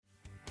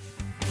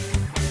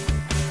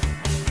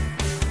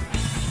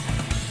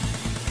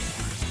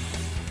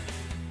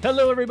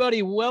Hello,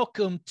 everybody.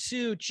 Welcome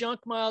to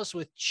Junk Miles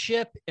with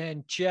Chip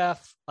and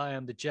Jeff. I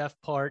am the Jeff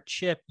part.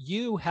 Chip,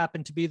 you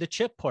happen to be the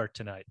Chip part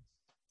tonight.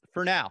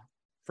 For now.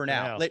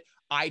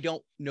 I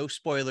don't know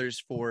spoilers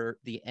for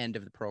the end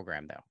of the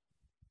program, though.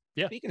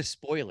 Yeah. Speaking of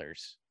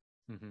spoilers,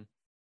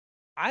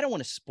 I don't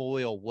want to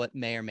spoil what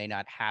may or may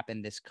not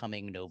happen this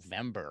coming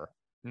November.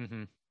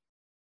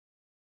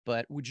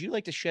 But would you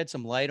like to shed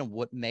some light on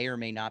what may or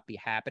may not be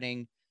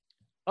happening?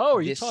 Oh,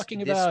 are you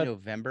talking about this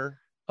November?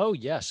 Oh,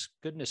 yes.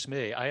 Goodness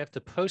me. I have to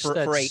post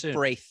for soon.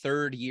 For a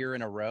third year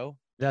in a row.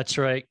 That's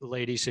right,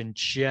 ladies and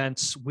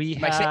gents.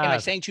 Am I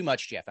saying too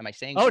much, Jeff? Am I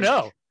saying too much?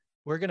 No.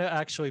 We're going to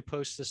actually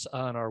post this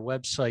on our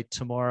website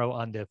tomorrow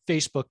on the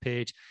Facebook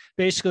page.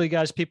 Basically,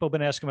 guys, people have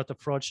been asking about the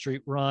Fraud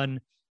Street Run.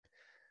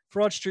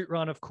 Fraud Street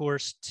Run, of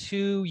course,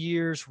 2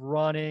 years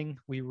running.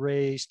 We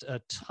raised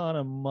a ton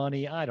of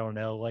money. I don't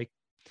know, like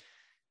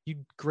you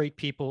great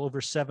people,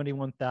 over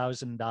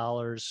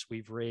 $71,000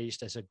 we've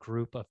raised as a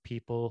group of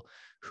people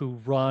who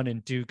run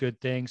and do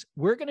good things.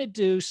 We're going to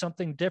do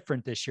something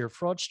different this year.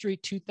 Fraud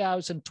Street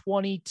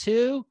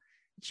 2022.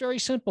 It's very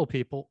simple,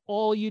 people.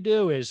 All you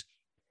do is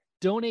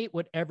donate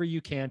whatever you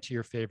can to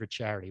your favorite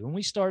charity. When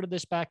we started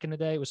this back in the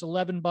day, it was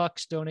 $11.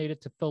 Donate it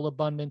to Phil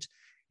Abundance.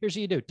 Here's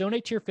what you do.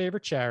 Donate to your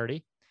favorite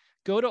charity.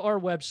 Go to our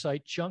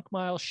website,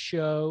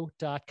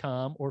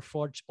 junkmileshow.com or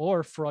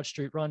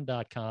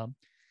fraudstreetrun.com.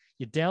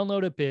 You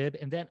download a bid,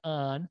 and then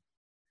on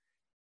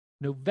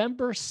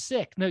November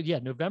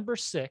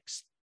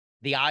 6th,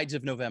 the Ides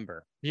of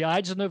November. The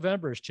Ides of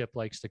November, as Chip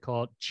likes to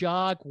call it.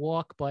 Jog,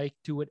 walk, bike,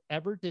 do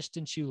whatever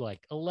distance you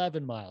like.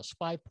 11 miles,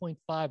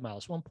 5.5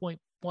 miles,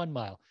 1.1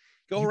 mile.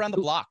 Go around the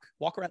block.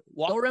 Go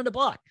around the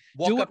block.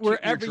 Do it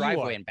wherever your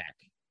driveway and back.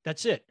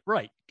 That's it.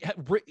 Right.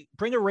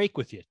 Bring a rake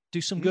with you. Do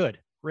some good.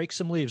 Rake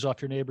some leaves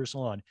off your neighbor's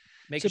lawn.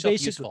 Make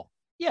yourself useful.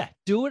 Yeah,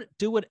 do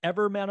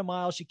whatever amount of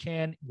miles you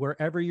can,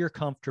 wherever you're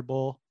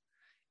comfortable.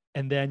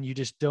 And then you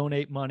just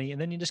donate money.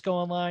 And then you just go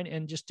online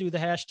and just do the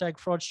hashtag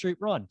Fraud Street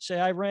Run. Say,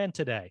 I ran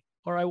today,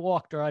 or I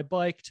walked, or I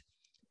biked.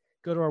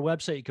 Go to our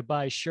website. You could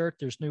buy a shirt.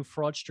 There's new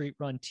Fraud Street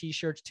Run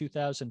t-shirts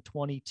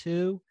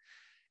 2022.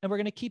 And we're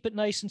going to keep it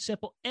nice and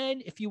simple.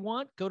 And if you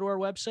want, go to our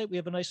website. We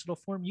have a nice little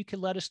form. You can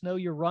let us know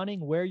you're running,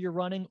 where you're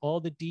running, all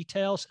the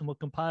details, and we'll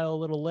compile a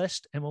little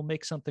list and we'll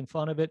make something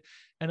fun of it.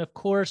 And of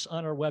course,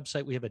 on our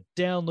website, we have a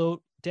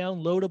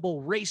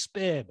downloadable race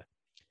bib.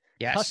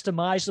 Yes.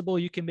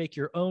 Customizable. You can make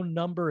your own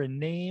number and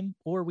name,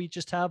 or we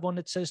just have one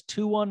that says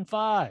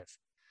 215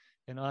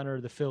 in honor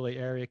of the Philly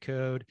area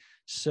code.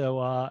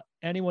 So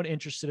anyone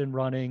interested in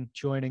running,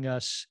 joining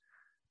us,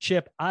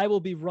 Chip, I will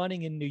be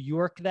running in New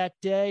York that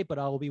day, but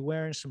I will be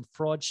wearing some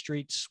Fraud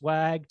Street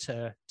swag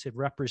to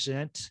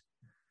represent.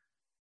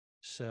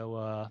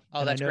 So,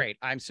 that's great.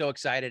 I'm so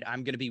excited.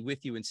 I'm going to be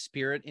with you in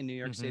spirit in New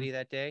York City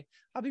that day.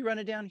 I'll be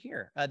running down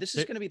here. This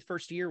is going to be the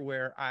first year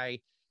where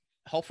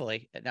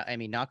hopefully,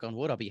 knock on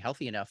wood, I'll be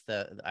healthy enough.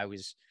 I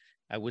was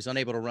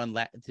unable to run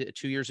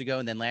 2 years ago.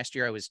 And then last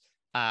year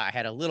I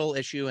had a little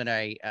issue and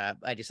I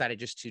decided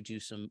just to do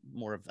some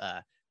more of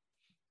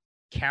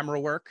camera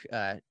work,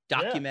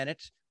 document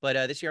it. But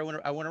this year I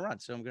want to run,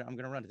 so I'm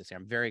gonna run it this year.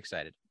 I'm very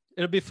excited.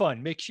 It'll be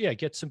fun. Make sure you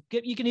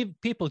can even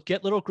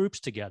get little groups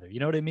together.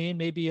 You know what I mean?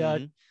 Maybe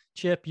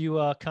Chip,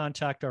 you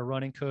contact our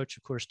running coach,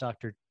 of course,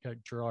 Dr.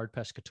 Gerard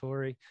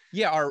Pescatori.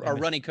 Yeah, our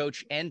running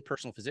coach and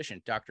personal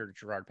physician, Dr.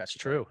 Gerard Pescatori.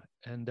 True,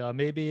 and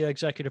maybe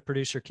executive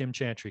producer Kim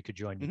Chantry could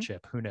join you,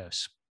 Chip. Who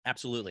knows?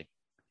 Absolutely.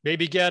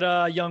 Maybe get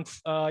young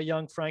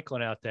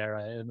Franklin out there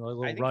in a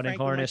little running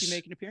harness. Might be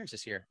making an appearance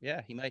this year.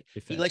 Yeah, he might.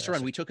 He likes to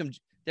run. We took him.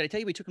 Did I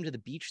tell you we took him to the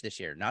beach this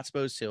year? Not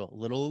supposed to. A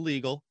little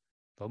illegal.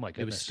 Oh my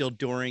goodness! It was still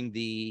during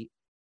the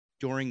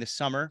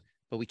summer,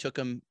 but we took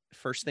him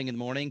first thing in the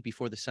morning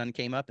before the sun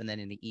came up, and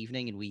then in the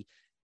evening. And we,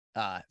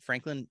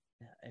 Franklin,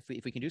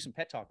 if we can do some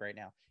pet talk right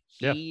now,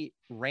 he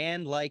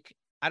ran like.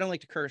 I don't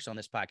like to curse on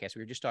this podcast.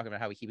 We were just talking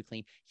about how we keep it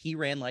clean. He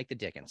ran like the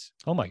Dickens.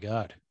 Oh my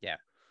God! Yeah,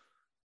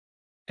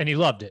 and he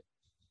loved it.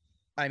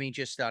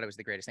 Just thought it was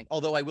the greatest thing.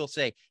 Although I will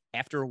say,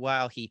 after a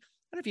while, I don't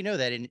know if you know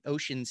that in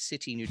Ocean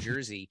City, New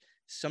Jersey,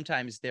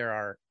 sometimes there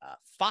are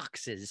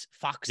foxes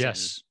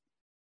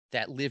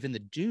that live in the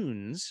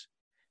dunes.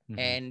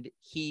 And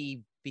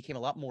he became a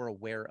lot more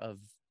aware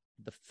of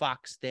the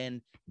fox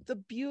than the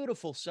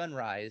beautiful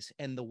sunrise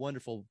and the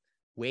wonderful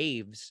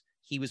waves.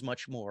 He was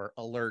much more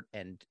alert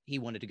and he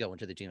wanted to go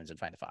into the dunes and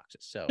find the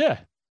foxes. So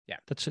yeah,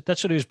 that's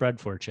what he was bred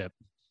for, Chip.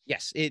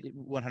 Yes, it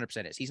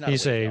 100% is. He's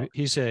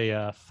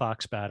a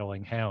fox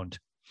battling hound.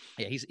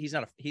 Yeah, he's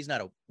not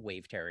a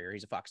wave terrier.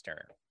 He's a fox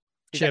terrier.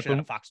 He's Chip, actually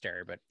not a fox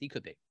terrier, but he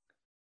could be.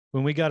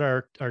 When we got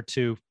our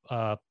two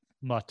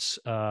mutts,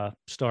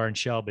 Star and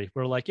Shelby,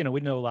 we're like,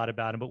 we know a lot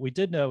about them, but we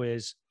did know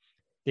is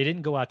they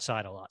didn't go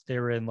outside a lot. They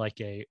were in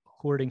like a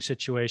hoarding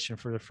situation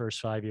for the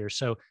first 5 years.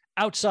 So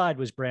outside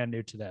was brand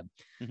new to them.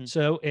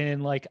 So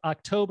in like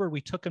October,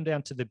 we took them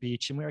down to the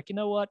beach and we were like, you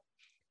know what?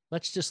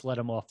 Let's just let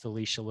them off the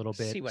leash a little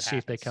bit, see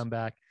if they come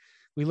back.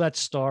 We let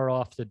Star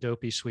off the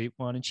dopey sweet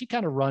one, and she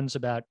kind of runs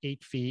about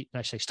 8 feet. And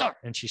I say, Star,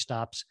 and she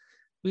stops.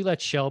 We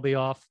let Shelby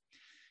off.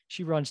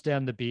 She runs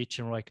down the beach,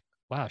 and we're like,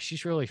 wow,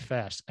 she's really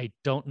fast. I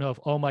don't know if,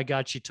 oh my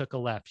God, she took a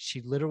left.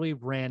 She literally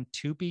ran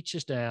 2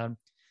 beaches down,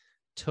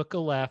 took a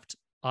left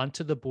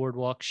onto the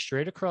boardwalk,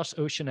 straight across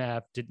Ocean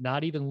Ave, did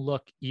not even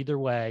look either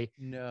way.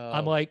 I'm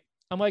No. like,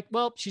 I'm like,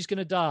 well, she's going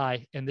to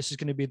die. And this is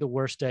going to be the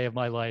worst day of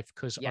my life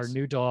because our Yes.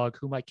 new dog,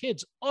 who my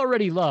kids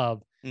already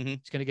love,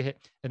 Mhm. is going to get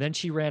hit. And then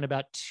she ran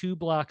about 2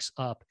 blocks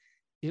up.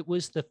 It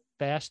was the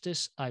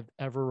fastest I've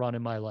ever run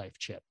in my life,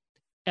 Chip,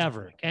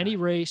 ever. my Any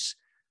God. race,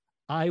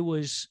 I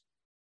was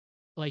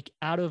like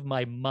out of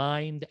my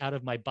mind, out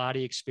of my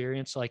body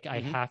experience. Like, I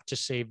Mhm. have to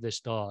save this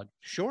dog.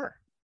 Sure.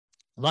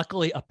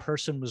 Luckily, a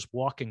person was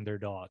walking their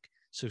dog.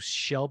 So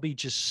Shelby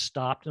just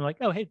stopped and like,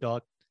 oh, hey,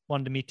 dog.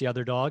 Wanted to meet the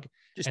other dog.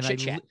 Just And chit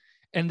chat.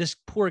 and this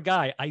poor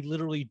guy, I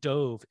literally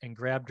dove and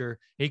grabbed her.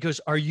 He goes,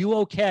 are you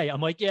okay?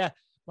 I'm like, yeah,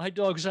 my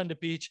dog's on the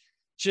beach,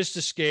 just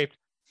escaped,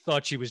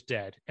 thought she was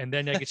dead. And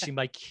then I could see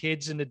my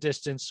kids in the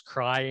distance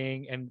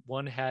crying, and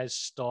one has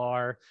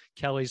Star.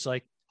 Kelly's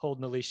like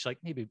holding the leash, like,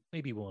 maybe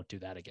we won't do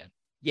that again.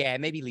 Yeah,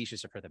 maybe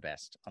leashes are for the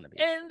best on the beach.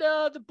 And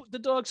the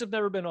dogs have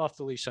never been off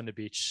the leash on the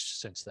beach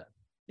since then.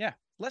 Yeah,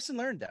 lesson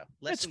learned though.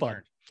 It's Lesson fun.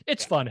 learned.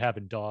 It's Yeah. fun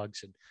having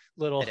dogs and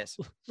It is.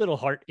 little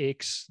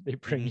heartaches they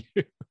bring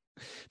you.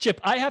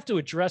 Chip, I have to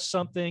address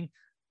something.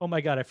 Oh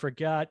my God, I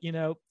forgot. You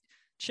know,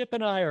 Chip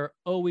and I are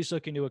always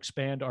looking to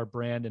expand our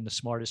brand in the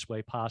smartest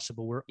way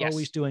possible. We're Yes.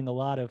 always doing a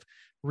lot of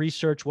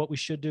research, what we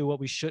should do, what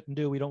we shouldn't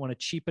do. We don't want to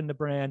cheapen the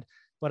brand,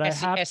 but I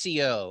have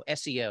SEO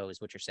is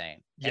what you're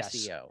saying. Yes.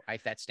 SEO.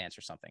 That stands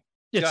for something.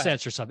 it Go ahead.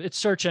 stands for something. It's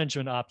search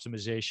engine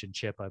optimization,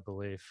 Chip, I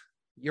believe.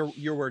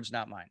 Your words,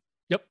 not mine.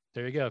 Yep,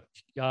 there you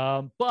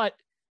go. But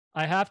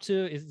I have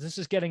to, this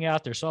is getting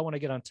out there, so I want to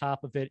get on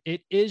top of it.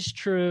 It is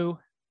true.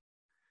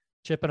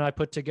 Chip and I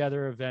put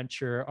together a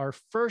venture, our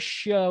first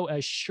show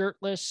as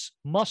shirtless,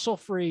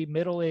 muscle-free,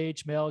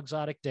 middle-aged male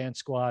exotic dance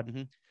squad.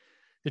 Mhm.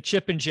 The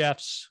Chip and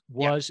Jeffs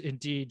was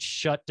indeed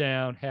shut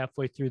down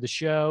halfway through the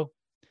show.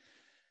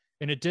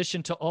 In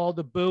addition to all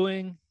the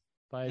booing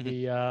by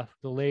the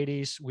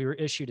ladies, we were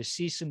issued a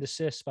cease and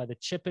desist by the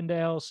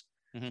Chippendales.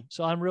 Mhm.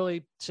 So I'm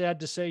really sad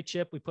to say,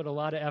 Chip, we put a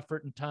lot of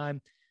effort and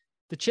time.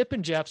 The Chip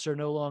and Jeffs are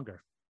no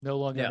longer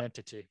an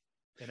entity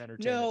in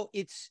entertainment. No,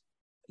 it's,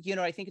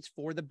 I think it's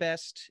for the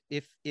best,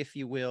 if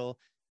you will.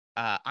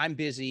 I'm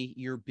busy,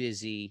 you're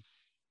busy,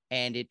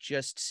 and it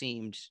just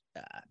seemed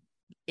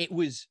it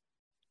was,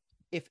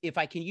 if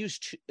I can use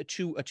a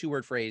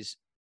two-word phrase,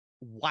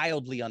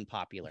 wildly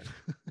unpopular.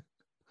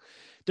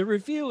 The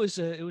review was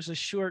it was a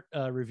short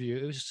review.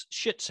 It was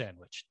shit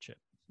sandwich, Chip.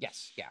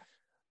 Yes, yeah.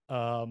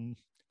 I'm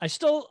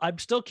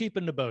still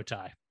keeping the bow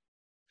tie.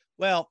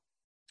 Well,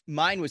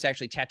 mine was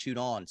actually tattooed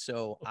on,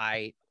 so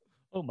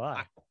Oh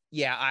my.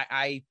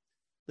 I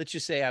let's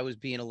just say I was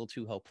being a little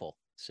too hopeful.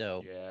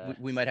 So Yeah.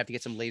 we might have to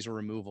get some laser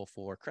removal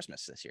for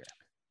Christmas this year.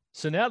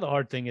 So now the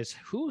hard thing is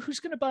who's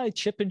going to buy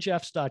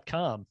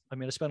chipandjeffs.com? I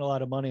mean, I spent a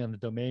lot of money on the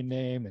domain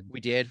name, and We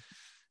did.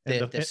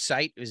 and The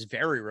site is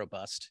very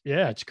robust.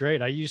 yeah, it's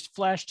great. I used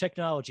Flash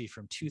technology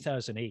from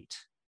 2008.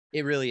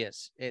 It really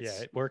is.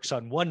 It's It works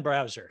on one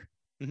browser.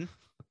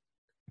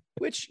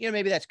 which,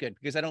 maybe that's good,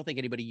 because I don't think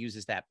anybody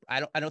uses that.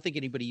 I don't think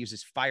anybody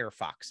uses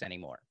Firefox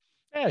anymore.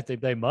 Yeah, I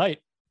think they might.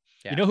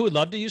 Yeah. You know who would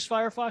love to use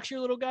Firefox? Your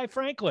little guy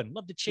Franklin.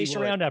 Love to chase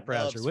would. around that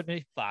browser, Loves wouldn't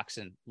he?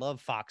 Foxen. Love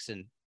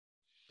Foxen.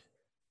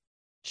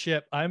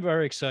 Chip, I'm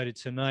very excited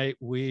tonight.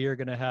 We are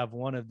going to have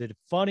one of the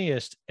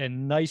funniest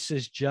and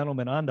nicest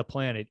gentlemen on the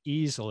planet,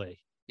 easily.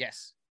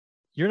 Yes.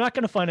 You're not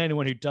going to find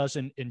anyone who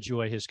doesn't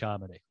enjoy his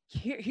comedy.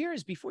 Here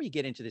is, before you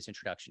get into this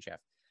introduction, Jeff.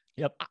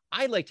 Yep.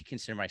 I like to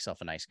consider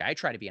myself a nice guy. I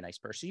try to be a nice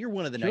person. You're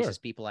one of the Sure.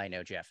 nicest people I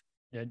know, Jeff.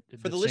 Yeah,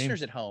 For the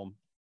listeners at home,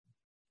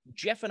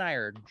 Jeff and I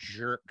are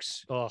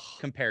jerks Oh,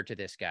 compared to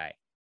this guy.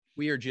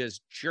 We are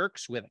just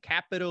jerks with a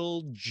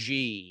capital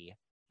G.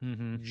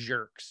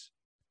 Jerks.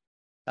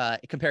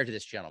 Compared to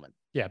this gentleman.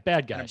 yeah,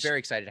 bad And I'm guys. very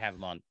excited to have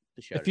him on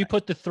the show. If you tonight.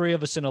 put the three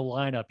of us in a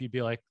lineup, you'd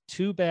be like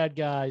 2 bad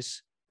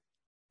guys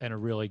and a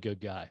really good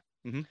guy.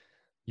 Mhm.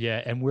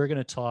 Yeah, and we're going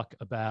to talk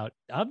about,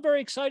 I'm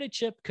very excited,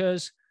 Chip,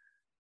 because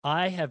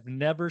I have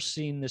never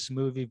seen this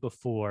movie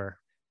before.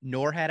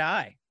 Nor had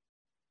I.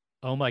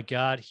 Oh my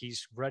God,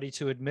 he's ready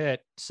to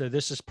admit. So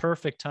this is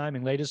perfect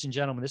timing, ladies and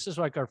gentlemen. This is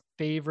like our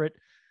favorite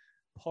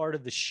part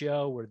of the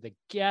show, where the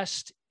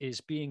guest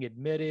is being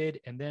admitted,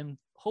 and then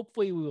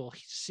hopefully we will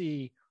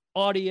hear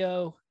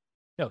audio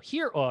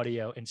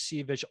and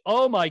see visual.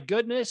 Oh my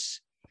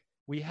goodness,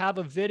 we have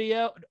a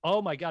video.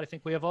 Oh my God, I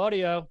think we have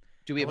audio.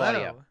 Do we have Hello.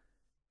 audio?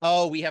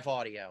 Oh, we have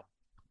audio.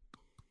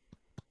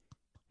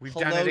 We've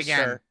Hello, done it again.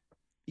 sir.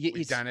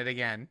 We've done it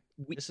again.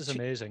 This is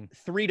amazing.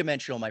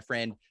 Three-dimensional, my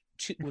friend.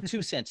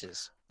 Two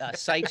senses,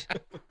 sight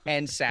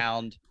and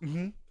sound.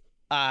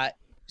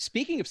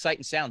 Speaking of sight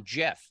and sound,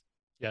 Jeff,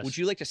 Yes. would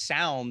you like to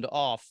sound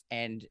off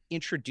and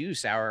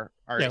introduce our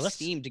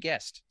esteemed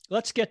guest?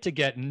 Let's get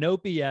no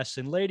BS.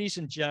 And ladies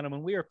and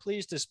gentlemen, we are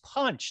pleased as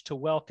punch to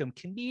welcome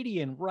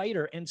comedian,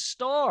 writer, and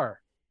star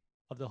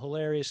of the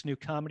hilarious new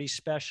comedy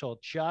special,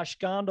 Josh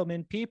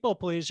Gondelman, people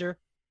pleaser.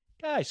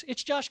 Guys,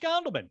 it's Josh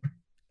Gondelman.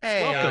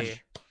 Hey, Welcome.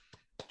 Thanks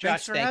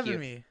Josh, for thank having you.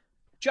 me.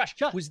 Josh,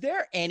 was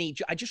there any,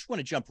 I just want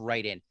to jump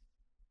right in.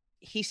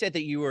 He said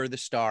that you were the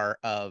star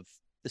of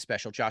the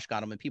special, Josh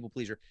Gondelman, People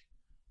Pleaser.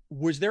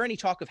 Was there any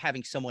talk of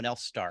having someone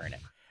else star in it?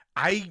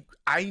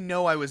 I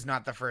know I was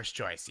not the first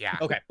choice. Yeah.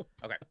 Okay.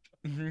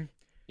 Mm-hmm.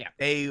 Yeah.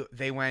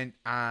 They went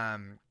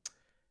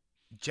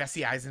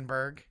Jesse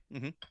Eisenberg.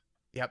 Mm-hmm.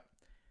 Yep.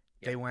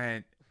 They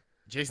went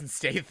Jason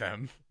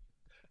Statham,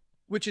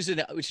 which is an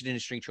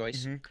interesting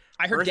choice. Mm-hmm.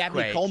 I heard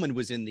Dabney Coleman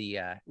was in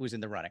the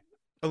running.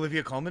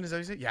 Olivia Colman, is that what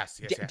you said? Yes.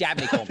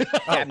 Dabney Coleman.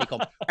 Dabney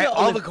Coleman.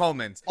 All the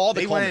Colmans. All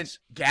the Colmans. Went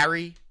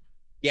Gary.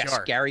 Yes,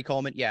 sure. Gary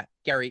Coleman. Yeah,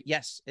 Gary.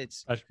 Yes,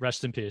 it's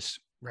rest in peace.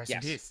 Rest in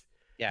peace.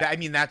 Yeah. I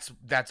mean, that's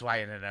why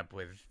it ended up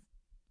with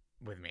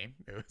me.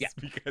 It was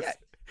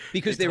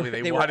because they were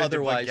wanted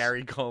otherwise to put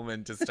Gary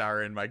Coleman to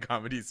star in my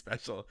comedy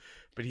special.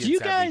 But do you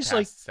guys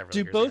like?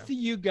 Do both ago. of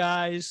you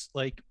guys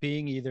like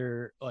being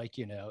either like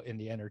in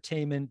the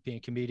entertainment, being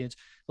comedians?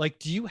 Like,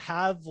 do you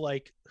have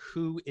like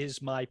who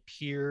is my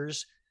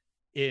peers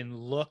in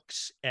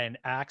looks and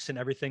acts and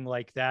everything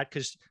like that?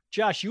 Because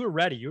Josh, you were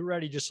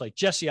ready just like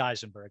Jesse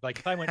Eisenberg. Like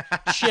if I went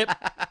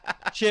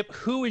Chip,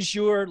 who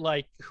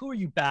are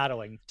you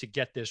battling to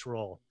get this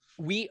role?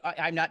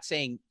 I'm not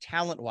saying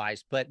talent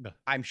wise, but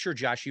I'm sure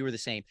Josh, you were the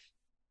same.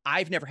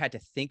 I've never had to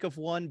think of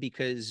one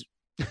because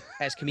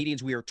as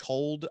comedians, we are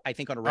told, I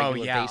think on a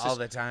regular basis, all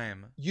the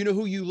time. You know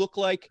who you look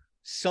like?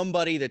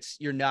 Somebody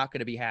you're not going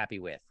to be happy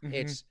with.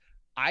 Mm-hmm.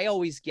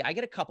 I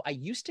get a couple. I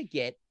used to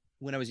get,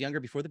 when I was younger,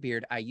 before the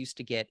beard, I used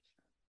to get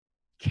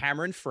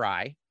Cameron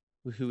Fry,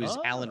 who is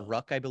Alan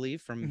Ruck, I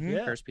believe, from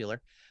Ferris Bueller.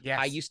 Yes.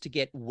 I used to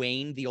get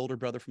Wayne, the older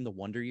brother from the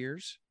Wonder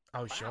Years.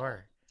 Oh,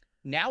 sure.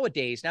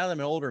 Nowadays, now that I'm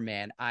an older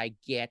man, I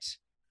get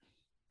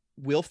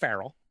Will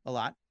Ferrell a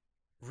lot.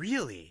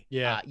 Really?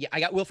 Yeah. I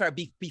got Will Ferrell.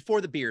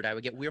 Before the beard, I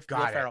would get Will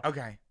Ferrell.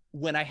 Okay.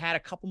 When I had a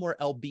couple more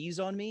LBs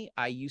on me,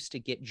 I used to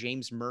get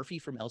James Murphy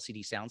from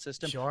LCD Sound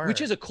System, sure.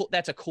 which is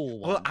that's a cool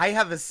one. Well, I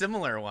have a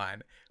similar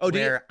one.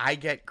 Where I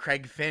get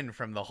Craig Finn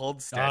from The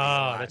Hold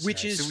Steady.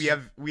 Which nice. is so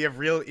we have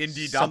real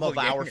indie some of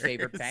our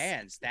favorite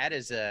bands. That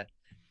is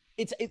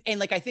and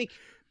like I think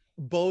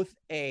both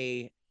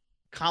a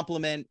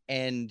compliment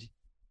and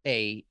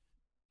a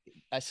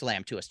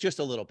slam to us just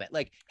a little bit.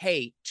 Like,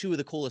 hey, two of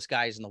the coolest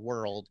guys in the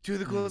world. Two of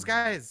the coolest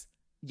guys.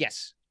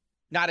 Yes.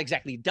 Not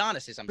exactly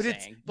Adonis,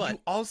 but you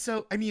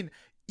also, I mean,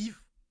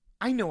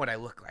 I know what I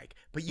look like,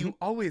 but you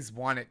always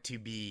want it to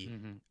be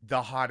the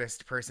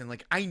hottest person.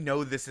 Like, I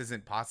know this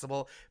isn't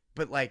possible,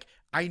 but like,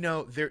 I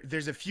know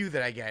there's a few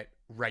that I get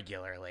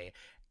regularly,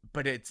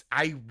 but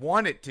I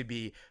want it to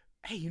be,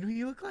 hey, you know who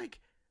you look like?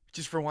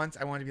 Just for once,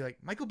 I want to be like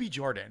Michael B.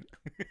 Jordan.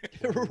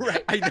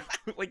 Right. I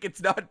know, like,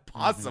 it's not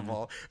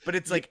possible, but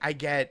it's like, I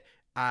get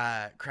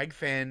Craig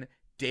Finn,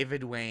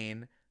 David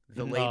Wayne,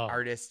 the late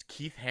artist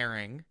Keith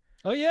Haring.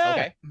 Oh yeah.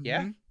 Okay.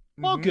 Yeah.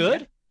 All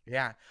good.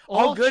 Yeah.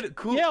 All good.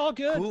 Cool. Yeah. All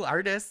good. Cool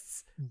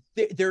artists.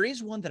 There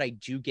is one that I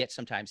do get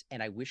sometimes,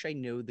 and I wish I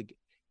know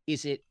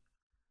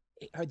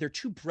are there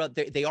two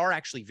brothers? They are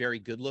actually very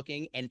good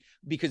looking, and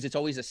because it's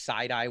always a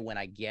side eye when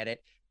I get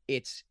it.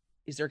 Is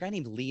there a guy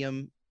named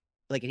Liam?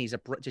 Like, and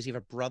does he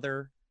have a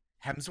brother?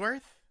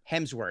 Hemsworth.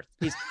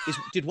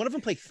 Did one of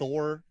them play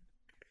Thor?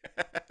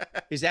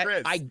 Is that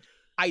Chris.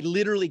 I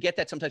literally get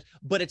that sometimes,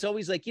 but it's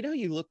always like,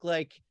 you look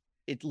like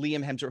it's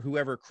Liam Hemsworth,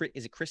 whoever.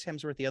 Is it Chris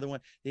Hemsworth? The other one,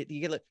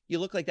 you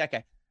look like that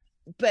guy,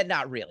 but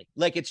not really.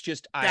 Like, it's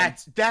just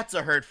that's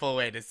a hurtful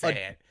way to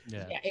say it.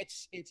 Yeah,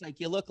 it's like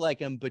you look like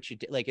him, but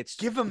it's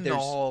give him the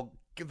whole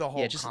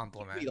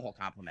compliment. Give me the whole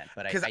compliment.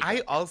 But because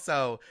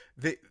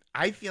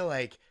I feel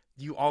like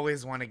you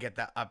always want to get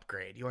the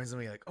upgrade. You always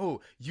want to be like, oh,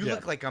 you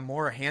look like a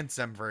more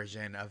handsome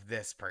version of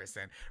this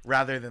person,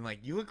 rather than like,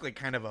 you look like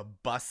kind of a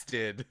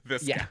busted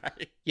guy.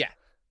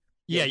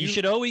 Yeah, you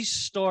should always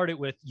start it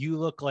with, you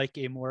look like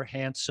a more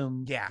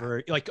handsome.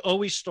 Like,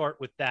 always start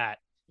with that.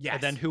 Yes.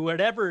 And then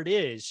whoever it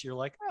is, you're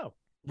like, oh,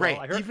 well,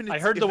 right. I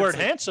heard the word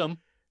handsome.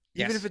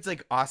 Even if it's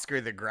like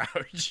Oscar the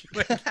Grouch,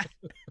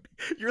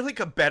 you're like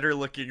a better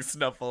looking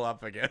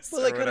Snuffleupagus.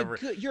 Well,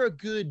 like, you're a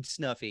good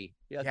Snuffy.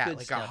 Like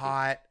Snuffy.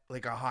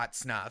 a hot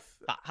Snuff.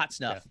 Hot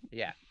Snuff.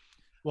 Yeah.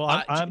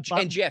 Well,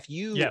 and Jeff,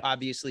 you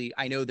obviously,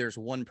 I know there's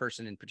one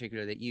person in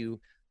particular that you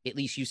at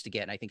least used to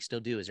get, and I think still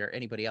do. Is there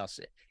anybody else?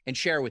 And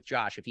share with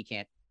Josh if he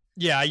can't.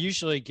 Yeah, I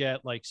usually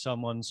get like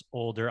someone's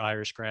older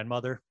Irish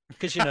grandmother,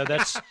 because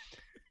that's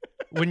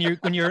when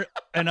you're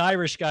an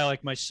Irish guy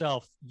like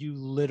myself, you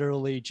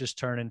literally just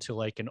turn into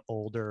like an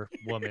older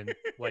woman,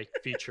 like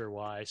feature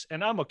wise,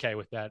 and I'm okay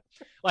with that.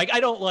 Like, I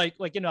don't like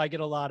I get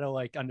a lot of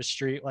like on the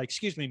street, like,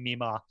 excuse me,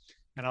 Mima,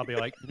 and I'll be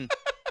like,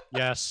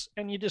 yes,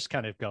 and you just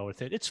kind of go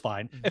with it. It's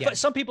fine. If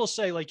some people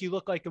say like, you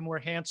look like a more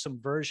handsome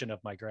version of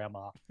my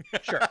grandma,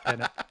 sure,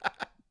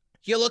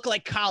 you look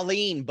like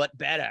Colleen but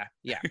better.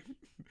 Yeah.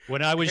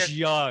 When I was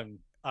young,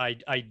 I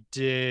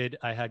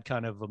had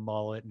kind of a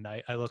mullet, and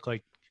I look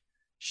like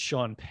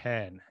Sean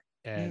Penn.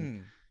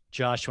 And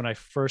Josh, when I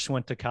first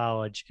went to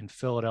college in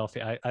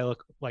Philadelphia, I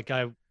look like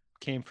I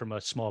came from a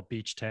small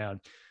beach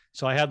town.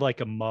 So I had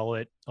like a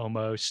mullet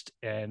almost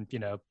and,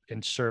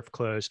 in surf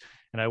clothes.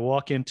 And I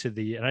walk and I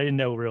didn't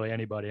know really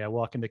anybody. I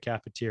walk in the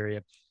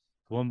cafeteria.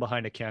 The woman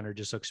behind the counter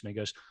just looks at me and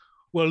goes,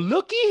 "Well,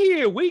 looky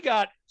here. We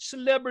got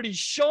celebrity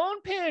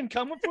Sean Penn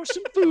coming for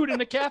some food in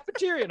the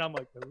cafeteria." And I'm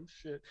like, "Oh,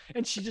 shit."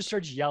 And she just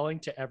starts yelling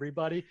to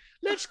everybody,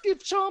 "Let's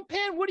give Sean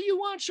Penn. What do you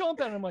want, Sean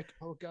Penn?" And I'm like,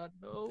 "Oh, God,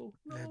 no.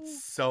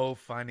 That's so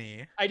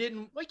funny. I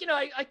didn't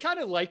I kind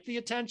of liked the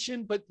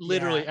attention, but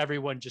literally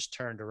everyone just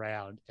turned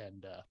around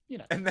and,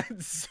 And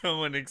that's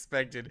so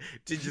unexpected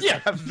to just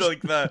have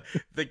like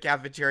the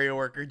cafeteria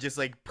worker just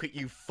like put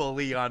you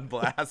fully on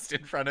blast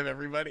in front of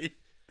everybody.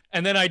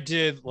 And then I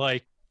did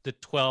like the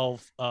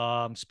 12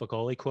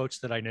 Spicoli quotes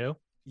that I knew.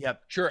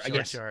 Yep. Sure.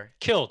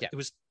 Killed. Yeah. It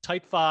was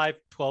type 5,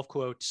 12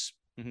 quotes.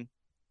 Mm-hmm.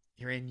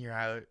 You're in, you're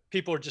out.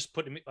 People were just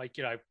putting me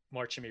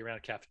marching me around a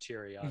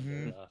cafeteria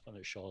on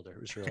their shoulder. It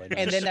was really nice.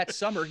 And then that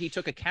summer he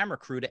took a camera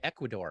crew to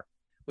Ecuador,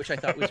 which I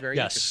thought was very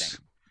interesting.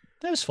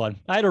 That was fun.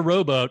 I had a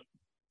rowboat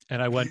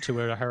and I went to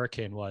where the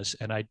hurricane was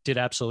and I did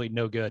absolutely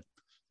no good.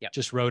 Yeah.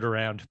 Just rode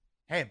around.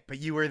 Hey, but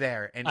you were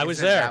there, and I was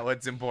there. That's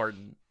what's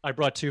important. I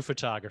brought 2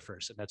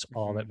 photographers, and that's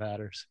all that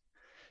matters.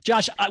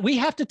 Josh, we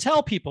have to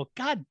tell people.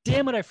 God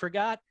damn it, I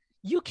forgot.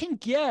 You can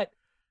get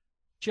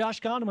Josh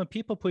Gondelman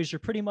People Pleaser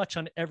pretty much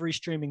on every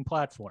streaming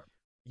platform.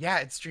 Yeah,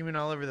 it's streaming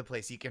all over the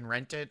place. You can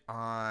rent it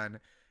on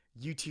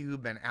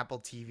YouTube and Apple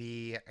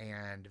TV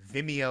and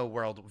Vimeo.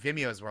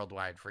 Vimeo's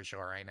worldwide for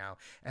sure right now.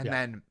 And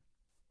then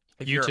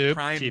if YouTube, you're a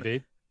Prime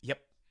TV. Yep.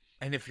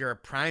 And if you're a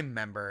Prime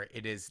member,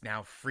 it is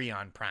now free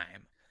on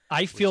Prime.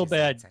 I feel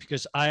bad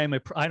because I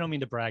don't mean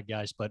to brag,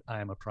 guys, but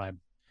I am a Prime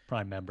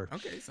member.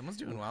 Okay, someone's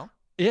doing well.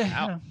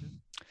 Yeah. Wow.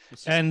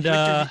 And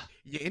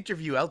you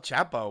interview El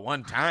Chapo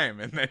one time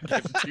and then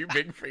get too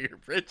big for your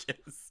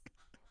britches.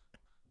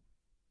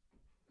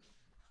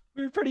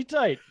 We were pretty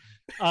tight.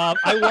 I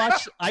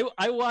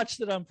watched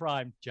it on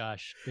Prime,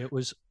 Josh. It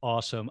was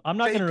awesome. I'm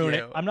not going to ruin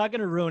it. I'm not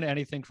going to ruin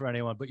anything for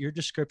anyone, but your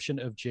description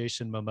of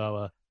Jason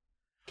Momoa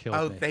killed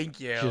me. Oh, thank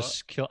you.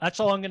 Just kill.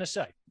 That's all I'm going to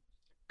say.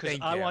 Because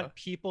I you. want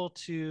people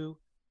to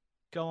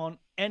go on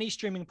any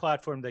streaming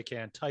platform they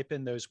can, type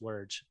in those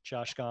words,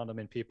 Josh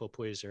Gondelman People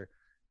Pleaser.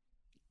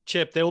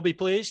 Chip, they will be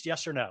pleased,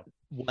 yes or no?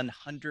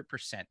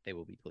 100% they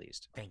will be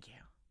pleased. Thank you.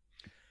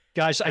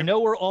 Guys, I know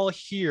we're all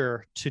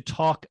here to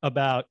talk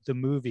about the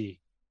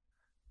movie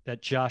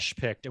that Josh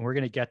picked, and we're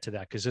going to get to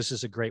that because this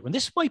is a great one.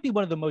 This might be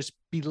one of the most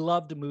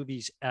beloved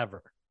movies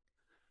ever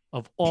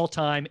of all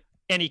time,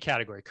 any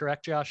category.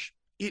 Correct, Josh?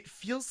 It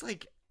feels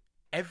like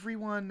every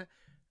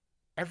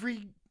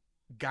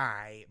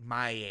guy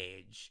my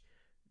age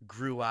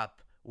grew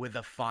up with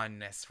a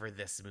fondness for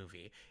this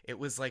movie. It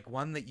was like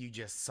one that you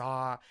just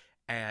saw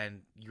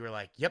and you were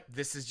like, yep,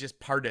 this is just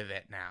part of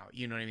it now.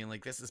 You know what I mean?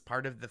 Like, this is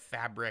part of the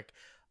fabric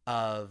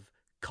of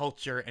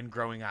culture and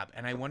growing up.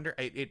 And I wonder,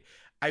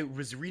 I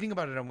was reading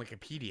about it on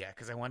Wikipedia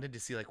because I wanted to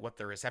see like what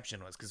the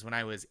reception was. Because when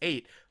I was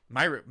 8,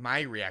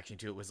 my reaction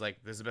to it was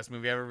like, this is the best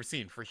movie I've ever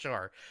seen for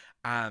sure.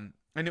 And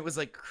it was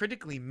like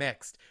critically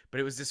mixed, but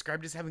it was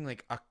described as having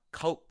like a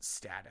cult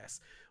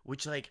status,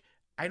 which like,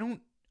 I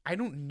don't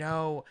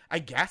know. I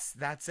guess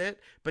that's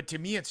it. But to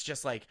me, it's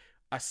just like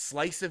a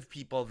slice of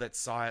people that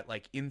saw it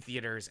like in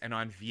theaters and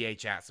on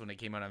VHS when it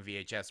came out on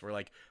VHS were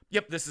like,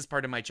 yep, this is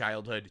part of my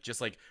childhood. Just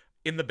like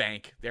in the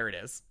bank. There it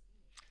is.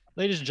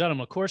 Ladies and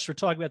gentlemen, of course, we're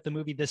talking about the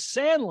movie The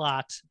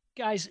Sandlot.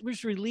 Guys, it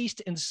was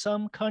released in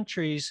some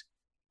countries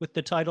with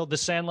the title The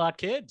Sandlot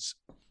Kids.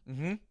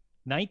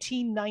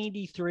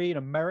 1993, an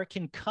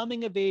American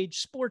coming-of-age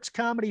sports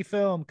comedy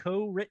film,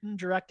 co-written,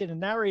 directed, and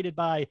narrated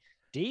by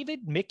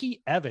David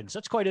Mickey Evans.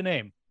 That's quite a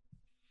name.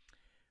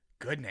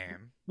 Good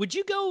name. Would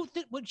you go with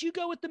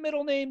the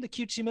middle name, the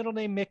cutesy middle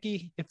name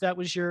Mickey, if that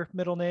was your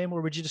middle name,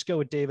 or would you just go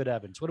with David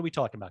Evans? What are we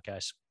talking about,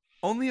 guys?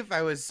 Only if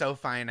I was so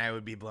fine, I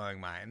would be blowing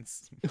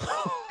minds.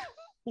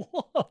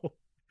 Whoa.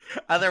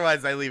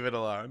 Otherwise, I leave it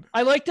alone.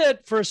 I like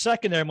that for a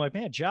second there. I'm like,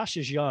 man, Josh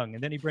is young.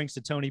 And then he brings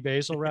the Tony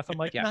Basil ref. I'm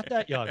like, not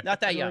that young.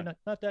 Not that young.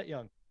 Not that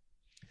young.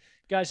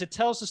 Guys, it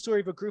tells the story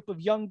of a group of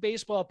young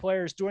baseball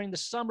players during the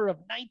summer of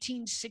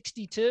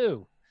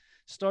 1962.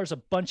 Stars a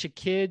bunch of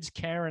kids,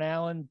 Karen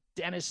Allen,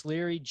 Dennis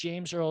Leary,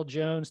 James Earl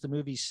Jones. The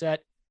movie's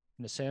set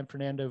in the San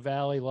Fernando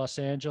Valley, Los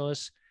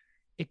Angeles.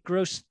 It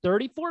grossed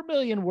 $34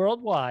 million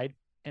worldwide,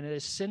 and it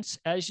has since,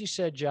 as you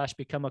said, Josh,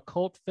 become a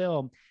cult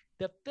film.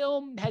 The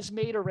film has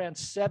made around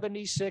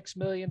 $76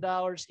 million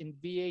in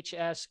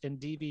VHS and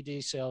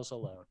DVD sales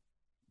alone.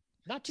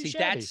 Not too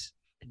shabby.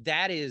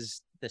 That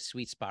is the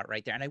sweet spot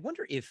right there. And I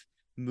wonder if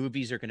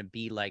movies are going to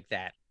be like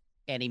that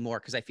anymore,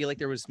 because I feel like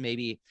there was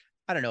maybe,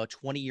 I don't know, a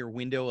 20-year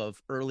window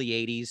of early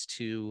 80s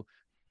to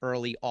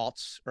early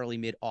aughts, early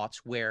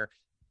mid-aughts, where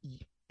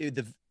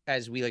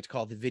as we like to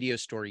call it, the video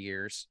store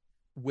years,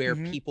 where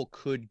people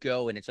could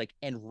go and it's like,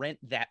 and rent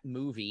that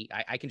movie.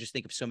 I can just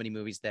think of so many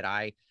movies that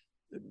I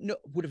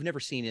would have never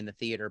seen in the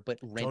theater, but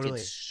rented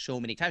so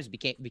many times.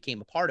 It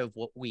became a part of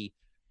what we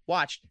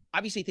watched.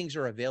 Obviously things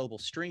are available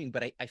streaming,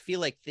 but I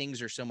feel like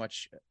things are so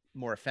much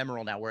more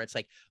ephemeral now, where it's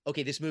like,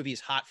 okay, this movie is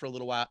hot for a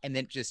little while and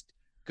then just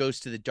goes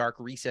to the dark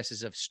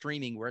recesses of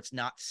streaming where it's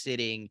not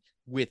sitting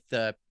with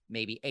the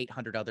maybe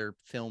 800 other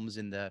films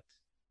in the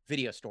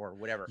video store or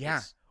whatever.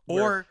 Yeah.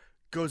 Or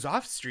goes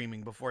off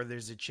streaming before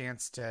there's a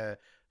chance to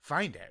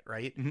find it,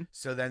 right? Mhm.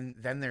 So then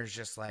there's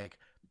just like,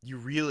 you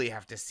really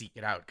have to seek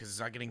it out because it's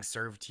not getting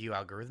served to you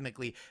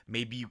algorithmically.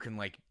 Maybe you can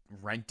like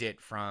rent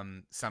it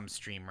from some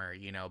streamer,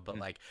 you know, but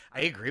like,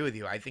 I agree with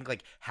you. I think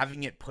like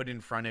having it put in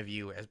front of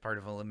you as part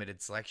of a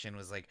limited selection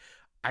was like,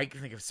 I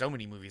can think of so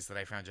many movies that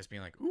I found just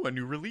being like, ooh, a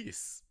new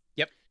release.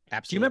 Yep. Do you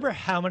Absolutely. remember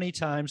how many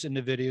times in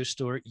the video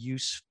store you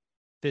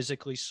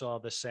physically saw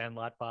the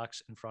Sandlot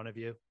box in front of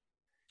you?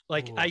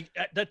 Like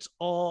Ooh. that's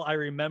all I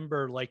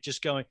remember, like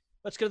just going,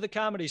 let's go to the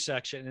comedy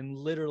section, and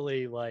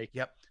literally like,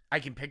 Yep. I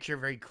can picture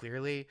very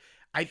clearly.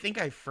 I think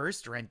I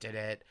first rented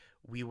it.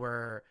 We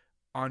were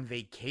on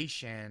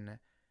vacation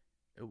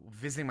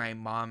visiting my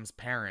mom's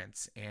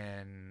parents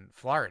in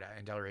Florida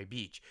in Delray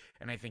Beach.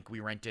 And I think we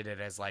rented it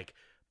as like,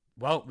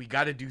 well, we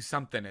got to do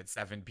something at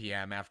 7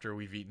 p.m. after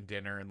we've eaten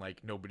dinner and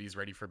like nobody's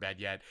ready for bed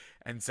yet.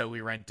 And so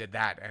we rented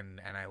that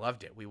and I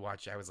loved it.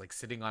 I was like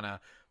sitting on a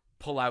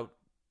pull out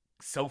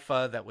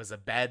sofa that was a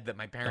bed that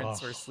my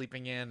parents were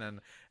sleeping in,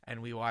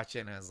 and we watched it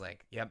and I was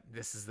like, yep,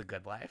 this is the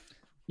good life.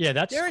 yeah,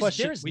 that's the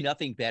question. There's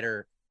nothing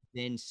better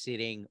than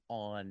sitting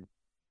on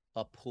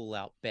a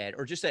pull-out bed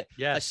or just a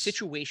Yes.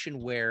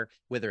 situation where,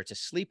 whether it's a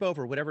sleepover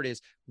or whatever it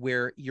is,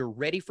 where you're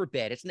ready for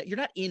bed. You're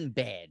not in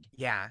bed,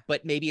 Yeah.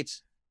 but maybe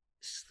it's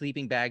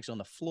sleeping bags on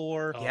the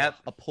floor. Yep.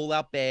 A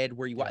pull-out bed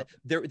where you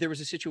there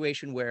was a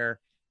situation where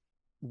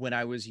when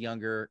I was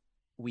younger,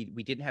 we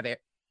didn't have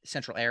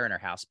central air in our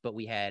house, but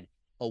we had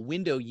a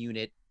window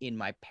unit in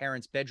my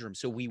parents' bedroom,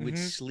 so we would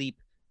sleep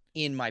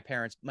in my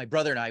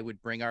brother and I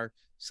would bring our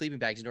sleeping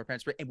bags into our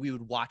parents' bedroom and we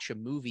would watch a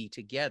movie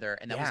together,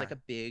 and that was like a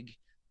big,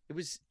 there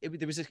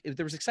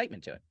was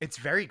excitement to it. It's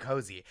very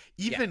cozy.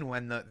 Even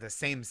when the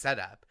same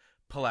setup,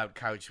 pull out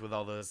couch with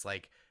all those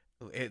like,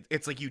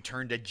 it's like you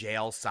turned a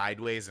jail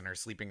sideways and are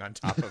sleeping on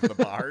top of the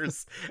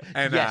bars.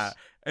 And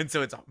and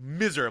so it's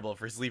miserable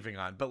for sleeping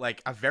on, but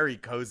like a very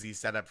cozy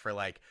setup for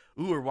like,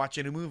 ooh, we're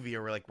watching a movie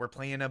or we're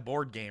playing a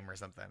board game or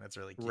something. It's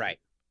really cute. Right.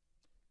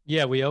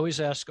 Yeah, we always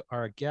ask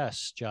our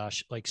guests,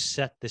 Josh, like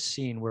set the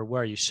scene. Where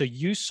were you? So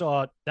you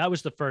saw, that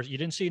was the first, you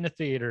didn't see it in the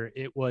theater.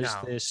 It was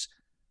this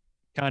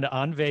kind of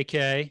on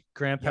vacay,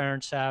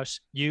 grandparents' house.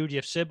 Do you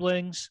have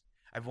siblings?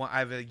 I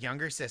have a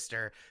younger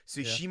sister,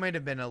 so she might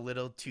have been a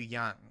little too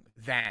young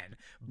then,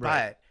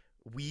 Right.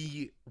 but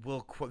we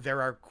will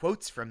there are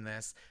quotes from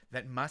this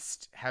that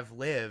must have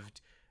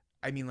lived,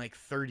 I mean, like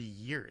 30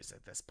 years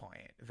at this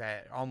point,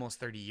 that almost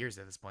 30 years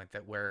at this point,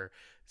 that we'll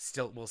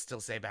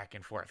still say back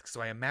and forth. So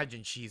I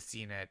imagine she's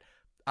seen it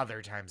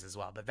other times as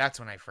well, but that's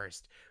when I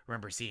first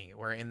remember seeing it.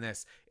 We're in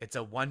this, it's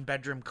a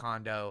 1-bedroom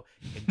condo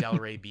in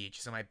Delray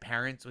Beach. So my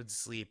parents would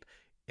sleep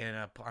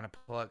on a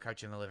pull-out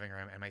couch in the living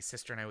room, and my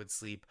sister and I would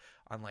sleep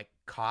on like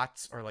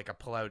cots or like a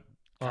pull-out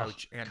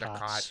couch and a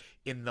cot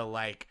in the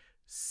like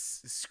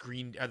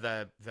screen,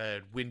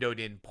 the windowed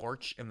in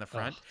porch in the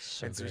front.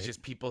 So it was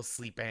just people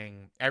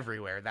sleeping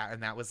everywhere.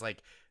 That was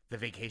like the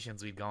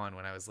vacations we'd go on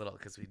when I was little,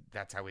 because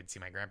that's how we'd see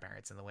my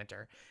grandparents in the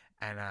winter.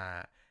 And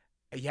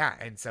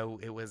and so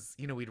it was,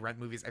 we'd rent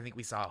movies. I think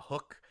we saw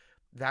Hook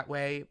that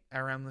way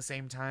around the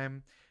same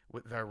time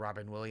with the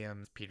Robin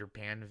Williams Peter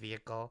Pan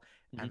vehicle.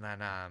 And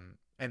then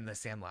and The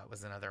Sandlot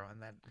was another one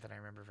that I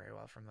remember very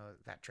well from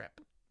that trip.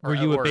 Were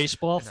you a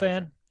baseball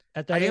fan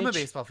at that age? I am a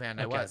baseball fan.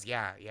 Okay. I was.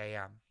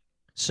 Yeah.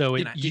 So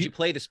did you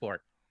play the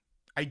sport?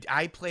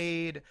 I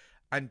played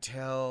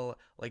until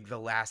like the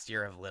last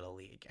year of Little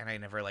League, and I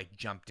never like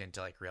jumped into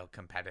like real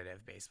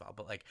competitive baseball.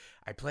 But like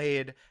I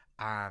played,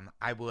 I'm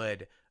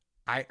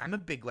a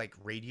big like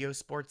radio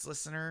sports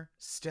listener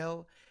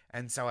still.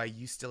 And so I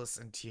used to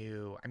listen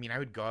to, I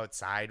would go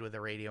outside with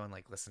the radio and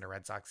like listen to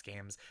Red Sox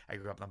games. I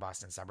grew up in the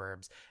Boston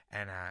suburbs,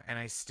 and I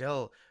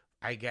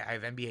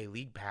have NBA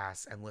League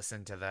Pass and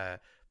listen to the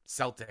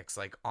Celtics,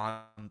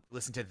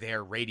 listen to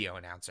their radio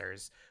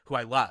announcers who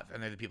I love,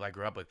 and they're the people I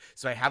grew up with.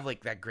 So I have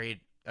like that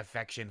great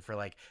affection for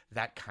like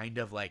that kind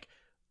of like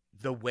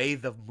the way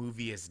the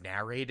movie is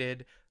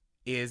narrated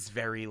is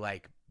very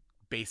like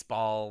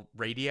baseball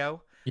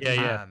radio.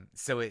 Yeah.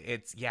 So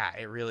it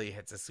really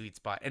hits a sweet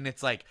spot, and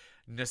it's like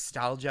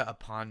nostalgia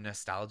upon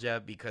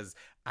nostalgia, because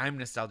I'm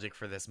nostalgic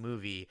for this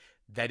movie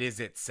that is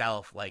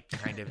itself like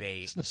kind of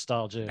a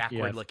nostalgia,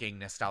 backward looking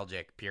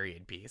nostalgic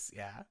period piece.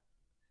 Yeah.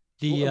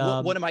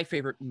 One of my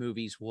favorite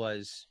movies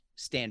was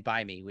Stand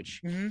By Me,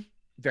 which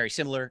very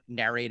similar,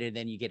 narrated.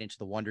 Then you get into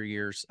the Wonder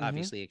Years.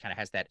 Obviously, it kind of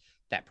has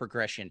that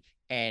progression,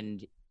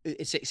 and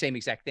it's the same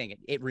exact thing.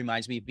 It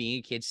reminds me of being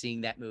a kid,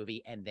 seeing that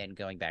movie, and then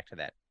going back to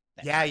that.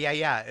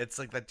 Yeah. It's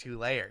like the 2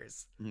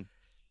 layers.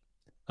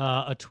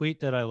 A tweet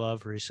that I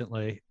love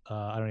recently,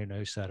 I don't even know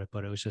who said it,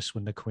 but it was just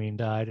when the Queen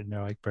died, and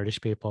they're like, British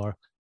people are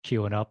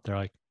queuing up. They're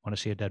like, want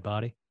to see a dead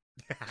body?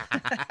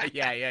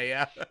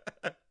 Yeah.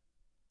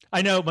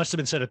 I know it must have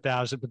been said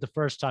 1,000, but the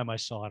first time I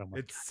saw it, I'm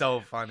like, it's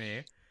so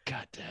funny.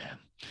 God damn.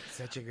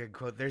 Such a good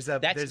quote. There's a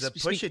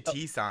speak- Pusha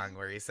T song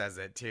where he says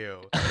it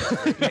too.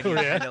 And he Oh,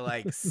 yeah? kind of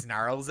like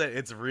snarls it.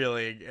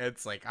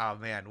 It's like, oh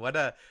man, what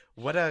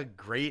a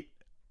great,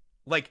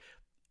 like,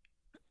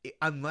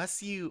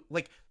 unless you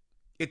like,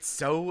 it's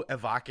so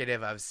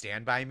evocative of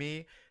Stand By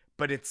Me,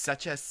 but it's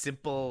such a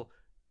simple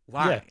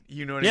line.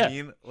 You know what I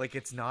mean? Like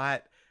it's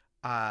not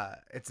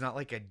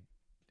like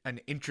an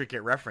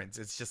intricate reference.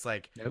 It's just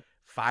like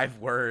 5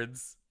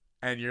 words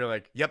and you're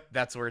like, yep,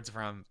 that's words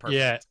from. Perfect.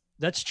 Yeah,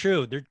 that's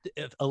true. There's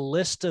a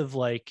list of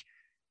like,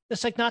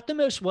 it's like not the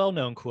most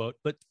well-known quote,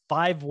 but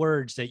 5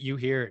 words that you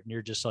hear and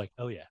you're just like,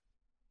 oh yeah,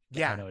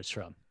 I know it's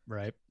from,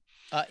 right?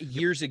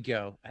 Years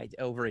ago,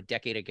 over a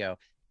decade ago,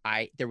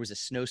 there was a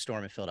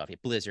snowstorm in Philadelphia,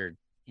 blizzard,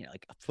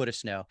 like a foot of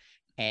snow,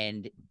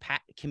 and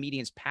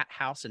comedians Pat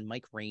House and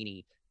Mike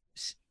Rainey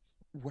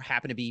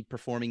happened to be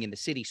performing in the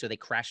city, so they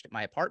crashed at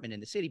my apartment in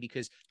the city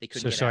because they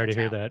couldn't. So sorry to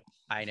hear that.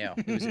 I know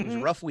it was a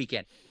rough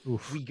weekend.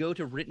 Oof. We go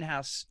to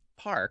Rittenhouse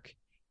Park,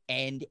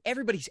 and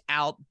everybody's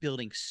out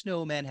building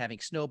snowmen, having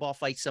snowball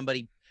fights.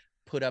 Somebody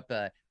put up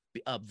a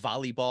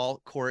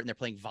volleyball court, and they're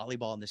playing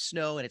volleyball in the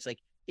snow, and it's like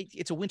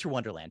it's a winter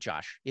wonderland.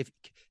 Josh,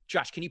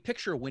 can you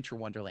picture a winter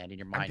wonderland in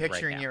your mind? I'm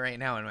picturing it right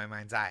now in my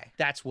mind's eye.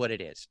 That's what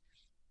it is.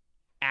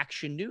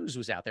 Action News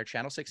was out there.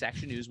 Channel 6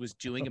 Action News was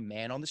doing a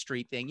man on the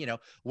street thing.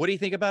 What do you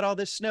think about all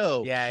this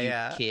snow?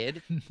 Yeah,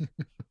 kid.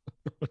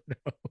 Oh,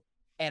 no.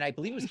 And I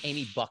believe it was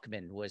Amy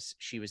Buckman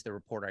she was the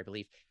reporter, I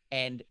believe.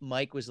 And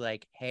Mike was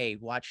like, hey,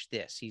 watch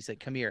this. He's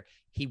like, come here.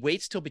 He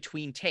waits till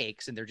between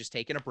takes and they're just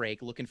taking a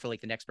break, looking for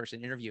like the next person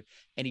to interview.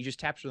 And he just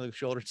taps her on the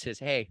shoulder and says,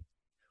 hey,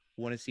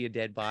 want to see a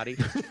dead body?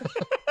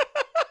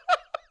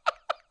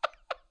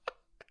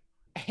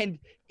 And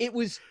it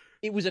was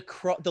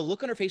the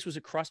look on her face was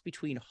a cross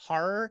between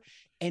horror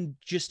and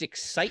just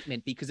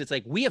excitement, because it's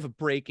like, we have a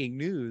breaking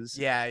news.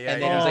 Yeah. And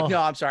then he was like,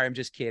 no, I'm sorry. I'm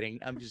just kidding.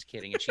 And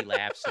she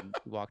laughs and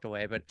walked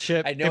away. But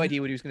Chip, I had no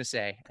idea what he was going to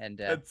say. And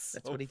that's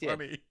so what he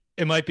funny. did.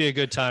 It might be a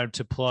good time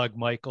to plug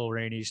Michael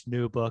Rainey's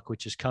new book,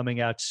 which is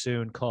coming out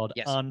soon, called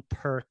On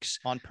Perks.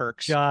 On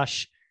Perks.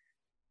 Josh,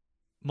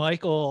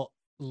 Michael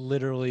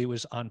literally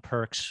was on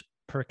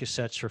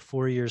Percocets for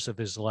 4 years of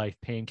his life,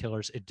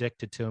 painkillers,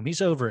 addicted to him.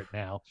 He's over it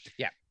now.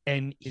 Yeah.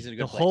 And he's in a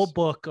the good place. whole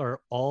book are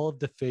all of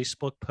the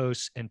Facebook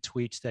posts and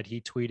tweets that he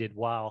tweeted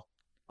while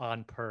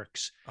on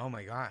Perks. Oh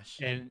my gosh.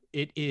 And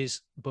it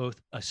is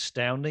both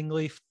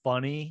astoundingly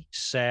funny,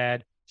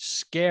 sad,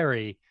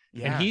 scary.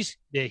 Yeah. And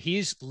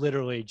he's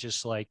literally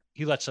just like,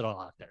 he lets it all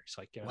out there. He's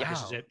like,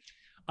 this is it.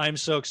 I'm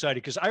so excited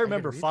because I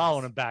remember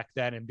following him back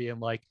then and being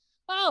like,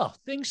 oh,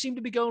 things seem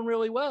to be going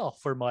really well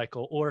for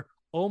Michael, or,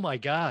 oh my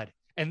God.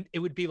 And it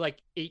would be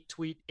like 8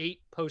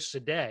 posts a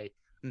day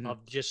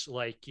of just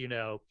like,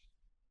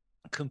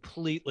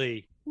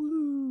 completely.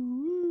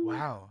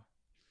 Wow.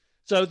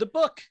 So the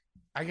book,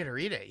 I gotta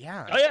read it.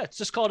 Yeah. Oh yeah, it's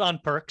just called On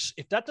Perks.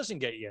 If that doesn't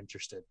get you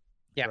interested,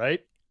 yeah, right.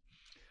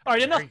 All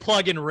right, enough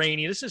plugging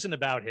Rainey. This isn't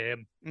about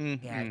him.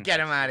 Yeah, get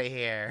him out of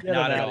here.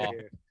 Not at all,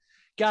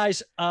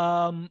 guys.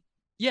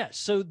 Yeah.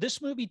 So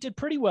this movie did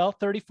pretty well,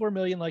 34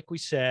 million, like we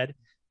said.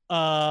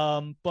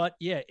 But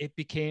yeah, it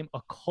became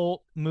a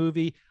cult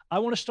movie. I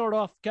want to start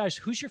off, guys.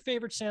 Who's your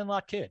favorite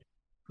Sandlot kid?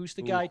 Who's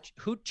the guy?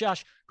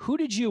 Josh, who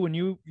did you, when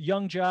you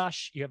young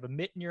Josh, you have a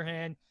mitt in your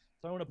hand,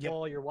 throwing a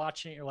ball, you're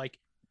watching it, you're like,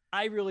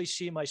 I really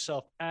see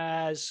myself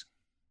as.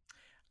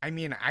 I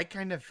mean, I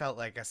kind of felt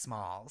like a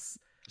Smalls.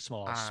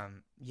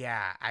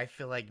 Yeah, I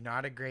feel like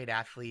not a great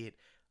athlete,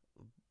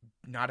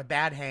 not a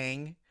bad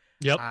hang.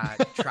 Yep.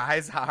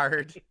 Tries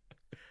hard.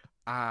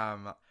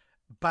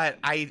 But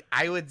I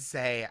would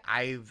say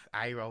I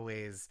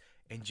always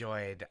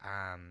enjoyed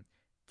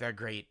the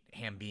great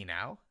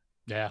Hambino.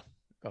 Yeah.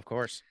 Of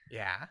course.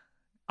 Yeah.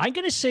 I'm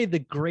going to say the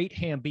great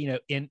Hambino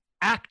in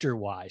actor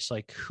wise,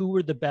 like who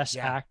were the best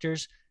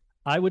actors?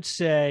 I would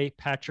say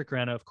Patrick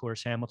Renna, of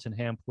course, Hamilton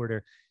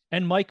Hamporter,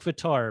 and Mike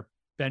Vitar,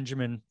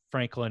 Benjamin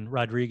Franklin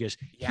Rodriguez.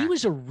 Yeah. He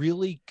was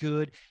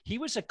he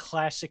was a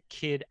classic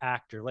kid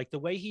actor. Like the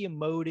way he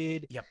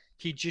emoted,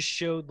 he just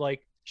showed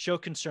show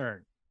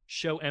concern,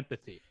 show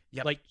empathy.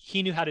 Like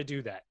he knew how to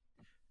do that.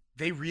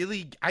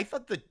 I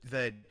thought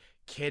the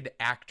kid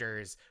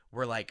actors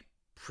were like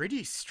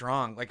pretty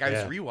strong. Like I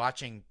was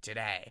rewatching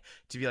today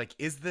to be like,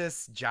 is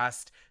this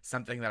just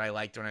something that I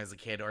liked when I was a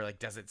kid, or like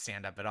does it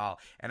stand up at all?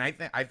 And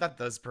I thought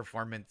those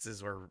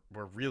performances were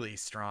really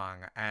strong.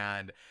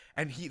 And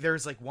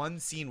there's like one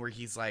scene where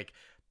he's like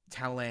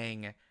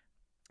telling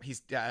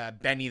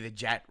Benny the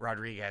Jet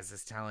Rodriguez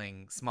is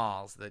telling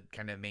Smalls, the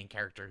kind of main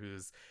character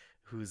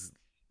who's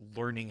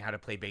learning how to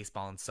play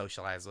baseball and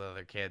socialize with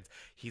other kids.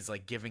 He's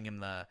like giving him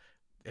the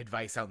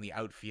advice out in the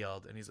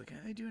outfield, and he's like,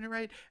 am I doing it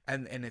right?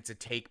 And it's a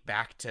take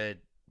back to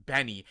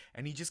Benny,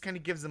 and he just kind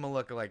of gives him a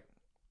look, like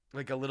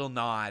a little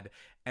nod,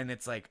 and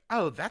it's like,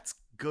 oh, that's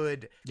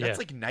good. That's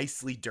like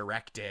nicely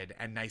directed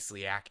and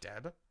nicely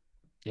acted.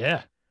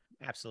 Yeah,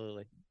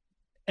 absolutely.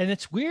 And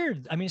it's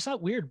weird. I mean, it's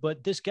not weird,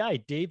 but this guy,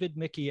 David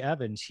Mickey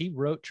Evans, he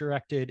wrote,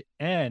 directed,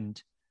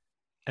 and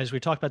as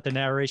we talked about the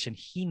narration,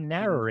 he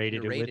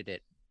narrated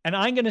it. And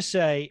I'm going to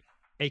say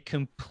a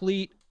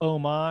complete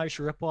homage,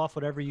 rip off,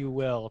 whatever you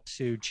will,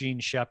 to Gene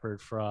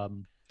Shepard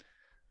from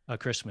A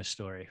Christmas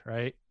Story,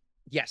 right?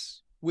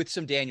 Yes, with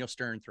some Daniel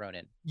Stern thrown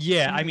in.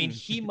 Yeah, I mean,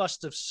 he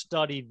must have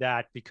studied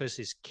that because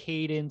his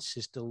cadence,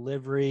 his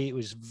delivery, it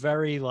was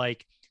very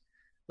like,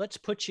 let's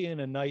put you in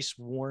a nice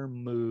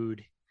warm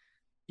mood,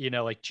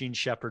 like Gene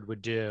Shepard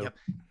would do.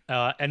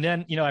 Yep. And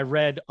then, I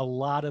read a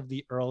lot of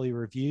the early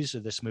reviews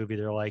of this movie.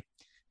 They're like,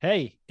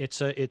 hey,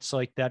 it's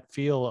like that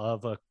feel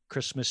of A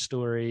Christmas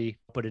Story,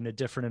 but in a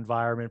different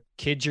environment.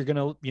 Kids you're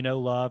going to,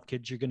 love,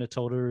 kids you're going to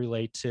totally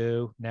relate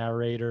to,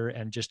 narrator,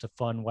 and just a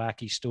fun,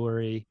 wacky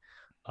story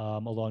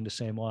along the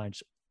same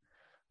lines.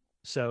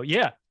 So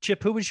yeah,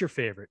 Chip, who was your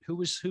favorite?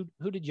 Who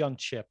did young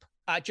Chip?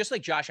 Just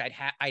like Josh,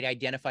 I'd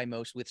identify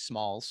most with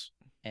Smalls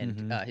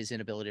and his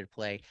inability to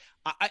play.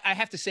 I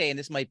have to say, and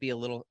this might be a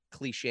little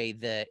cliche,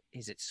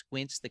 is it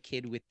Squints, the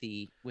kid with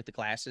the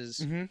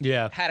glasses?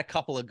 Yeah, had a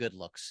couple of good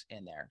looks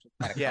in there.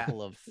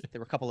 There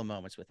were a couple of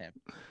moments with him.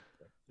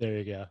 There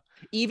you go.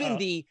 Even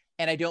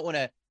and I don't want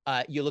to.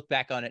 You look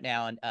back on it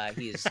now, and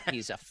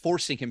he's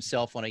forcing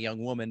himself on a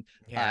young woman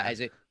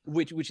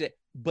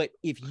But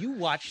if you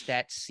watch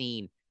that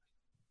scene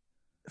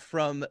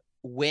from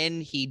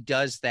when he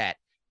does that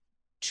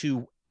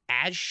to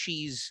as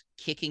she's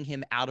kicking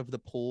him out of the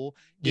pool,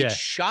 it's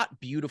shot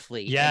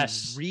beautifully.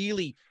 Yes. And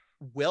really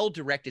well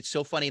directed.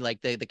 So funny,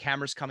 like the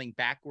camera's coming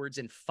backwards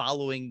and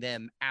following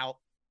them out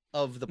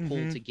of the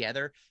pool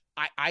together.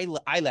 I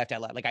laughed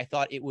out loud. Like I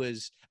thought it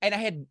was,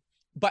 and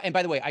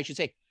by the way, I should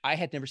say I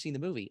had never seen the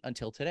movie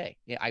until today.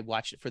 I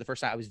watched it for the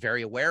first time. I was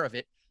very aware of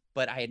it,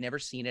 but I had never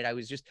seen it.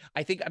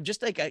 I think I'm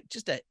just like a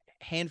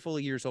handful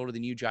of years older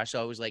than you, Josh.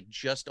 So I was like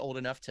just old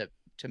enough to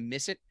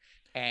miss it.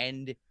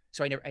 And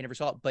so I never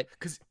saw it, but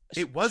because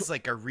it was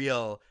like a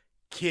real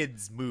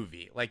kids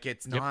movie. Like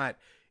it's not,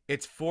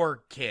 it's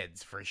for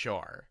kids for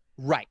sure.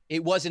 Right.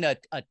 It wasn't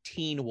a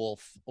Teen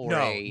Wolf or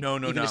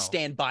even a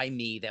Stand By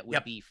Me that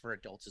would be for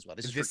adults as well.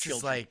 This is for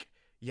children.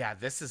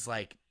 This is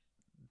like,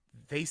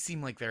 they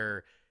seem like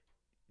they're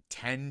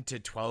 10 to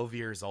 12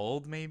 years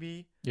old,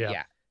 maybe.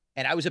 Yeah.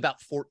 And I was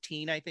about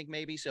 14, I think,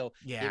 maybe. So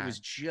it was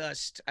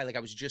just, I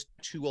was just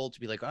too old to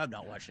be like, oh, I'm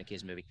not watching a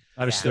kids movie.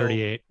 I was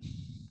 38.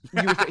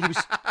 He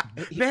was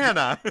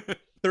Nana.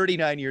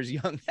 39 years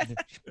young.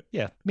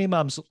 Yeah. Me and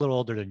Mom's a little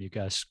older than you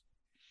guys.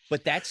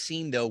 But that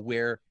scene, though,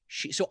 where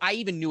so I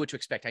even knew what to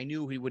expect. I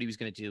knew what he was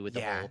going to do with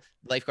the whole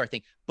lifeguard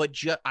thing. But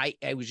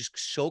I was just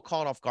so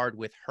caught off guard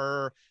with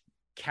her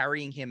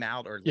carrying him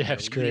out or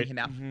leading him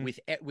out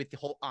with the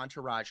whole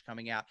entourage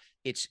coming out.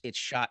 It's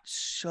shot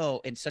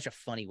so in such a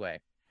funny way.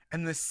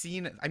 And the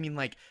scene, I mean,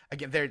 like,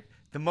 again,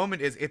 the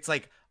moment is, it's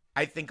like,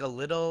 I think a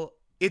little,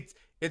 it's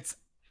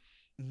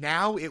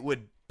now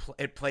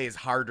it plays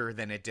harder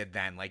than it did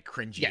then, like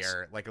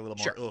cringier, like a little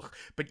more ugh.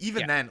 But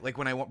even then, like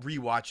when I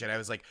rewatch it, I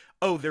was like,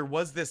 oh, there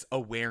was this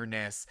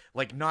awareness,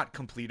 like not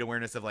complete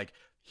awareness of like,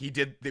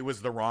 it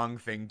was the wrong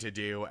thing to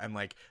do, and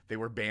like they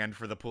were banned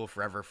for the pool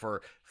forever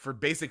for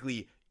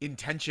basically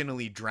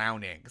intentionally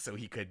drowning so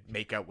he could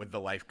make out with the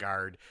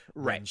lifeguard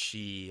when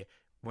she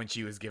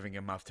was giving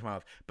him mouth to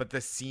mouth. But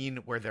the scene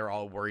where they're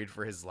all worried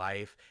for his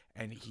life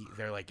and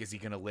they're like, is he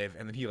gonna live?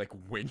 And then he like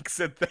winks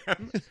at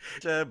them.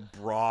 It's a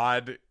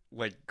broad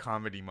like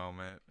comedy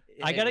moment.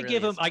 I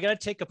gotta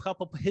take a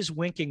couple. His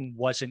winking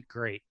wasn't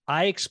great.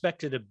 I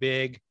expected a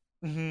big.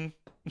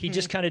 He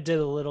just kind of did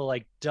a little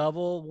like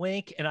double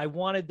wink, and I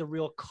wanted the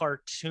real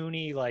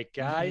cartoony, like,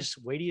 guys,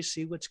 wait till you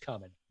see what's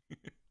coming.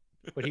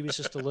 But he was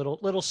just a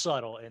little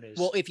subtle in his.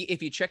 Well,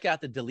 if you check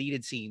out the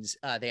deleted scenes,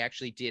 they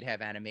actually did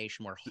have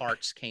animation where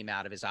hearts came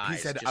out of his eyes. He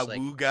said just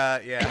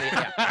awooga,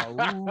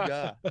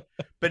 awooga.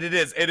 But it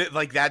is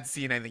like that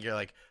scene. I think you're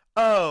like,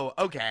 oh,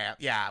 okay,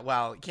 yeah.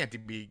 Well, can't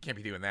be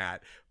doing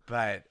that.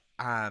 But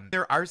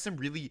there are some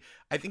really,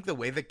 I think the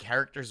way the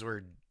characters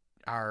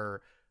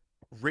are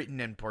written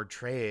and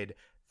portrayed,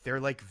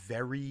 they're like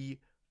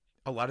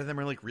a lot of them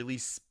are like really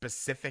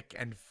specific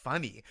and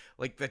funny.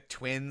 Like the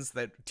twins,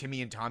 that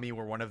Timmy and Tommy,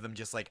 where one of them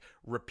just like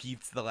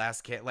repeats the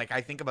last kid. Like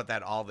I think about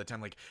that all the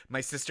time. Like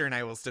my sister and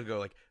I will still go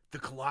like, the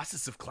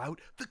Colossus of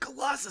Clout, the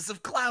Colossus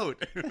of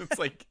Clout. It's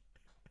like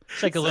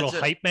a little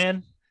hype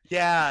man.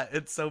 Yeah,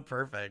 it's so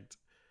perfect.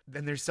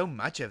 And there's so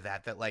much of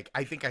that like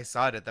I think I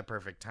saw it at the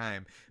perfect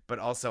time, but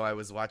also I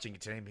was watching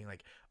it today and being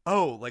like,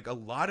 oh, like a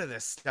lot of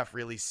this stuff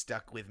really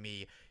stuck with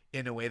me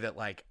in a way that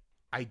like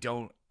I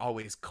don't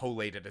always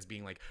collate it as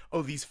being like,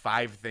 oh, these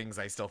 5 things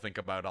I still think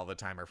about all the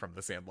time are from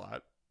The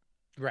Sandlot.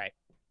 Right.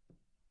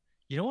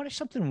 You know what is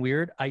something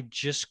weird I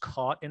just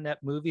caught in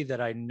that movie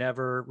that I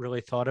never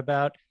really thought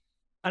about?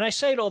 And I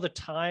say it all the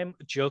time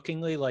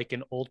jokingly, like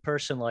an old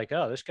person, like,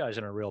 oh, this guy's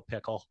in a real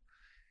pickle.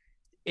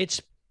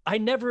 I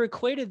never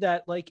equated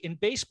that. Like in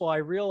baseball, I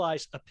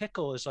realized a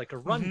pickle is like a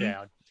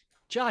rundown.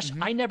 Josh,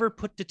 I never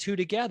put the two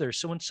together.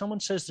 So when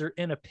someone says they're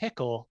in a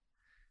pickle,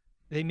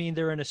 they mean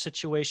they're in a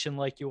situation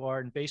like you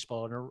are in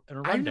baseball in a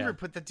rundown. I never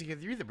put that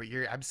together either, but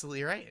you're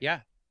absolutely right.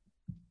 Yeah.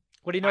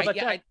 What do you know about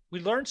that? We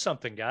learned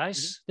something,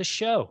 guys. This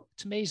show,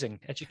 it's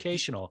amazing,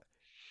 educational.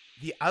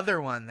 The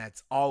other one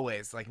that's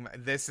always like,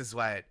 this is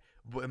what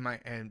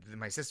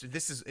my sister,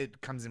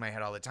 it comes in my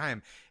head all the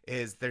time,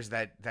 is there's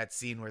that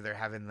scene where they're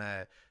having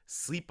the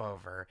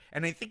sleepover,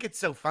 and I think it's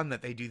so fun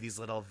that they do these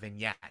little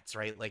vignettes,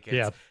 right? Like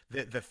it's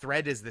the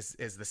thread is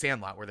the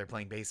Sandlot where they're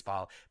playing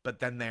baseball, but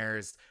then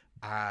there's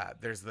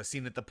the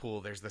scene at the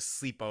pool, there's the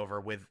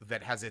sleepover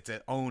that has its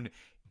own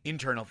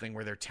internal thing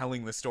where they're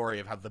telling the story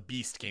of how the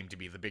Beast came to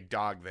be, the big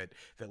dog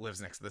that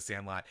lives next to the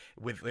Sandlot,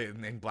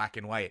 in black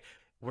and white,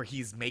 where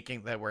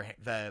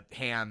the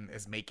Ham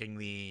is making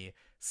the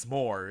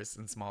s'mores,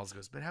 and Smalls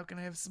goes, but how can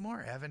I have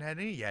s'more? I haven't had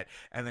any yet.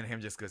 And then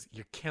Ham just goes,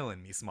 you're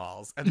killing me,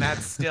 Smalls. And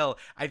that's still,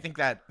 I think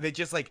that they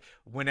just like,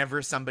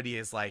 whenever somebody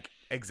is like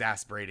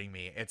exasperating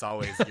me, it's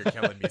always, you're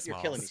killing me, Smalls. You're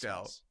killing me, still.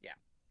 Smalls. Yeah.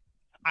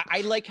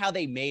 I like how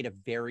they made a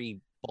very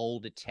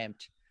bold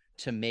attempt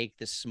to make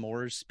the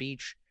s'mores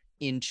speech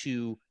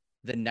into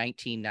the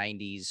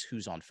 1990s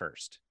Who's on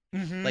First.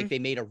 Mm-hmm. Like they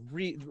made a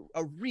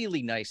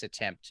really nice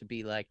attempt to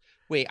be like,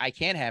 wait, I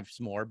can't have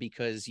some more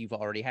because you've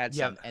already had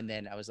some. And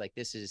then I was like,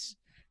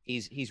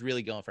 he's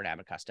really going for an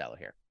Abbott Costello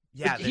here.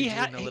 Yeah, he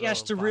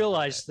has to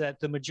realize that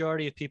the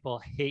majority of people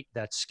hate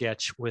that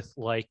sketch with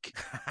like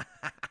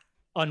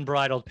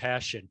unbridled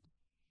passion.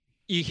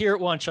 You hear it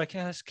once, like,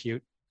 yeah, that's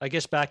cute. I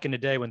guess back in the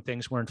day when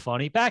things weren't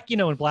funny, back,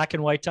 in black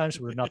and white times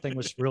where nothing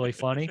was really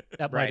funny,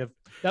 that might have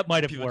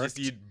people worked. Just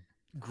eat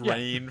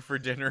grain for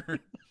dinner.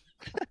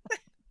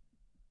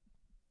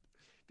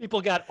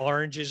 People got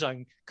oranges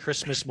on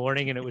Christmas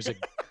morning, and it was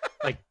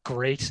like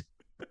great.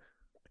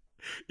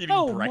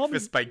 Eating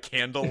breakfast by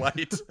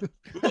candlelight.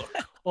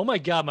 Oh my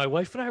God, my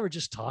wife and I were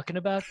just talking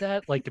about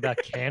that, like about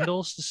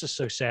candles. This is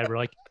so sad. We're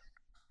like,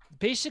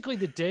 basically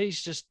the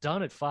day's just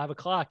done at 5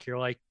 o'clock. You're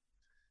like,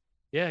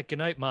 yeah, good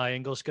night, Ma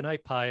Ingalls. Good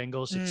night, Pa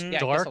Ingalls. It's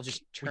dark.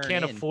 We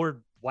can't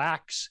afford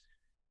wax.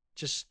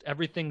 Just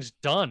everything's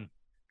done.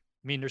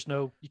 I mean,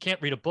 you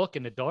can't read a book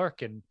in the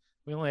dark, and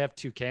we only have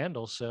 2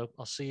 candles, so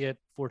I'll see you at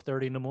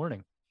 4:30 in the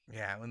morning.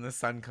 Yeah, when the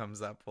sun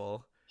comes up,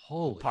 we'll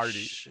party.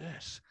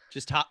 Shit.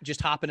 Just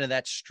hop into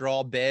that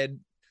straw bed,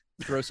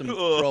 throw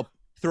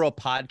a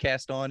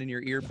podcast on in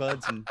your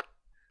earbuds, and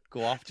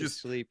go off to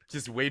sleep.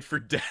 Just wait for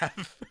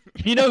death.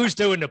 You know who's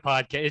doing the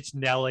podcast? It's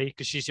Nelly,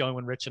 because she's the only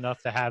one rich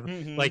enough to have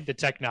like the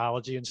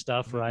technology and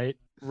stuff, right?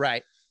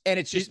 Right. And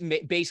it's just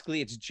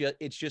basically it's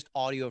just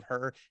audio of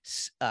her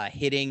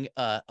hitting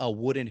a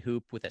wooden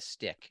hoop with a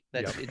stick.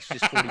 It's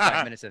just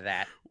 45 minutes of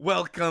that.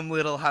 Welcome,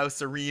 little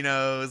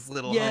houserinos,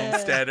 little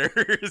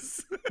homesteaders.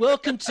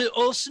 Welcome to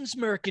Olson's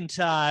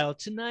Mercantile.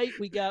 Tonight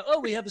we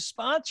have a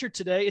sponsor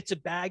today. It's a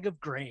bag of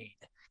grain.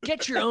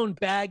 Get your own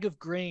bag of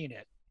grain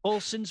at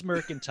Olson's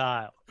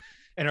Mercantile.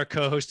 And our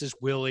co-host is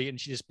Willie,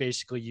 and she just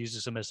basically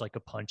uses him as like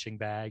a punching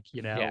bag,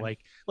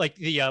 like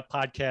the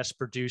podcast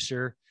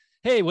producer.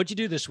 Hey, what'd you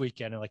do this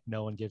weekend? And like,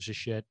 no one gives a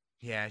shit.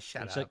 Yeah,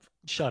 shut up. Like,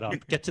 shut up.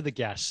 Get to the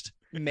guest.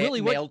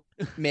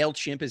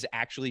 MailChimp is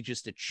actually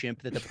just a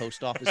chimp that the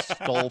post office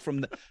stole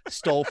from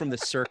the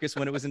circus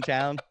when it was in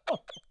town.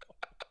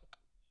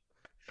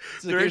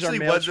 So there actually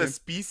was a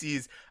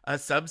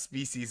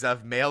subspecies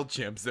of mail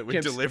chimps that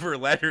would deliver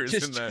letters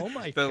in the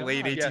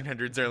late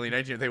 1800s, early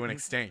 1900s. They went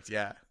extinct.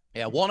 Yeah.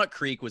 Yeah. Walnut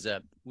Creek was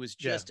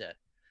just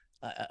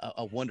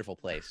a wonderful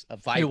place, a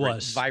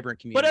vibrant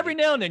community. But every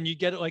now and then you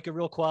get like a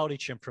real quality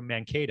chimp from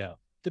Mankato,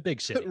 the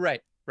big city.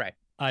 Right.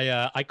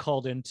 I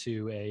called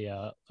into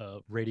a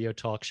radio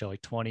talk show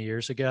like 20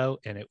 years ago,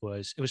 and it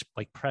was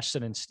like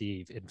Preston and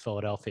Steve in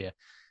Philadelphia,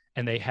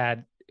 and they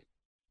had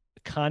a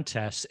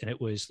contest, and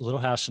it was Little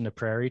House on the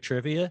Prairie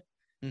trivia.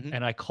 Mm-hmm.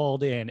 And I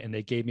called in, and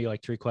they gave me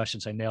like 3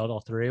 questions. I nailed all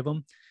 3 of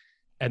them.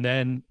 And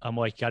then I'm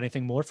like, got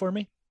anything more for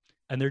me?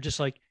 And they're just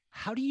like,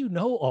 how do you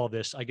know all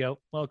this? I go,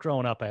 well,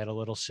 growing up, I had a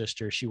little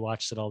sister. She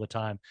watched it all the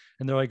time.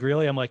 And they're like,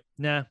 really? I'm like,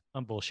 nah,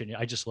 I'm bullshitting you.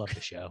 I just love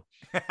the show.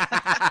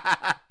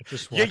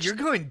 Yeah, you're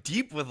going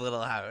deep with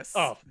Little House.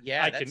 Oh,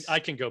 yeah. I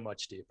can go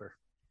much deeper.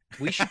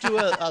 We should do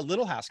a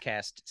Little House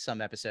cast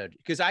some episode,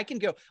 because I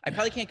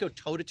probably can't go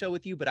toe to toe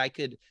with you, but I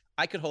could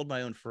hold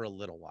my own for a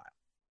little while.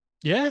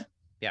 Yeah.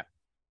 Yeah.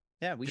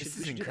 This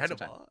is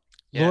incredible.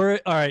 Yeah. Laura,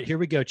 all right, here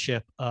we go,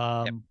 Chip.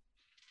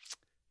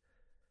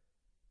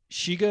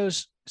 She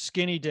goes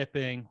skinny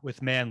dipping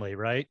with Manly,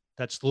 right?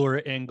 That's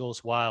Laura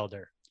Ingalls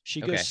Wilder.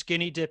 She goes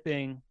skinny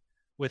dipping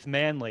with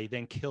Manly,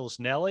 then kills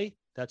Nellie.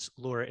 That's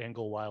Laura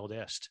Ingalls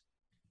Wildest.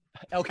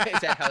 Okay, is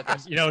that how it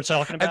goes? You know what I'm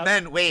talking about?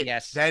 And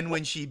then then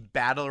when she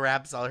battle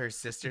raps all her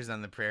sisters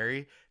on the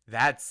prairie,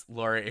 that's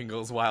Laura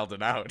Ingalls Wild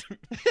and Out.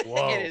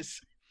 Whoa. It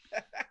is.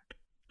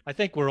 I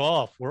think we're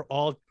all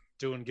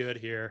doing good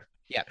here.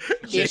 Yeah,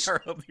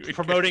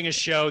 promoting a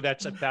show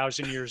that's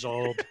 1,000 years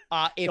old.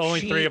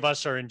 Only 3 of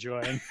us are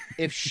enjoying.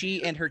 If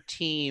she and her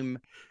team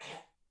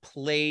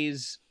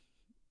plays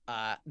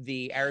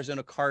the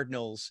Arizona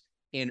Cardinals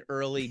in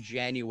early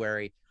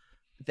January,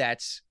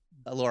 that's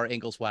a Laura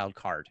Ingalls wild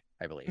card,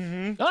 I believe.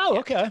 Mm-hmm. Oh,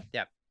 okay.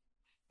 Yeah.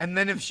 And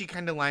then if she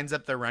kind of lines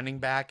up the running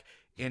back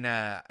in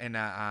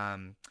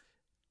an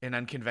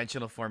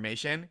unconventional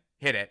formation,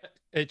 hit it.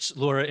 It's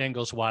Laura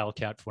Ingalls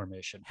Wildcat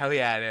formation. Hell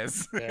yeah, it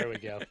is. There we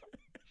go.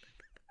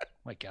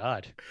 My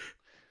God.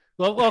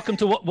 Well, welcome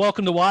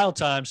to Wild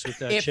Times with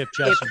Chip,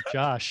 Jess, and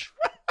Josh.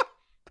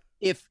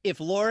 If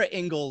Laura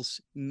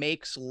Ingalls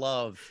makes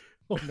love,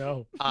 Oh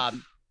no,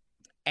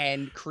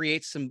 and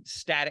creates some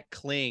static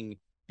cling,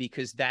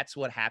 because that's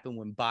what happened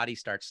when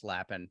bodies start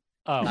slapping.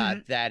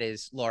 That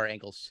is Laura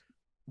Ingalls'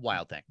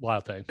 Wild Thing.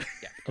 Wild Thing.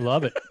 Yeah. I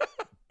love it.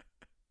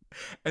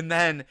 And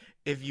then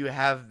if you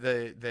have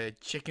the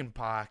chicken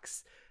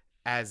pox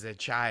as a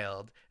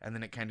child, and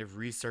then it kind of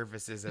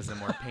resurfaces as a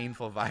more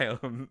painful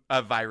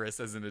virus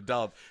as an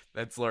adult,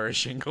 that's Laura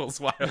Shingles'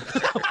 Wild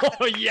Thing.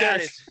 Oh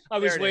yes, I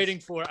was There it waiting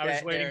is. for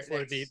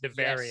the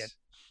variant.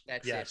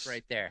 That's Yes. it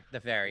right there. The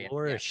variant.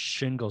 Laura Yeah.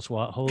 Shingles.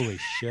 Holy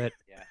shit.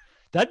 Yeah.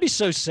 That'd be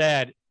so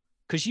sad.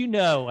 Because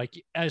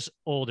like as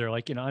older,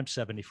 like I'm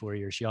 74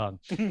 years young,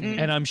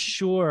 and I'm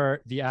sure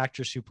the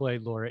actress who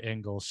played Laura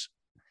Ingalls,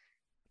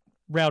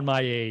 around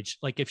my age,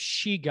 like if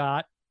she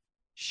got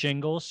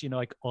shingles,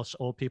 like us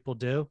old people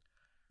do,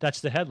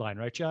 that's the headline,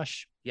 right,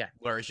 Josh? Yeah.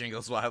 Laura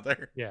Shingles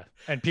Wilder. Yeah,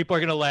 and people are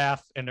gonna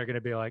laugh, and they're gonna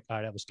be like, "All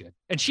right, that was good."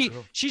 And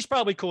she's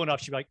probably cool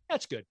enough. She'd be like,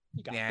 "That's good.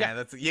 You got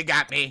You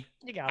got me.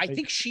 You got I me."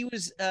 think she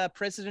was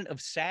president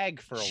of SAG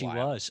for a she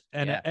while. was,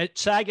 and Yeah. at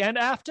SAG and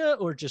AFTA,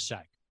 or just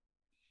SAG?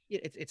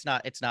 It's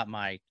not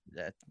my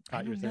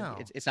I don't know.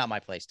 it's not my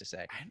place to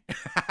say.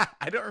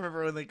 I don't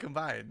remember when they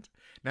combined.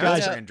 Now Guys,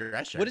 it's Fran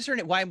Drescher. What is her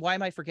name? Why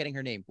am I forgetting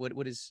her name?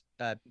 What is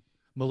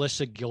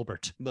Melissa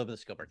Gilbert.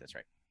 Melissa Gilbert? That's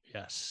right.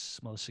 Yes,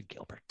 Melissa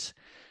Gilbert.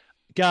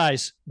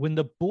 Guys, when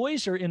the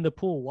boys are in the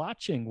pool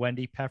watching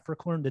Wendy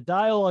Peppercorn, the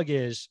dialogue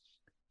is,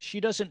 "She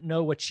doesn't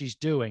know what she's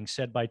doing,"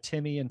 said by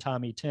Timmy and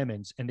Tommy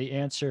Timmons. And the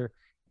answer,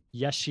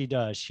 yes, she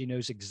does. She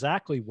knows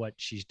exactly what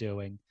she's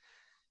doing.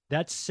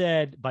 That's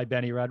said by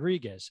Benny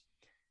Rodriguez.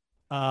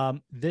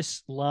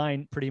 This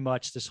line, pretty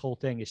much, this whole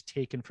thing is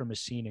taken from a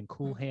scene in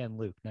Cool Hand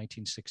Luke,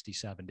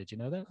 1967. Did you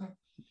know that?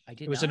 I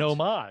did. It was an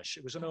homage.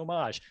 It was an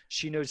homage.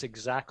 She knows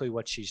exactly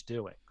what she's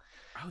doing.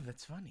 Oh,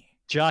 that's funny.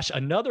 Josh,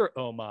 another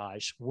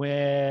homage,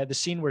 where the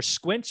scene where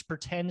Squints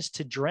pretends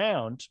to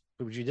drown,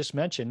 which you just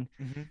mentioned,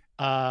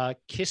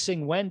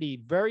 kissing Wendy,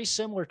 very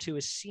similar to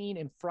a scene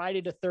in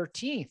Friday the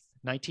 13th,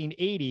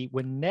 1980,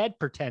 when Ned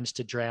pretends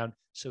to drown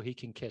so he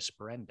can kiss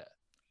Brenda.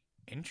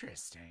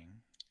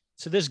 Interesting.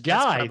 So this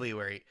That's guy, probably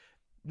where he...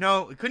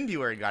 No, it couldn't be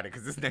where he got it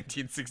because it's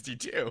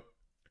 1962.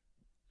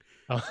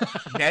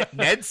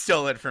 Ned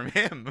stole it from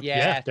him.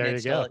 Yeah, there Ned you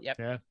stole go. it, yep.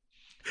 Yeah.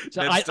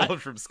 So Ned stole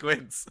it from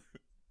Squints.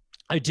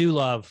 I do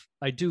love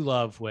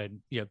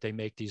when they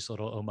make these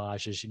little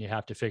homages and you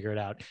have to figure it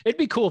out. It'd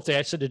be cool if they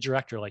said to the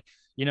director, like,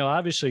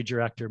 obviously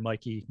director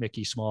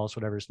Mickey Smalls,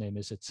 whatever his name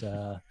is. It's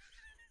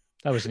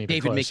that wasn't even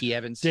David close. Mickey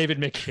Evans. David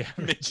Mickey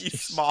Evans. Mickey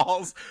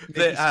Smalls,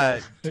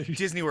 the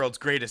Disney World's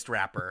greatest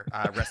rapper.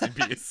 Rest in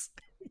peace.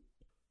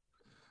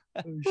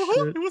 Oh,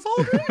 It was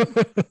all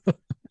good.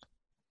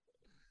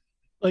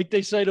 Like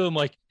they say to him,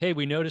 like, "Hey,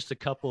 we noticed a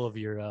couple of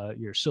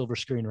your silver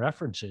screen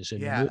references," and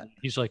Yeah.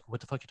 he's like,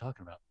 "What the fuck are you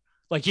talking about?"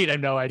 Like he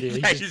had no idea.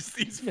 Yeah,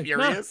 he's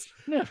furious.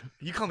 No,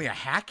 You call me a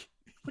hack?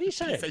 what are you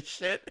saying? Piece of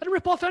shit. I'd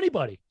rip off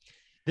anybody.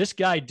 This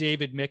guy,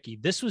 David Mickey,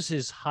 this was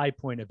his high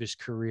point of his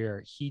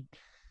career. He,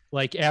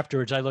 like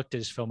afterwards, I looked at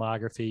his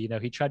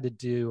filmography. He tried to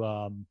do.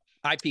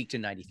 I peaked in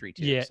 '93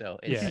 too. Yeah, So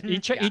yeah. He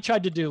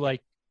tried to do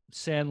like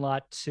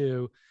Sandlot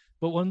 2.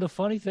 But one of the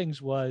funny things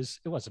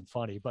was, it wasn't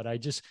funny, but I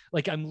just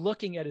I'm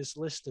looking at his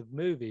list of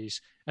movies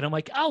and I'm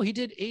like, oh, he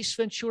did Ace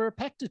Ventura: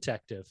 Pet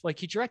Detective. Like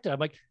he directed. I'm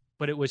like,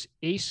 but it was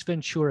Ace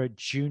Ventura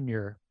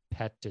Jr.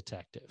 Pet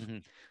Detective. Mm-hmm.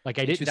 Like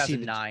I didn't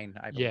 2009,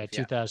 I believe. Yeah,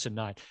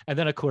 2009. And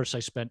then of course I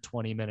spent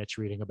 20 minutes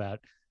reading about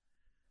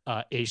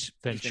Ace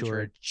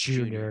Ventura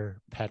Jr.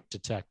 Pet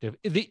Detective.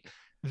 The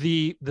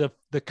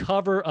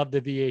cover of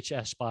the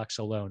VHS box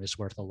alone is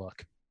worth a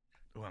look.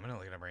 Oh, I'm gonna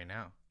look it up right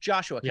now.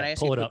 Joshua, can I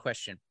ask you a quick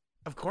question?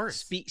 Of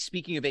course.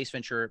 Speaking of Ace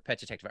Ventura: Pet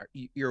Detective,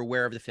 you're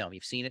aware of the film.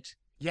 You've seen it.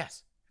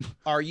 Yes.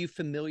 Are you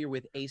familiar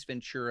with Ace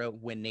Ventura: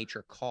 When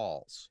Nature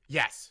Calls?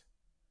 Yes.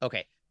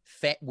 Okay.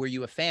 Were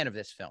you a fan of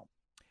this film?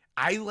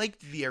 I liked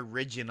the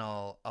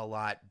original a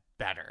lot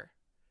better.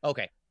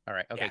 Okay. All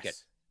right. Okay.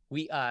 Yes.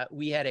 Good.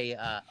 We had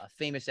a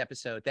famous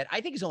episode that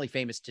I think is only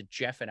famous to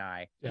Jeff and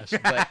I. Yes.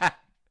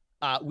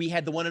 But we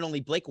had the one and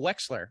only Blake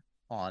Wexler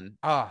on.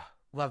 Oh,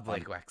 love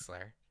Blake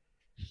Wexler.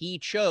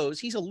 He's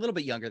a little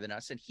bit younger than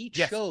us, and he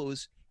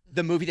chose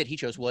the movie that he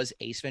chose was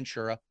Ace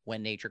Ventura: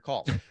 When Nature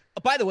Calls.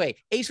 By the way,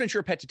 Ace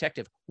Ventura: Pet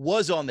Detective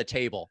was on the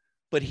table,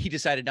 but he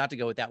decided not to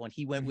go with that one.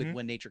 He went with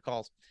When Nature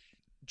Calls.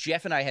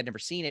 Jeff and I had never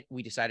seen it.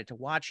 We decided to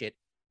watch it.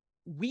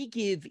 We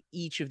give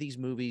each of these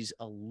movies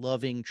a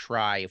loving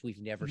try if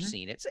we've never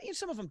seen it. So,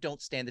 some of them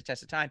don't stand the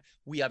test of time.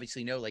 We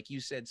obviously know, like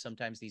you said,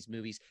 sometimes these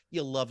movies,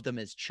 you love them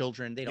as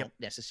children. They don't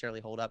necessarily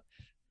hold up.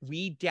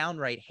 We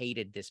downright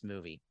hated this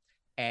movie.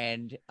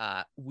 And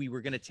we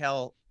were going to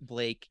tell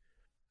Blake,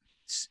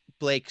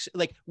 and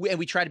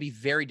we try to be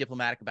very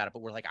diplomatic about it,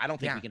 but we're like, I don't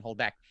think we can hold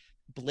back.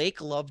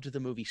 Blake loved the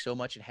movie so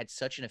much and had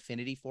such an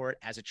affinity for it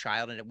as a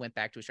child, and it went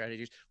back to his childhood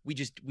years. We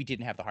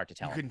didn't have the heart to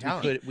tell him. Couldn't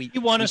tell He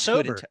won us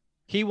over.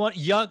 He want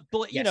young,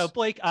 you know, Yes.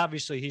 Blake,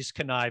 obviously he's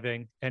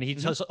conniving and he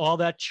Mhm. does all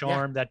that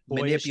charm, that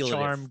boyish Manipulative.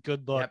 charm,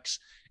 good looks,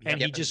 and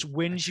he Yep. just A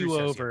wins true you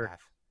over. sociopath.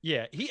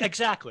 Yeah,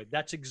 exactly.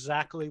 That's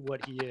exactly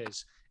what he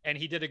is. And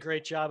he did a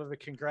great job of it.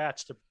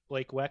 Congrats to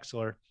Blake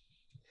Wexler.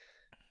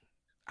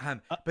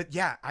 But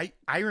yeah,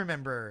 I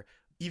remember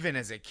even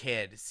as a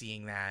kid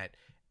seeing that,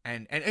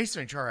 and Ace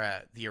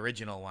Ventura, the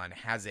original one,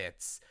 has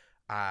its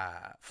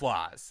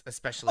flaws,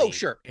 especially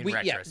sure. in Yeah.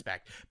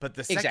 retrospect. But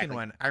the second Exactly.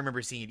 one, I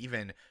remember seeing it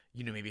even,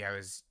 you know, maybe I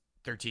was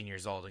 13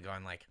 years old and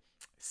going like,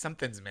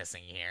 something's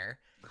missing here.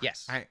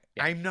 Yes. Yeah.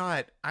 I'm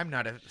not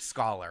a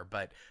scholar,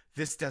 but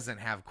this doesn't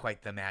have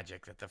quite the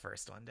magic that the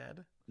first one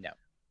did.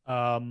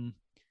 No.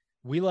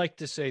 We like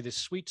to say the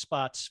sweet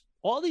spots,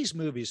 all these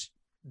movies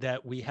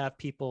that we have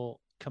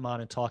people come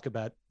on and talk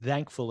about,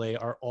 thankfully,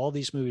 are all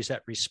these movies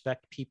that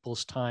respect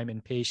people's time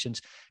and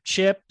patience.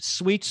 Chip,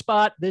 sweet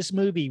spot, this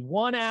movie,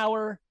 1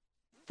 hour,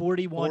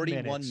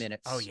 41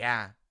 minutes. Oh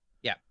yeah.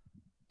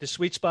 The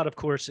sweet spot, of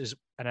course, is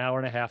an hour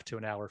and a half to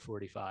an hour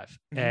 45.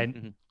 Mhm.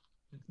 And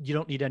you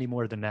don't need any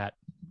more than that.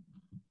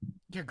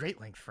 Yeah,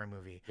 great length for a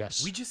movie.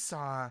 Yes. We just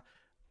saw,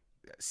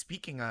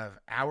 speaking of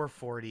hour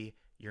 40,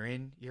 you're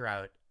in, you're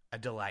out, a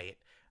delight.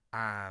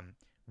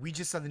 We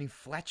just saw the new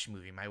Fletch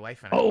movie. My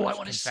wife and I. Oh, I watched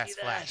wanna see Confess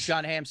that. Fletch.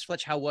 John Hamm's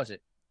Fletch. How was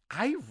it?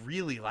 I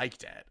really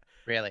liked it.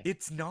 Really?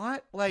 It's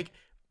not like,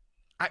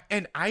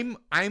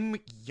 I'm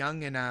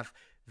young enough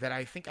that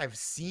I think I've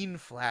seen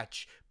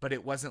Fletch, but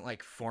it wasn't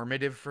like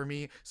formative for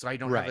me, so I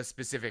don't have a Right.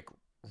 specific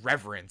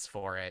reverence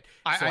for it.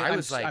 I So I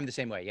was like, I'm the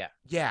same way. Yeah.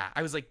 yeah,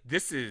 I was like,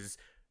 this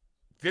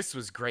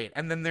was great.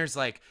 And then there's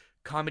like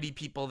comedy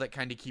people that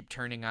kind of keep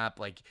turning up.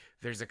 Like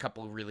there's a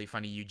couple really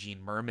funny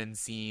Eugene Merman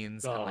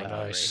scenes. Oh, and like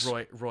nice.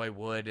 Roy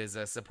Wood is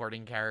a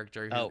supporting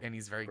character and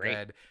he's very great.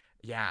 good.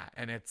 Yeah.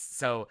 And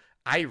so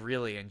I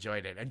really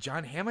enjoyed it. And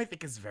John Hamm, I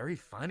think, is very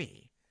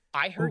funny.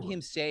 I heard Ooh.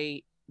 him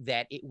say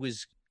that it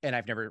was, and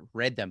I've never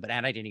read them,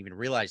 and I didn't even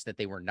realize that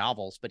they were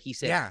novels, but he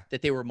said Yeah.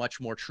 that they were much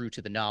more true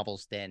to the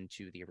novels than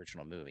to the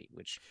original movie,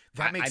 which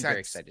That makes I'm sense. very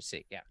excited to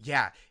see. Yeah.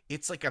 Yeah.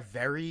 It's like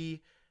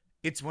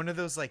it's one of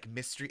those like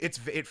mystery.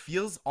 It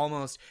feels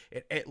almost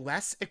it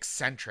less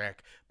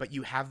eccentric, but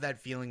you have that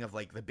feeling of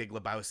like The Big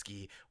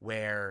Lebowski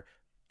where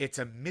it's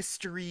a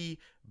mystery,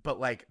 but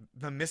like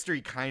the mystery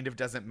kind of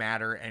doesn't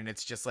matter, and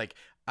it's just like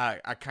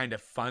a kind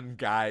of fun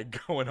guy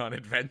going on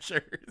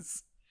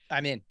adventures.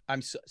 I'm in.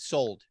 I'm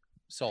sold.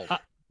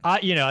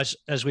 You know,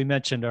 as we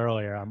mentioned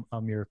earlier,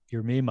 I'm your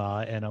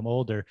Mima, and I'm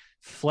older.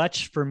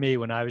 Fletch for me,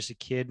 when I was a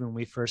kid, when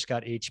we first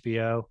got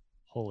HBO,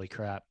 holy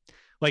crap!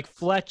 Like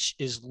Fletch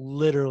is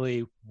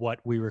literally what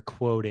we were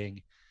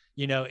quoting.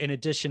 You know, in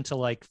addition to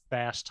like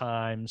Fast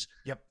Times,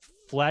 Yep.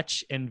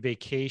 Fletch and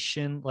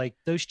Vacation, like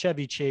those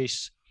Chevy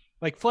Chase,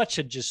 like Fletch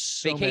had just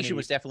so Vacation many.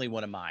 was definitely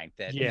one of mine.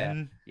 That Yeah.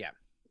 Mhm.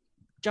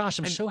 Josh,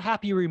 I'm so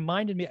happy you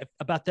reminded me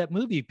about that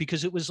movie,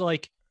 because it was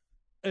like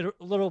a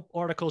little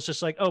articles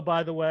just like, oh,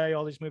 by the way,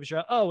 all these movies are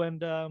out. Oh, and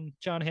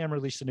John Hamm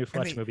released a new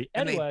Fletch movie.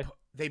 Anyway,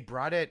 they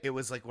brought it. It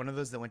was like one of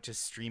those that went to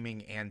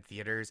streaming and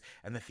theaters,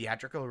 and the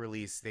theatrical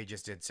release they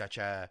just did such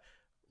a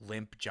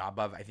limp job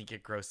of. I think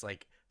it grossed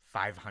like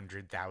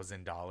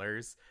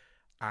 $500,000.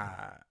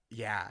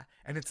 Yeah,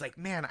 and it's like,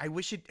 man, I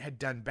wish it had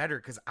done better,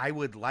 because I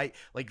would like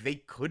they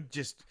could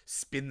just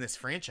spin this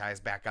franchise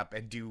back up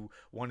and do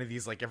one of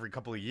these like every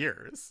couple of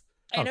years.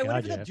 And Oh, I wonder God,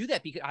 if yeah. they'll do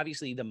that, because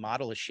obviously the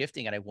model is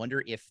shifting, and I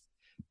wonder if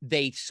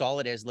they saw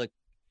it as, look,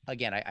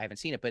 again, I haven't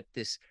seen it, but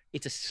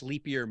it's a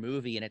sleepier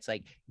movie, and it's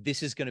like,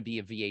 this is going to be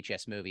a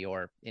VHS movie,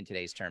 or in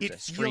today's terms, It a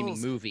streaming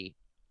feels- movie.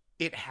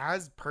 It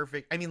has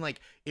perfect. I mean,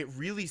 like, it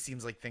really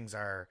seems like things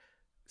are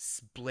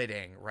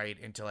splitting right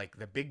into like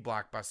the big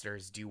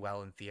blockbusters do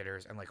well in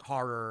theaters, and like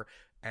horror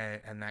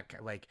and that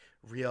like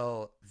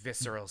real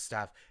visceral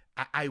stuff.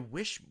 I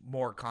wish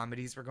more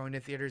comedies were going to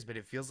theaters, but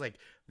it feels like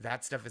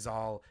that stuff is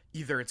all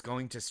either it's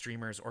going to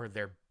streamers or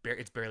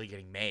it's barely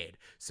getting made.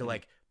 So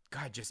like,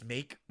 God, just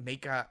make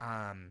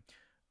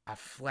a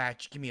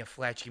Fletch. Give me a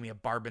Fletch. Give me a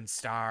Barb and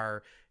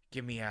Star.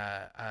 Give me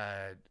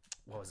a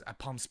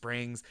Palm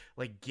Springs.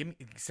 Like,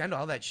 send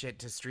all that shit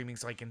to streaming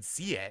so I can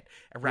see it,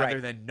 rather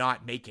Right. than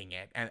not making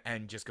it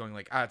and just going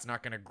like, it's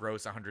not going to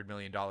gross $100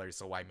 million,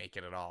 so why make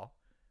it at all?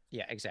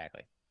 Yeah,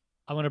 exactly.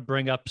 I want to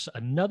bring up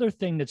another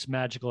thing that's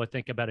magical, I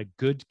think, about a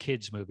good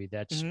kids movie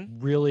that's Mhm.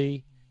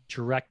 really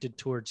directed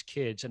towards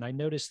kids. And I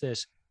noticed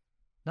this,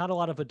 not a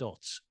lot of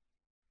adults.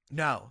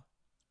 No.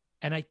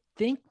 And I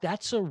think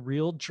that's a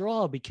real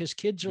draw, because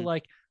kids are Mhm.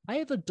 like, I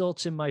have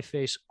adults in my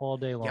face all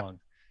day long.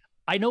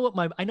 I know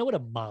what a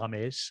mom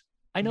is.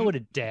 I know Mhm. what a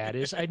dad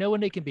is. I know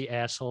when they can be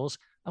assholes.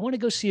 I want to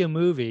go see a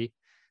movie.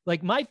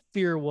 Like, my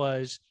fear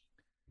was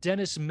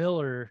Dennis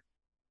Leary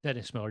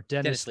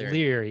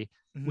Leary.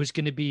 Mhm. was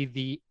going to be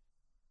the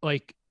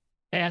like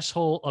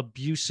asshole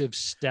abusive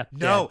stepdad.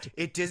 No,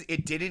 it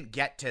didn't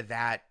get to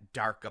that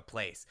dark a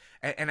place,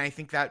 and I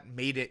think that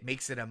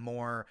makes it a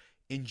more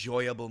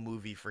enjoyable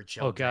movie for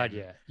children. Oh God,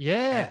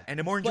 yeah. and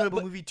a more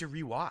enjoyable movie to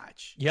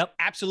rewatch. Yep.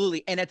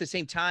 Absolutely. And at the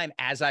same time,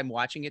 as I'm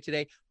watching it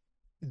today,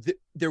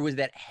 there was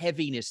that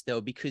heaviness,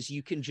 though, because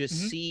you can just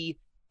Mhm. see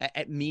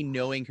at me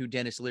knowing who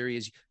Dennis Leary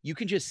is, you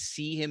can just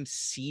see him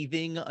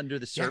seething under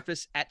the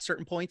surface at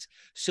certain points.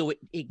 So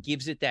it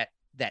gives it that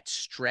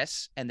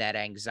stress and that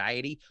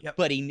anxiety,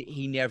 but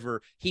he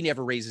never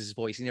raises his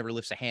voice. He never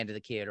lifts a hand to the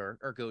kid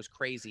or goes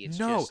crazy.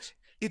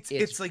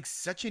 It's like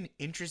such an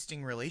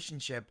interesting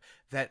relationship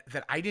that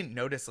I didn't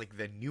notice like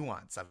the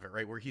nuance of it,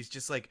 right? Where he's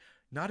just like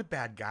not a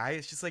bad guy.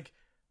 It's just like,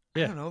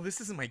 I don't know,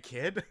 this isn't my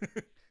kid.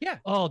 Yeah.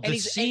 Oh, and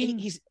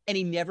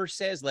he never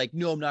says like,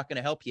 no, I'm not going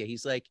to help you.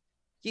 He's like,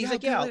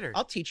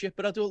 I'll teach you,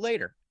 but I'll do it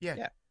later.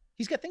 Yeah.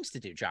 He's got things to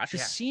do, Josh. The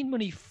scene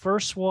when he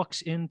first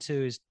walks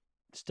into his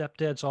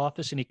stepdad's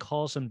office and he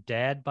calls him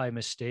dad by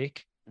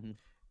mistake. Mm-hmm.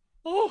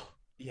 Oh,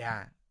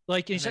 yeah.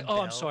 Like, he's like,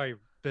 oh, I'm sorry,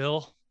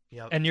 Bill.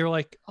 Yep. And you're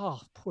like,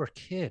 oh, poor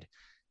kid.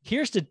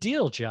 Here's the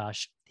deal,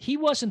 Josh. He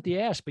wasn't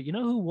the ass, but you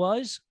know who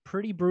was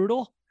pretty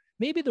brutal?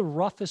 Maybe the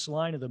roughest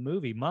line of the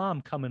movie.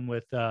 Mom coming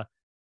with,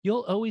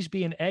 you'll always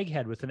be an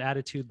egghead with an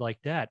attitude like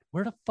that.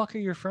 Where the fuck are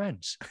your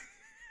friends?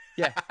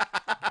 Yeah.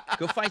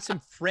 Go find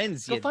some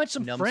friends. Go find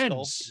some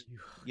friends.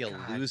 You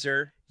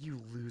loser. You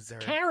loser.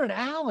 Karen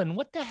Allen,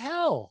 what the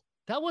hell?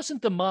 That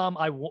wasn't the mom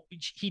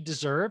he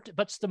deserved,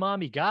 but it's the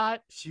mom he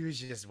got. She was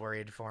just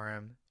worried for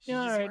him. She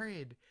was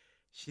worried.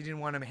 She didn't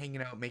want him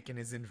hanging out making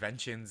his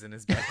inventions in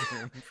his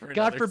bedroom.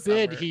 God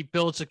forbid he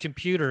builds a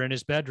computer in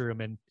his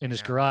bedroom and in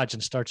his garage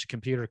and starts a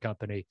computer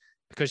company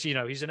because, you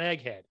know, he's an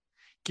egghead.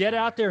 Get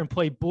out there and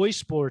play boy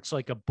sports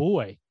like a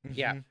boy.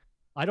 Yeah.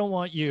 I don't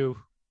want you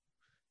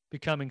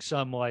becoming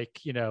some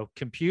like, you know,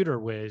 computer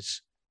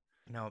whiz.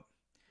 No.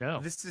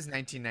 This is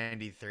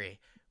 1993.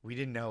 We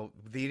didn't know.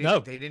 They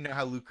didn't know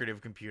how lucrative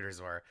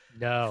computers were.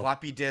 No.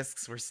 Floppy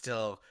disks were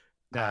still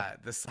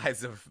the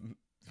size of,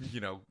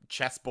 you know,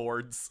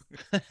 chessboards.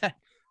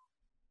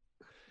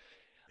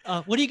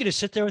 What are you going to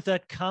sit there with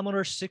that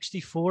Commodore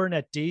 64 and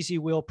that daisy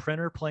wheel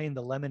printer playing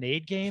the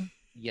Lemonade game?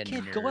 You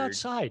can't nerd. go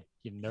outside,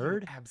 you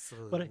nerd.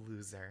 Absolute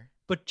loser.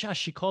 But Josh,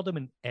 she called him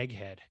an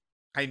egghead.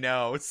 I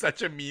know. It's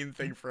such a mean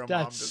thing for a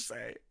mom to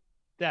say.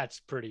 That's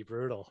pretty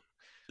brutal.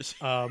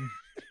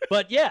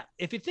 But yeah,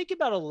 if you think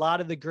about a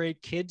lot of the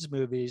great kids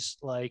movies,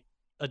 like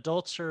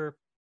adults are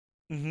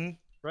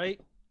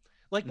right.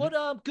 Like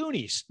what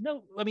Goonies?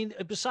 No, I mean,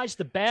 besides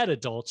the bad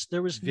adults,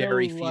 there was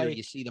very no, few. like,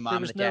 you see the mom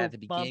and the dad at the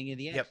beginning and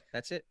the end. Yep.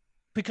 That's it.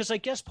 Because I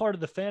guess part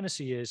of the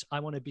fantasy is I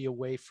want to be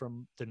away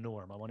from the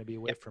norm. I want to be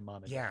away from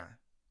mom and dad.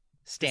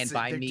 Stand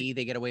by me.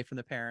 They get away from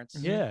the parents.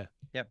 Yeah.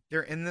 Yep.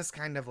 They're in this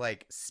kind of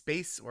like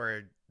space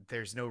where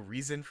there's no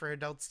reason for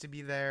adults to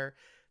be there.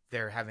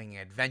 They're having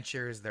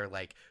adventures. They're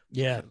like,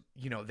 you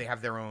know, they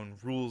have their own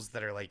rules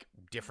that are like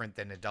different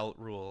than adult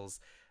rules.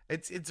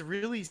 It's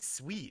really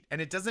sweet.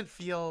 And it doesn't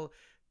feel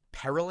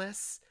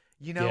perilous,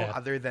 you know,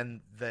 other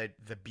than the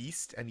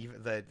beast and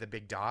even the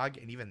big dog.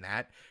 And even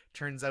that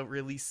turns out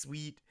really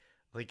sweet.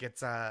 Like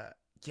it's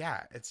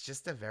it's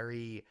just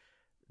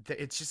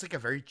like a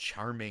very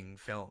charming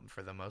film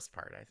for the most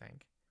part, I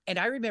think. And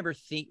I remember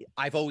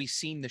I've always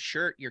seen the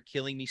shirt, "You're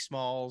Killing Me,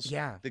 Smalls."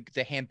 Yeah.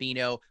 The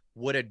Hambino,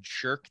 what a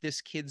jerk this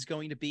kid's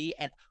going to be.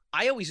 And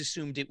I always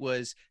assumed it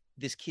was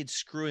this kid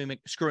screwing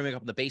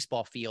up on the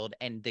baseball field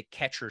and the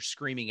catcher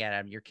screaming at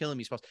him, "You're killing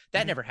me, Smalls."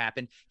 That never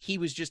happened. He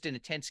was just an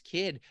intense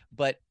kid,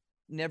 but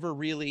never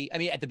really. I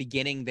mean, at the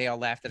beginning, they all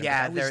laughed at him.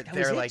 Yeah,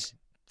 they're like,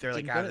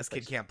 this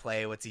kid can't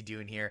play. What's he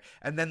doing here?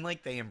 And then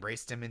like they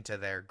embraced him into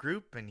their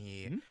group, and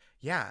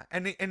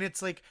and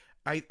it's like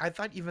I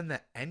thought even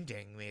the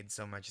ending made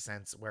so much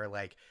sense, where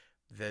like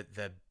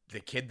the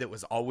kid that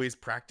was always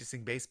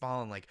practicing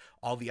baseball and like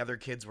all the other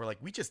kids were like,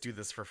 we just do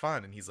this for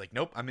fun, and he's like,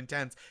 nope, I'm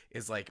intense,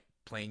 is like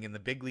playing in the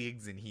big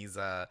leagues, and he's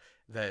the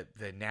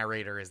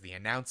narrator is the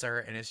announcer,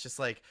 and it's just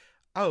like,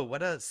 oh,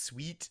 what a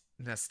sweet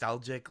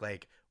nostalgic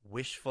like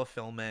wish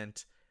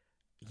fulfillment,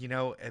 you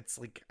know. It's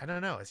like, I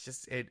don't know, it's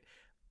just it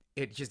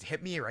just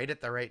hit me right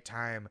at the right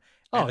time.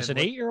 Oh, as an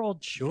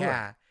 8-year-old, sure.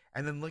 Yeah.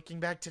 And then looking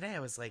back today, I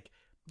was like,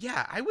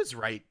 yeah, I was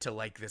right to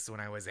like this when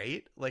I was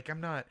 8. Like,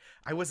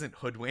 I wasn't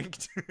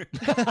hoodwinked.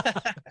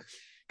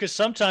 Because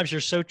sometimes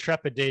you're so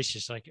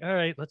trepidatious, like, all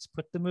right, let's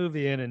put the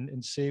movie in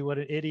and see what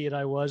an idiot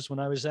I was when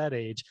I was that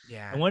age.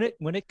 Yeah. And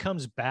when it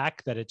comes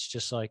back that it's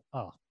just like,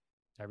 oh,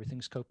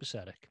 everything's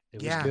copacetic.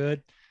 It was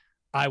good.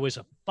 I was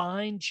a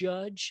fine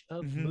judge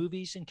of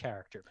movies and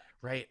character.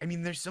 Right. I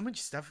mean, there's so much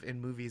stuff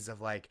in movies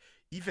of like,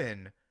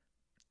 even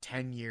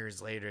 10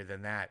 years later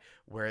than that,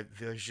 where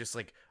there's just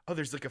like, oh,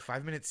 there's like a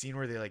 5-minute scene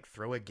where they like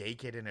throw a gay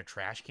kid in a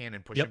trash can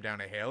and push him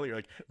down a hill. You're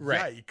like,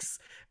 yikes.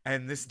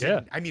 And this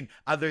didn't, I mean,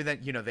 other than,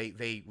 you know, they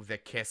the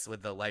kiss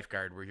with the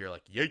lifeguard where you're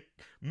like, yike,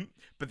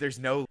 but there's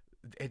no,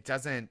 it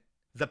doesn't,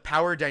 the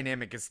power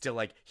dynamic is still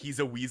like, he's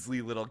a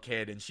Weasley little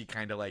kid and she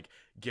kind of like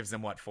gives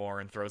him what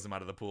for and throws him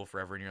out of the pool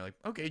forever. And you're like,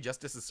 okay,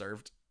 justice is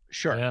served.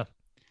 Sure. Yeah.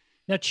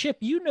 Now, Chip,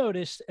 you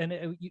noticed,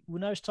 and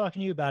when I was talking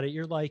to you about it,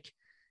 you're like,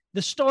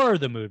 the star of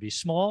the movie,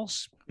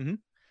 Smalls,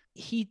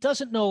 he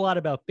doesn't know a lot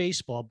about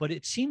baseball, but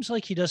it seems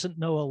like he doesn't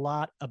know a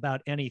lot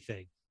about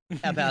anything.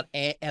 About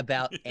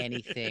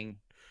anything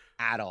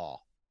at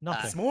all.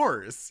 Nothing.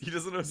 S'mores. He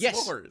doesn't know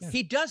s'mores.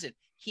 He doesn't.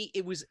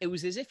 It was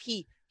as if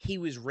he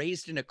was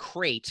raised in a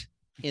crate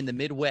in the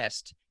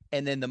Midwest.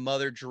 And then the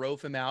mother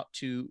drove him out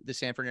to the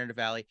San Fernando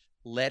Valley,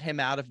 let him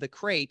out of the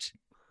crate,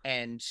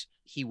 and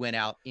he went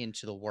out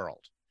into the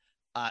world.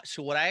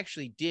 So what I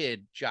actually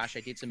did, Josh,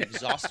 I did some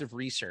exhaustive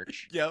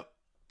research. Yep.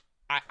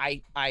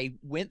 I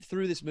went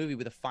through this movie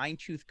with a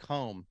fine-tooth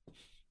comb,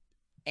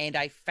 and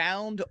I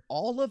found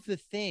all of the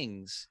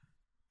things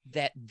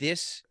that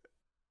this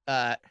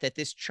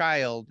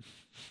child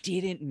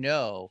didn't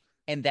know,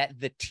 and that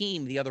the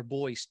team, the other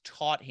boys,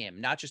 taught him,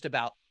 not just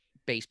about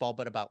baseball,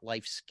 but about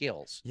life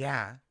skills.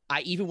 Yeah.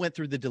 I even went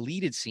through the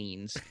deleted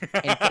scenes,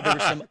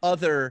 and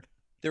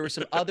there were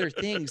some other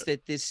things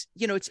that this,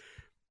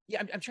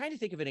 I'm trying to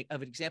think of an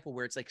example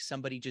where it's like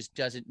somebody just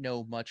doesn't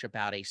know much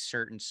about a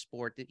certain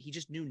sport, that he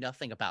just knew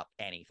nothing about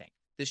anything.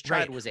 This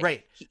child was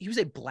he was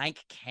a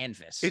blank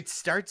canvas. It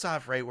starts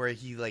off right where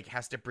he like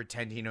has to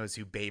pretend he knows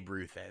who Babe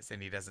Ruth is,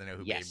 and he doesn't know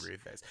who Babe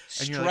Ruth is.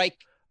 And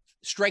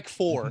strike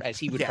four, as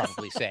he would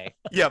probably say.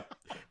 Yep.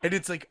 And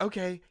it's like,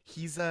 okay,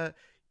 he's not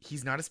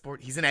a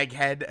sport. He's an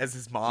egghead, as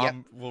his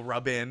mom will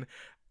rub in.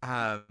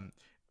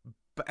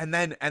 But and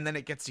then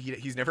it gets to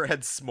he's never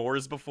had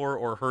s'mores before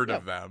or heard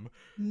of them.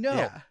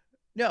 No,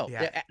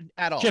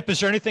 at all. Chip, is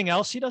there anything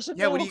else he doesn't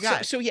know? What do you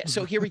got? So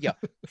here we go.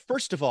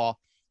 First of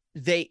all,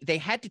 they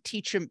had to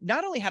teach him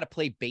not only how to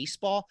play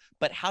baseball,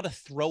 but how to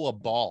throw a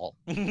ball.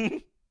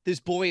 This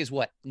boy is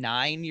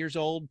 9 years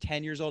old,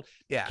 10 years old.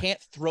 Yeah.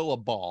 Can't throw a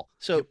ball.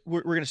 So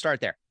we're going to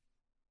start there.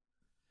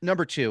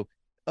 Number 2,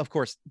 of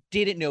course,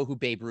 didn't know who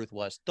Babe Ruth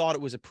was. Thought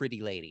it was a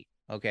pretty lady.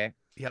 Okay.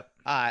 Yep.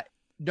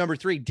 Number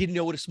 3, didn't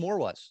know what a s'more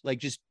was. Like,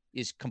 just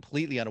is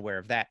completely unaware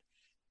of that.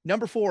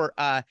 Number 4,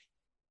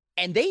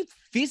 and they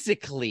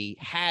physically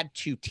had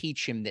to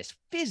teach him this.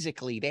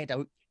 Physically, they had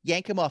to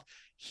yank him off.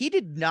 He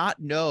did not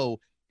know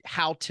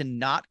how to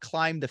not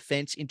climb the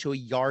fence into a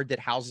yard that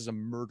houses a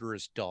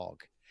murderous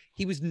dog.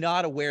 He was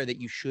not aware that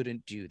you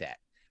shouldn't do that.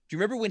 Do you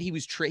remember when he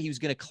was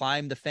going to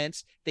climb the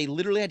fence? They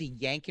literally had to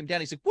yank him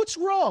down. He's like, "What's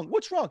wrong?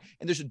 What's wrong?"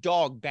 And there's a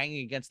dog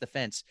banging against the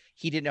fence.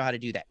 He didn't know how to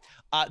do that.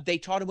 They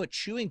taught him what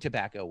chewing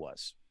tobacco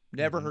was.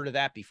 Never heard of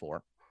that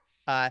before.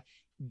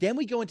 Then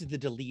we go into the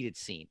deleted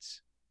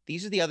scenes.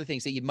 These are the other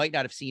things that you might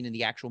not have seen in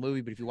the actual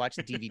movie, but if you watch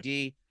the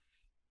DVD,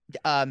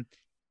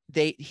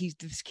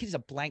 this kid is a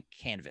blank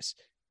canvas.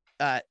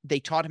 They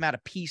taught him how to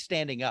pee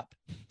standing up.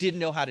 Didn't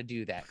know how to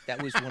do that.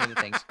 That was one of the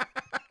things.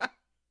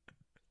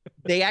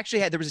 They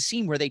actually there was a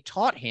scene where they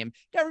taught him.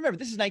 Now remember,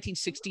 this is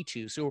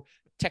 1962, so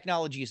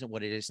technology isn't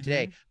what it is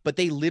today, but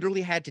they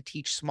literally had to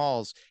teach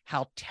Smalls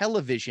how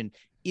television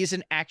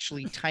isn't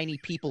actually tiny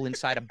people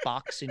inside a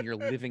box in your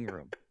living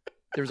room.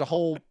 There was a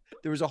whole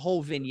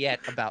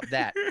vignette about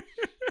that.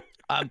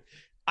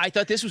 I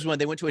thought this was one.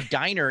 They went to a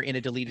diner in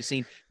a deleted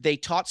scene. They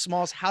taught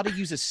Smalls how to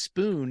use a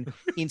spoon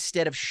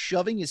instead of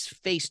shoving his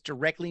face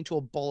directly into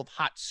a bowl of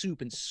hot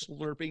soup and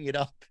slurping it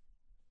up.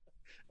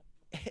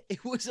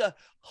 It was a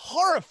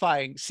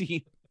horrifying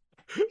scene.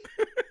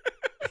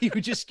 He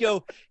would just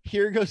go,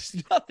 "Here goes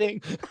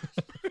nothing."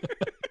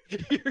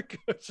 Here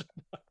goes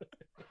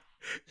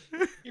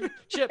nothing.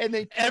 Chip, and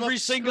they every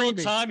single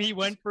time he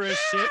went for a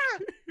shit,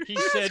 he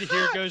said,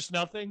 "Here goes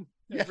nothing."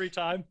 Every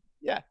time.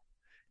 Yeah.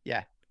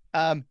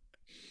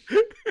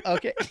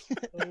 Okay.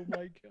 Oh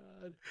my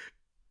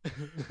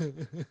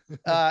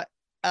God.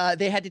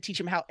 They had to teach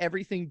him how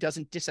everything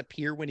doesn't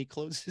disappear when he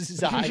closes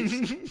his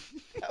eyes.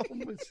 That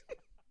one was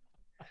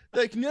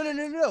like,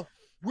 no.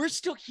 We're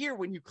still here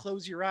when you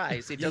close your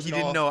eyes. It doesn't. You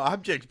didn't know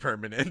object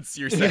permanence.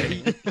 You're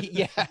saying?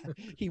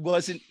 He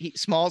wasn't.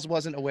 Smalls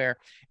wasn't aware.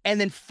 And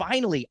then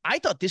finally, I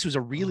thought this was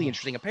a really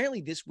interesting.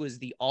 Apparently, this was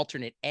the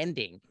alternate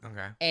ending.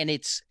 Okay. And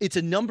it's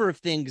a number of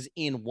things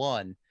in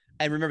one.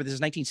 And remember, this is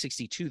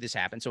 1962. This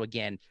happened. So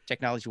again,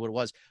 technology, what it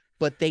was.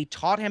 But they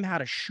taught him how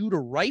to shoot a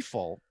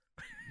rifle.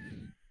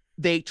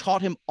 They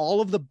taught him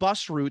all of the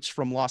bus routes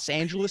from Los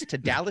Angeles to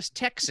Dallas,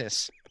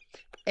 Texas,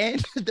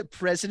 and the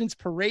president's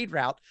parade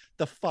route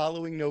the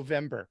following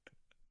November.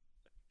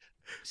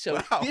 So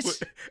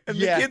the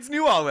kids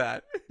knew all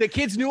that. The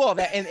kids knew all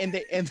that,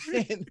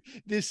 and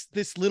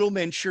this little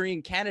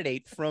Manchurian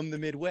candidate from the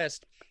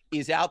Midwest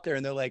is out there,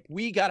 and they're like,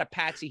 "We got a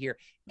patsy here,"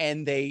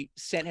 and they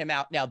sent him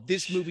out. Now,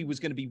 this movie was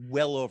going to be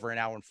well over an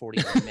hour and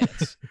 41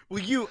 minutes.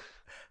 Well,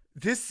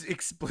 this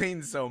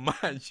explains so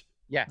much.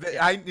 Yeah.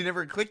 It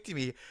never clicked to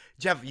me.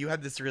 Jeff, you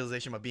had this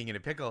realization about being in a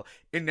pickle.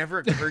 It never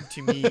occurred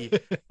to me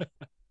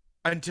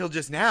until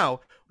just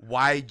now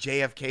why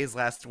JFK's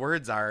last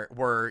words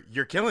were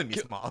 "You're killing me,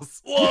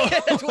 Smalls."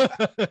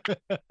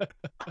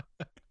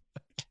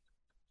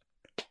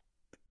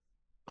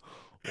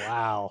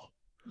 Wow.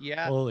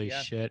 Yeah. Holy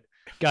shit.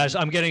 Guys,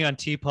 I'm getting on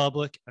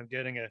TeePublic. I'm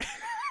getting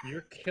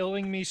 "You're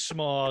killing me,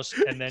 Smalls,"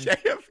 and then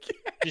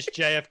just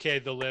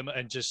JFK the limo,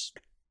 and just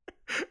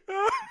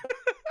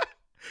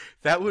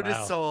that would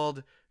have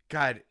sold,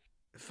 God,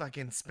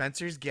 fucking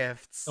Spencer's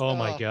Gifts. Oh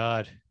my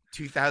God.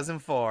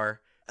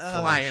 2004,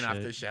 flying off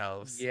the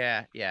shelves.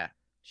 Yeah.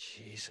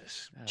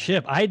 Jesus.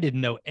 Chip, I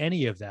didn't know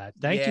any of that.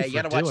 Thank you for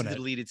gotta doing watch it. the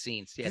deleted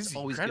scenes. Yeah, it's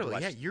always incredible. good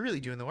to watch. Yeah, you're really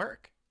doing the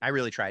work. I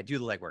really try. Do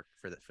the legwork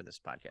for this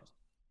podcast.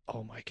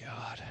 Oh my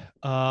God.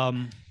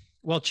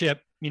 Well,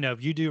 Chip,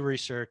 you do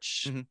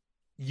research.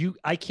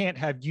 I can't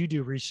have you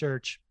do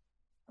research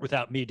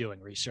without me doing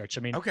research.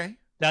 I mean, Okay.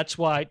 That's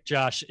why,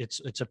 Josh, it's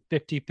a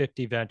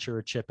 50-50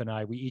 venture. Chip and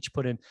I, we each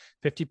put in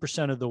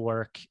 50% of the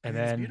work, and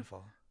then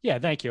beautiful. Yeah,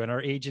 thank you. And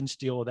our agents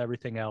deal with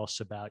everything else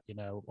about,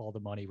 all the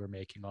money we're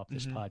making off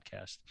this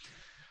podcast.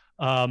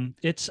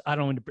 It's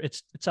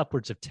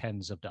upwards of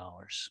tens of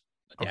dollars.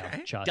 Okay.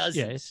 Now, Josh.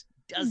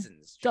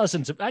 Dozens.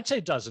 Dozens of, I'd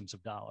say dozens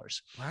of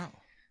dollars. Wow.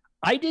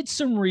 I did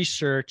some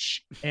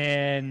research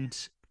and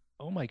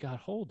oh my God,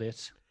 hold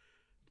it.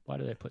 Why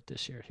did I put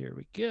this here? Here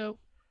we go.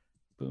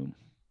 Boom.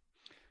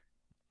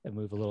 And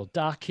move a little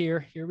dock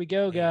here. Here we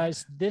go,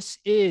 guys. This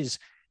is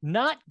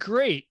not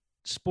great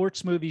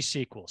sports movie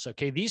sequels.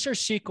 Okay. These are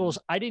sequels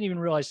I didn't even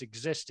realize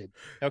existed.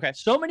 Okay.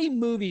 So many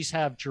movies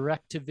have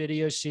direct to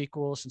video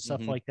sequels and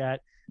stuff like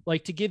that.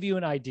 Like, to give you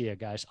an idea,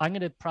 guys,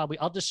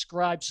 I'll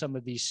describe some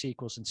of these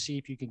sequels and see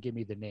if you can give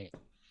me the name.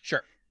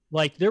 Sure.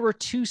 Like, there were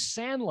 2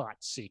 Sandlot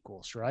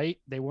sequels, right?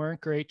 They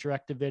weren't great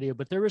direct to video,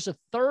 but there was a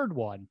third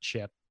one,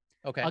 Chip.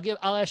 Okay.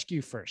 I'll ask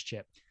you first,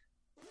 Chip.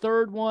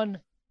 Third one,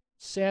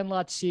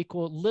 Sandlot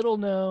sequel, little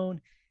known.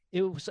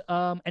 It was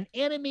an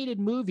animated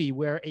movie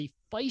where a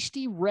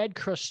feisty red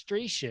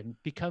crustacean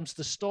becomes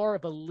the star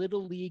of a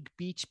little league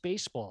beach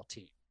baseball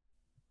team.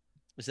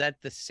 Was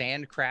that the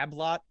Sand Crab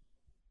Lot?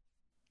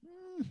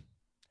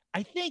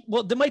 I think,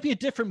 well, there might be a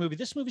different movie.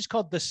 This movie's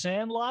called The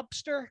Sand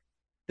Lobster.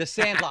 The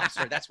Sand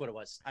Lobster. That's what it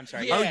was. I'm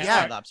sorry. Oh, yeah.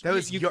 Sand Lobster. That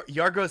was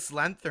Yorgos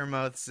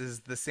Lanthimos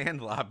is the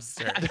Sand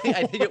Lobster.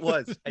 I think it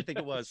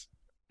was.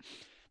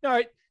 All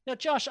right. Now,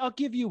 Josh, I'll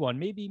give you one.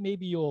 Maybe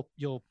you'll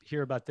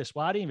hear about this.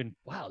 Wow,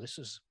 this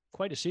is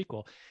quite a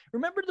sequel.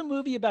 Remember the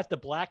movie about the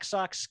Black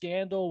Sox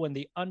scandal when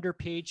the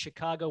underpaid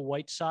Chicago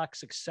White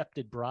Sox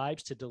accepted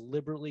bribes to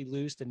deliberately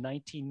lose the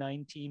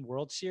 1919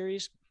 World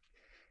Series?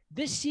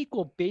 This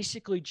sequel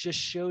basically just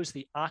shows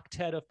the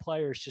octet of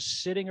players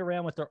just sitting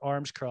around with their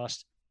arms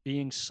crossed,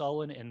 being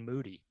sullen and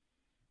moody.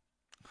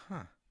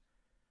 Huh.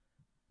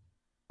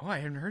 Oh, I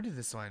haven't heard of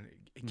this one.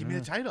 Give me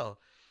the title.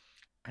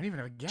 I don't even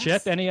have a guess.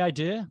 Chip, any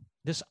idea?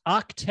 This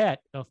octet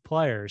of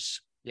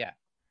players. Yeah.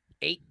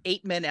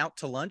 Eight men out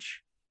to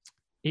lunch.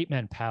 8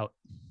 men pout.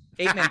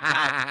 8 men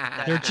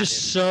pout. They're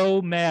just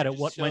so mad at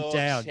what went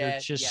down. Upset. They're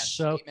just Yes,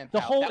 so 8 men the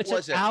pout. whole That it's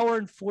was an hour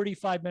and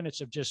 45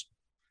 minutes of just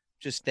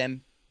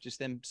them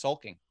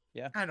sulking.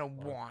 Yeah. I don't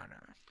wanna.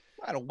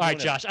 All right,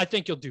 Josh, I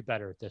think you'll do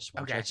better at this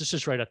one. Okay. Josh. This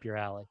is right up your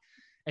alley.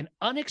 An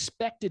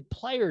unexpected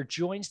player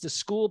joins the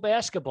school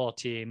basketball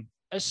team,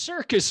 a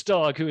circus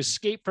dog who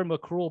escaped from a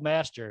cruel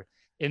master.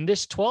 In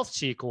this 12th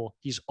sequel,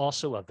 he's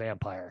also a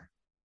vampire.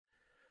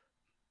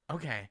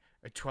 Okay.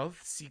 A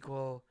 12th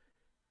sequel.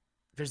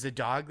 There's a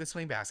dog that's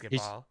playing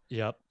basketball.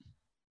 Yep.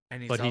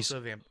 And he's But also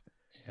a vampire.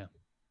 Yeah.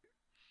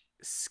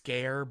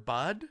 Scare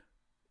Bud?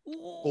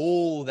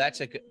 Oh,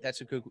 that's a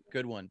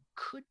good one.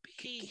 Could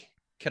be.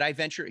 Could I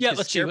venture? Yeah,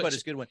 let's see. Scare Bud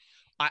is a good one.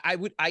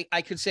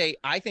 I could say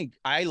I think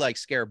I like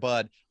Scare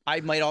Bud. I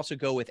might also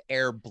go with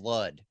Air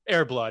Blood.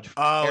 Air Blood.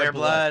 Oh, Air Air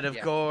Blood, Blood, of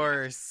yeah.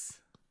 course.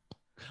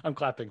 I'm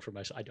clapping for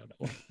myself. I don't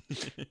know.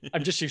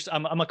 I'm just used.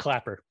 I'm a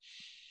clapper.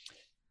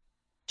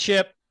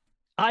 Chip,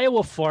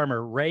 Iowa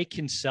farmer Ray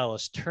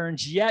Kinselis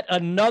turns yet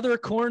another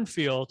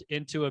cornfield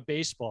into a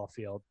baseball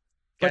field.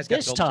 Guy's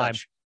got build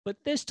touch. But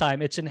this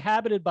time it's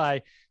inhabited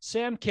by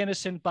Sam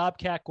Kinison,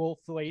 Bobcat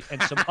Goldthwait, and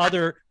some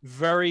other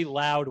very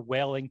loud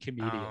wailing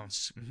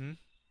comedians.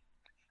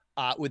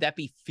 Would that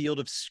be Field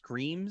of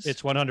Screams?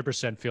 It's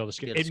 100% Field of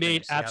Screams. It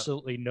made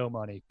absolutely no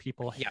money.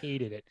 People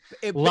hated it.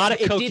 A lot of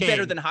cocaine. It did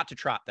better than Hot to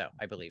Trot, though,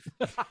 I believe.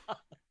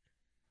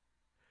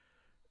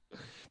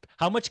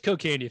 How much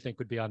cocaine do you think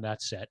would be on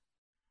that set?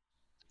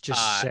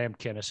 Just Sam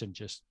Kinison,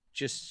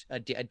 just a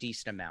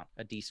decent amount.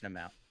 A decent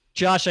amount.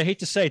 Josh, I hate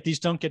to say it, these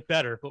don't get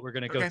better, but we're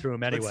going to go through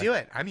them anyway. Let's do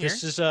it. I'm here.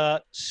 This is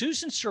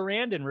Susan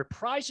Sarandon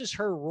reprises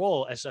her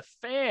role as a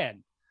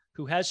fan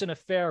who has an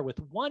affair with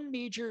one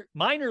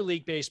minor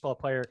league baseball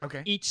player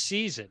each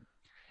season.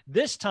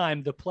 This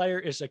time, the player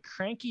is a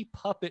cranky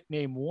puppet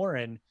named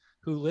Warren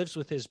who lives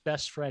with his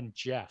best friend,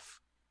 Jeff.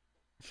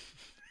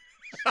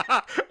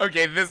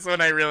 Okay, this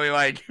one I really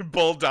like.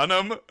 Bull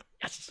Dunham.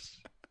 Yes.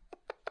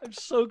 I'm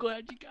so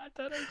glad you got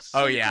that.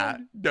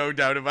 Glad. No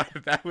doubt about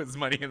it. That was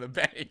Money in the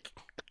Bank.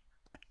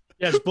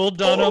 Yes, Bull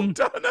Dunham.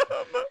 Bull Dunham.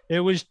 It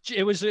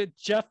was a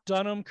Jeff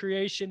Dunham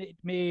creation. It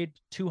made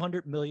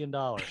 $200 million.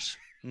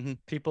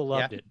 People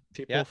loved it.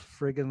 People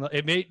friggin'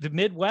 it made the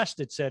Midwest.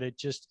 It said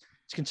it's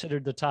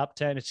considered the top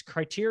 10. It's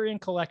Criterion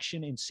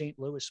Collection in St.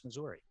 Louis,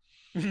 Missouri.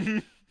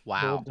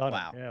 Wow.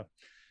 Yeah.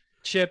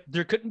 Chip,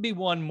 there couldn't be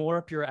one more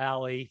up your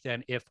alley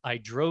than if I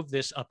drove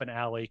this up an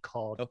alley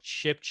called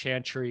Chip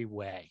Chantry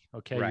Way.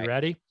 Okay, You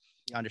ready?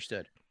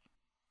 Understood.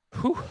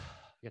 Whew. I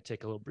gotta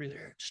take a little breather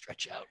here,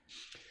 stretch out.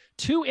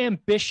 2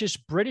 ambitious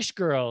British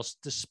girls,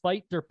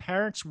 despite their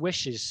parents'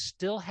 wishes,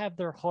 still have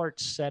their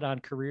hearts set on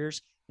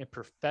careers in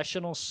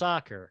professional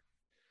soccer.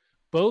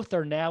 Both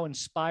are now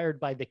inspired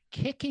by the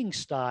kicking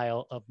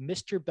style of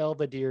Mr.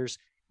 Belvedere's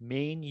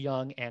main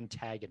young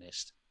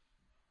antagonist.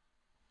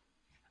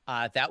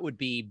 That would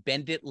be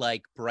Bend It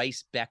Like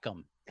Bryce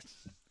Beckham.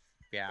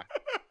 Yeah.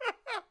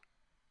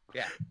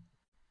 Yeah.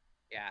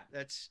 Yeah.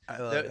 That's I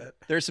love it.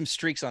 there's some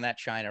streaks on that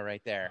China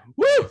right there.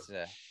 Woo!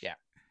 Yeah.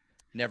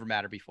 Never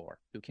mattered before.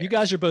 Who cares? You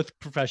guys are both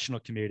professional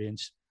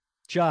comedians.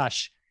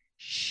 Josh,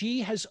 she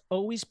has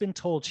always been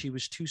told she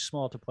was too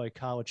small to play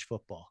college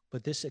football,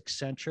 but this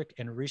eccentric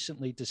and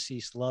recently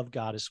deceased love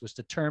goddess was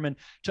determined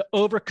to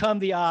overcome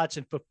the odds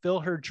and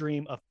fulfill her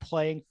dream of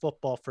playing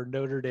football for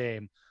Notre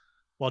Dame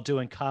while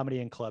doing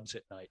comedy in clubs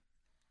at night.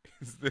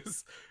 Is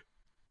this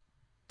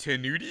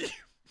Tenuti?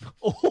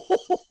 Oh,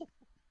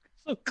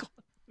 so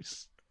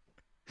close.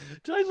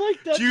 Do I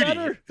like that Judy.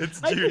 better?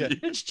 It's I Judy.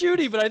 think it's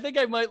Judy, but I think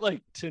I might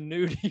like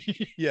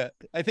Tenuti. Yeah,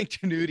 I think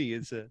Tenuti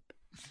is a.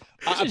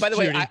 It's By the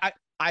way, Judy.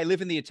 I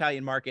live in the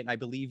Italian market, and I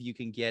believe you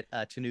can get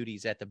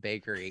Tenutis at the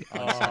bakery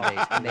on Oh, Sundays,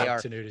 and I they love are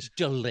Tenutis.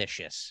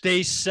 delicious.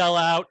 They sell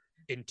out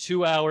in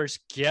 2 hours.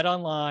 Get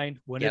online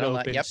when Get it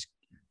online, opens. yep.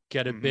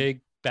 Get a Mhm.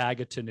 big bag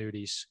of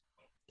Tenutis.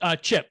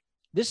 Chip,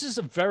 this is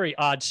a very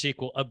odd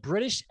sequel. A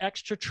British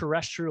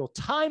extraterrestrial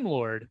time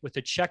lord with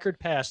a checkered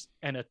past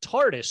and a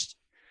TARDIS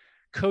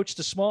coached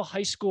a small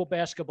high school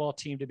basketball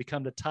team to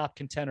become the top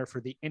contender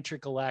for the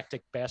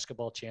Intergalactic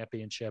Basketball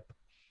Championship.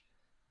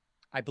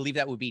 I believe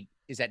that would be.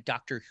 Is that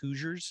Dr.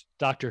 Hoosiers?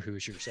 Dr.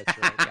 Hoosiers, that's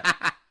right.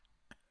 Yeah.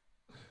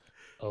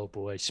 Oh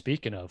boy,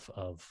 speaking of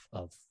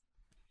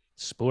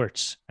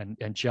sports, and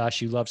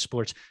Josh, you love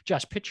sports.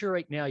 Josh, picture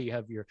right now you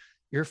have your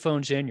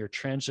earphones in, your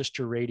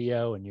transistor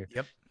radio, and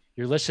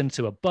you're listening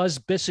to a Buzz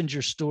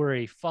Bissinger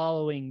story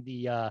following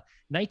the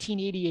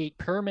 1988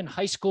 Perman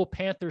High School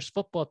Panthers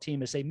football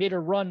team as they made a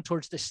run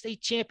towards the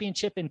state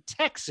championship in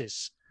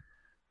Texas,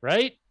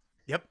 right?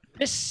 Yep.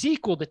 This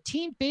sequel, the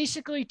team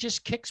basically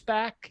just kicks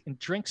back and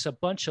drinks a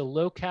bunch of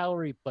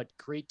low-calorie but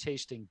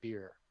great-tasting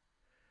beer.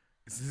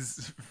 This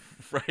is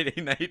Friday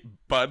night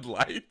Bud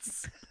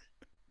Lights.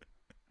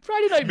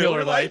 Friday Night Miller,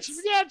 Miller Lights.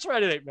 Lights? Yeah, it's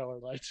Friday Night Miller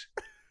Lights.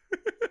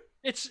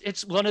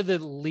 It's one of the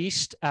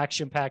least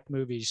action-packed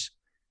movies.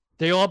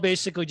 They all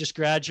basically just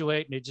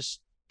graduate and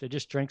they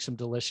just drink some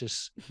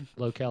delicious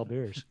low-cal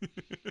beers.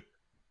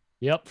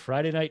 Yep,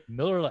 Friday Night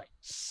Miller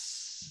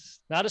Lights.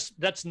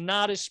 That's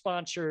not a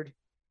sponsored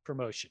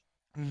promotion.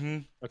 Mm-hmm.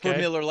 Okay, For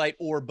Miller Lite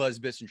or Buzz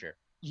Bissinger.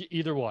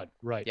 Either one,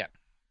 right? Yeah.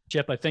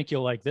 Chip, I think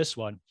you'll like this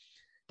one.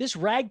 This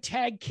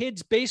ragtag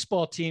kids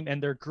baseball team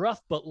and their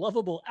gruff but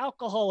lovable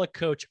alcoholic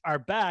coach are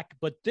back,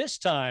 but this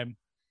time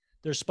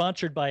they're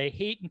sponsored by a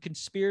hate and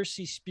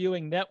conspiracy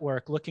spewing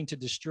network looking to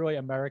destroy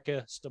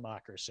America's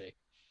democracy.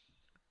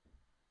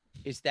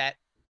 Is that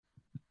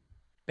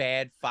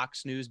bad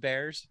Fox News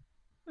Bears?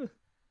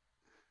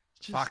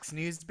 Fox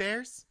News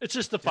Bears? It's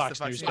just the Just Fox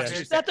the Fox News News Bears.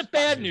 Bears. It's not the Fox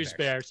bad News news Bears.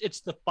 bears.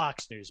 It's the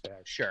Fox News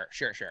Bears. Sure.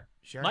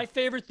 Sure. My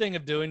favorite thing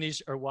of doing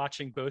these are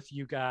watching both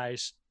you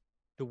guys,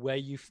 the way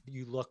you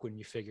look when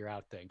you figure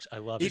out things. I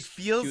love It it.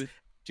 feels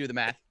Do the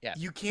math. Yeah.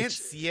 you can't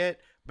see it,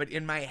 but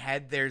in my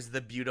head there's the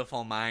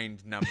beautiful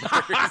mind numbers.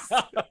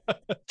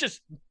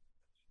 Just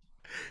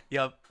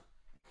Yep.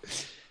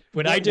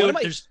 when One- I do one it, of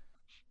my- there's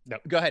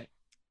Go ahead.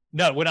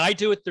 no. When I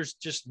do it, there's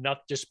just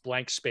just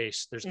blank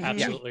space. There's Mhm.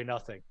 absolutely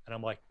nothing, and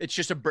I'm like, It's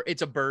just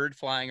it's a bird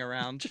flying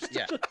around.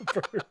 Yeah.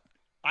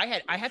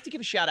 I have to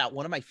give a shout out.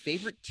 One of my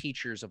favorite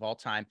teachers of all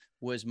time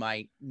was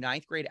my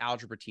 9th grade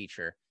algebra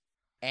teacher.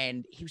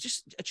 And he was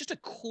just a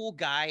cool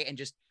guy, and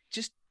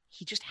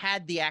he just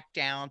had the act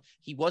down.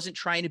 He wasn't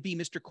trying to be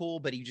Mr.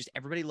 Cool, but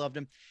everybody loved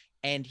him.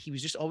 And he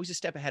was just always a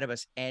step ahead of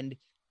us. And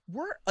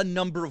we're a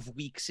number of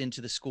weeks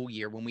into the school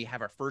year when we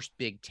have our first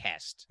big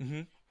test.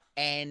 Mhm.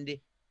 And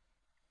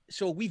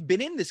so we've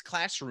been in this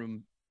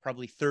classroom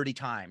probably 30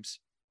 times,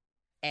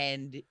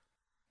 and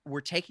we're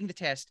taking the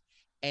test.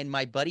 And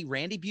my buddy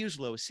Randy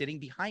Bueslow is sitting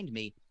behind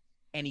me,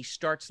 and he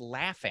starts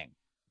laughing,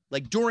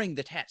 like during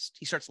the test.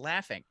 He starts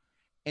laughing.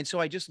 And so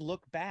I just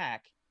look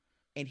back,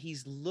 and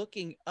he's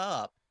looking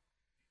up,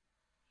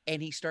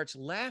 and he starts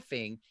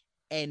laughing.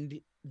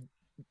 And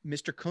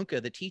Mr.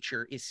 Kunka, the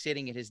teacher, is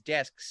sitting at his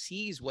desk,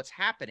 sees what's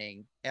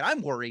happening. And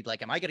I'm worried,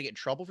 like, am I going to get in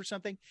trouble for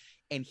something?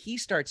 And he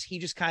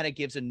just kind of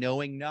gives a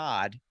knowing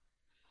nod.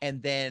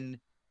 And then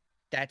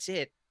that's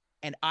it.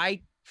 And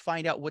I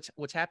find out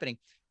what's happening.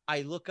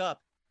 I look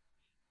up,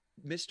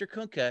 Mr.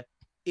 Kunka,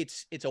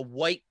 it's a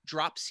white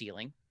drop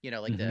ceiling,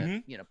 like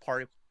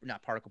Mhm.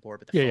 not particle board,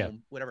 but the Yeah,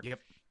 foam, whatever. Yep.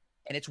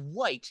 And it's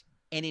white,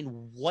 and in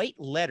white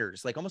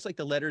letters, like almost like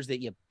the letters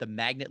the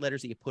magnet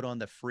letters that you put on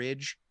the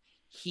fridge.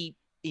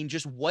 In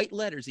just white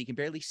letters that you can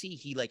barely see,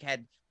 he like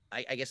had,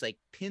 I guess, like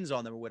pins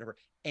on them or whatever,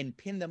 and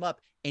pinned them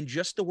up. And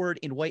just the word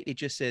in white, it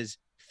just says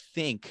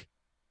think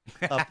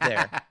up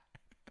there.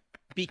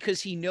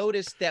 Because he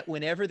noticed that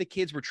whenever the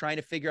kids were trying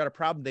to figure out a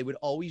problem, they would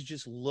always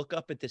just look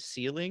up at the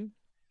ceiling.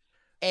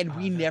 And Oh,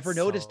 we never that's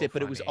noticed so it,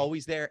 but it was funny.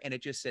 always there. And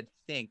it just said,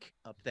 think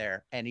up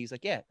there. And he's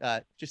like, yeah,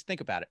 just think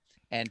about it.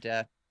 And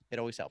it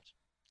always helped.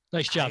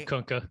 nice job, I-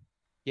 Kunka.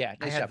 Yeah.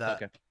 I Nice had job,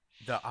 Kunka.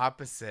 the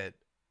opposite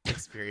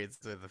experience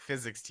with a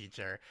physics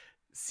teacher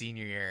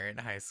senior year in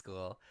high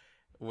school,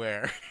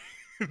 where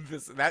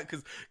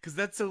because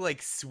that's so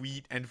like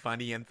sweet and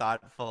funny and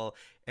thoughtful,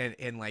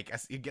 and like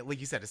you get, like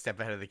you said, a step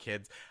ahead of the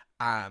kids.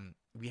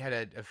 we had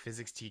a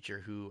physics teacher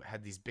who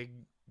had these big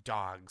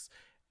dogs,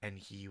 and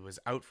he was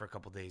out for a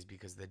couple days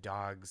because the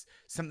dogs,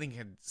 something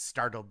had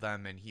startled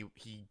them, and he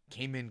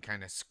came in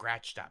kind of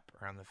scratched up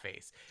around the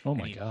face. Oh And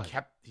my God.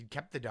 he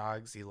kept the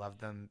dogs. He loved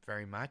them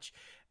very much.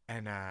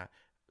 And a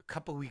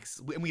couple weeks,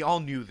 and we all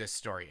knew this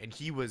story, and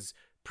he was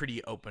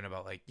pretty open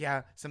about like,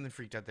 yeah, something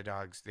freaked out the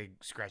dogs. They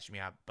scratched me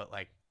up, but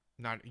like,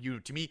 not you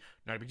to me,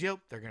 not a big deal.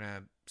 They're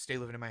gonna stay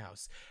living in my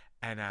house.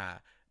 And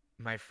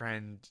my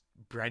friend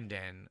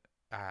Brendan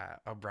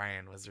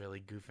O'Brien was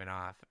really goofing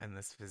off, and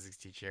this physics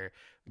teacher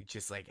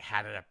just like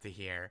had it up to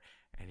here,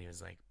 and he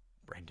was like,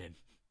 Brendan,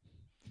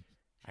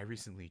 I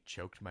recently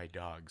choked my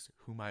dogs,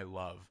 whom I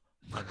love,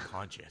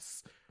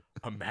 unconscious.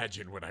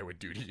 Imagine what I would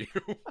do to you.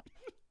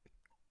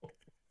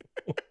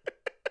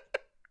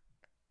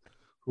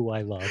 Who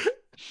I love.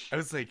 I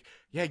was like,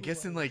 yeah, I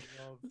guess in like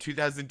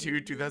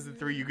 2002,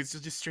 2003, you could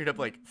still just straight up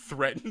like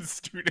threaten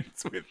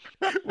students with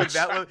that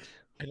one.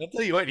 And I'll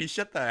tell you what, he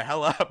shut the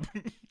hell up.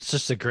 It's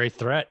just a great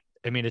threat.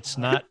 I mean, it's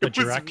not a It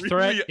was direct really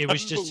threat. It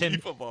was just him.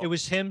 unbelievable. It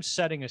was him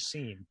setting a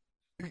scene.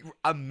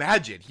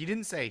 Imagine. He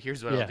didn't say,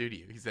 here's what Yeah. I'll do to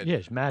you. He said,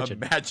 Yes, imagine.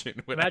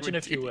 imagine what I Imagine would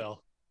if do you to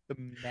will.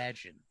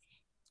 Imagine.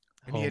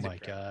 And he Oh had- my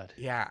God.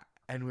 Yeah.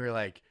 And we were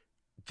like,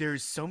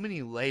 there's so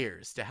many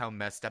layers to how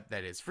messed up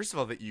that is. First of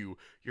all, that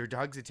your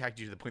dogs attacked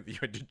you to the point that you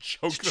had to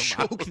choke them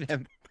Choke out.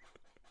 them.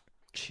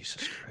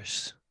 Jesus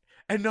Christ.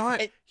 And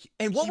not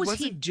And what was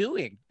he wasn't-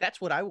 doing?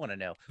 That's what I want to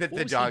know. That What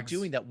the was dogs he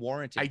doing that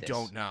warranted I this?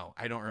 don't know.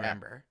 I don't Yeah.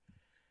 remember.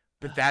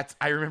 But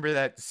I remember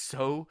that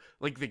so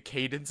like the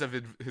cadence of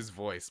his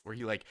voice where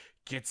he like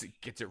gets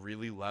it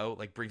really low,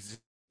 like brings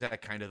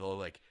that kind of low,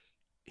 like,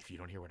 if you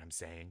don't hear what I'm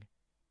saying,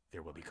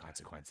 there will be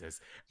consequences.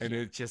 And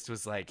it just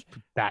was like,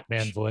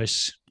 Batman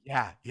voice.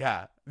 yeah,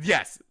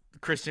 yes,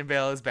 Christian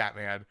Bale is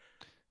Batman.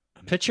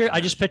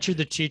 I just pictured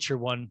the teacher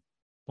one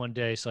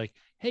day. It's like,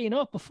 hey, you know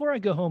what? Before I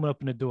go home and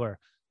open the door,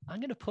 I'm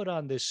going to put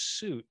on this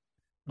suit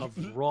of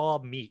raw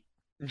meat.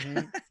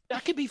 Mhm.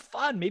 That could be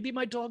fun. Maybe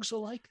my dogs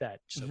will like that.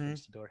 Just Mhm.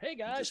 opens the door. Hey,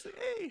 guys. Just like,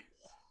 hey.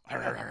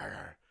 Arr, arr, arr,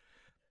 arr.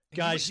 And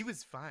Guys- he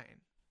was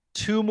fine.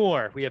 Two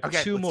more. We have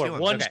Okay, two let's more. do 'em.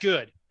 One's Okay.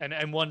 good,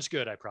 and one's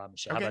good. I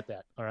promise you. How Okay. about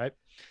that? All right.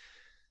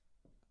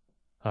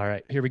 All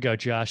right. Here we go,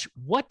 Josh.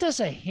 What does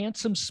a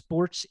handsome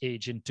sports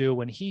agent do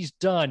when he's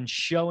done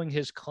showing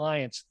his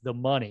clients the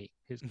money?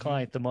 His Mhm.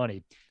 client the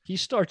money. He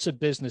starts a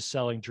business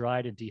selling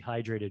dried and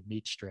dehydrated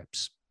meat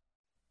strips.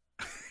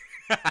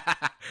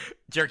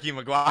 Jerky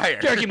Maguire.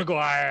 Jerky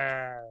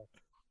Maguire.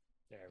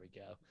 There we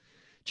go.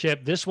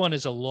 Chip, this one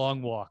is a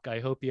long walk. I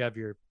hope you have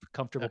your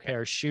comfortable Okay.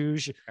 pair of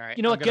shoes. All right.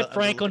 You know I'm what? gonna- Get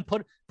Franklin.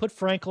 Put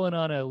Franklin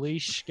on a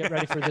leash. Get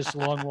ready for this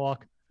long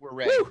walk. We're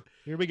ready. Woo!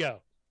 Here we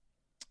go.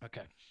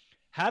 Okay.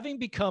 Having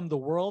become the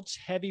world's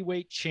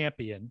heavyweight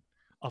champion,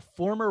 a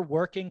former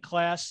working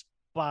class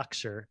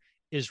boxer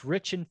is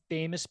rich and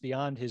famous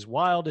beyond his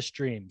wildest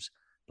dreams.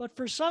 But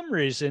for some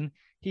reason,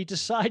 he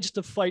decides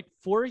to fight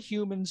 4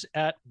 humans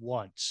at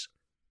once.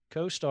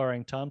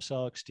 Co-starring Tom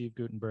Selleck, Steve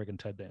Guttenberg, and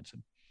Ted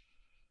Danson.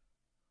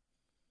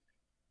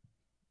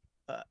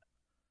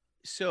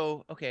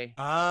 So, okay.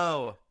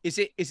 Oh, Is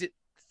it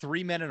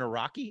 3 Men and a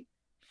Rocky?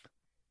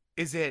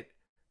 is it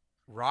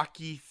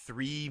Rocky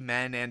 3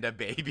 Men and a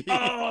Baby?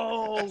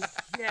 Oh,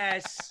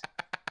 yes.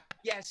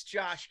 Yes,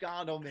 Josh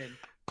Gondelman.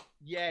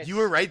 Yes. You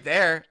were right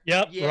there.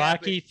 Yep. Yeah,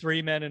 Rocky,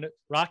 3 men and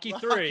Rocky,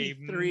 Rocky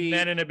 3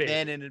 men and a baby.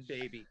 Men and a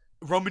baby.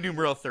 Roman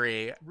numeral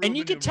 3. And you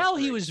Roman could tell numeral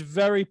he three. was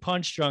very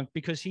punch drunk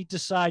because he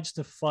decides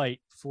to fight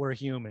 4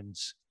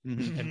 humans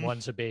Mhm. and Mhm.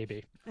 one's a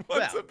baby.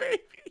 What's Well, a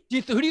baby?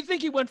 Who do you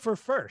think he went for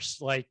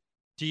first? Like,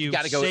 do you, You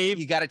gotta go. save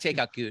You gotta take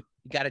out Goot.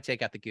 You gotta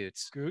take out the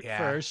Goots. Scoot Yeah.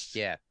 first?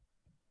 Yeah.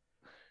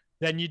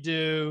 Then you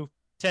do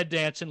Ted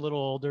Danson, a little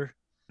older,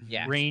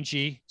 Yeah.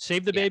 rangy.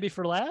 Save the Yeah. baby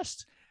for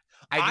last,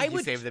 I think I you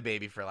would- saved the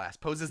baby for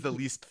last. Poses the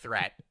least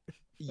threat.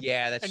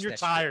 Yeah. That's and you're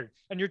that's true. tired.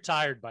 And you're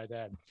tired by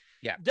then.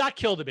 Yeah. Not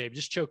kill the baby,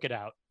 just choke it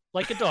out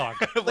like a dog.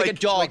 Like a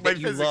dog my that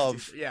you physics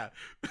love. teacher. Yeah.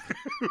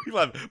 We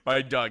love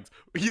my dogs.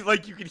 You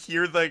could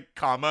hear the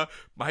comma,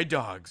 my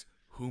dogs,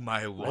 whom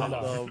I love.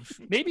 love.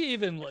 Maybe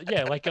even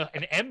like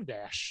an M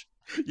dash.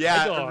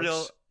 Yeah, a dogs.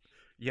 real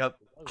yep.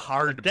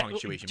 Hard That-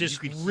 punctuation. just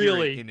you could hear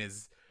really- it in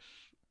his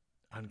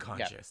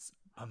unconscious.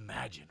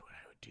 Imagine what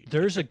I would do.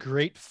 There's a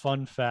great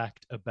fun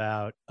fact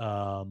about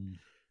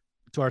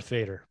Darth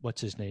Vader.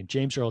 What's his name?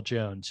 James Earl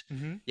Jones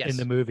Mhm. Yes. in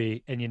the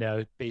movie,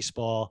 and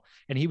baseball,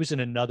 and he was in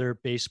another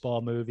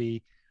baseball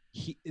movie.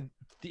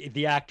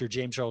 The actor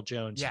James Earl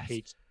Jones Yes.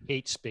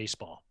 hates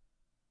baseball.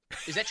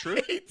 Is that true?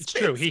 It's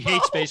true. He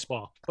hates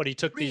baseball, but he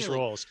took these Really?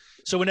 roles.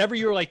 So whenever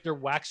you're like they're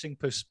waxing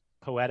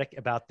poetic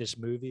about this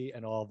movie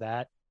and all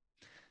that,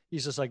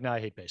 he's just like, "No, I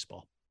hate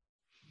baseball."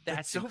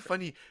 That's so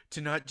funny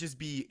to not just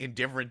be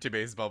indifferent to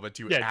baseball, but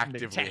to Yeah,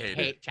 actively hate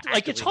it.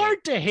 Like it's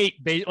hard to hate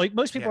like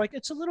most people Yeah. are like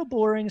it's a little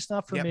boring, it's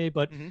not for Yep. me,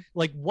 but Mhm.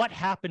 like what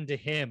happened to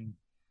him,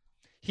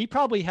 he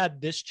probably had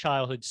this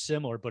childhood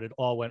similar, but it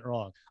all went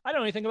wrong. I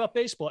don't know anything about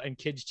baseball, and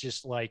kids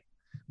just like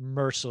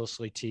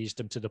mercilessly teased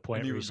him to the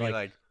point And he where would he's be like,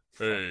 like,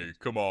 Hey,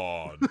 come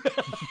on.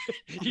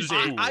 He's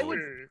I, a I would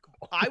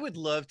I would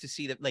love to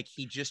see that, like,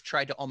 he just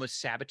tried to almost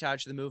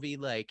sabotage the movie.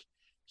 Like,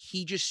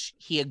 he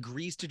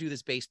agrees to do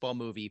this baseball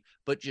movie,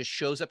 but just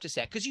shows up to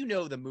set because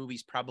the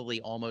movie's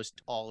probably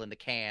almost all in the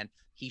can.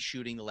 He's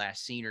shooting the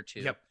last scene or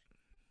two. Yep.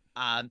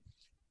 And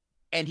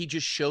he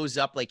just shows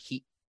up, like,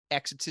 he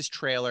exits his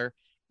trailer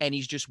and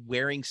he's just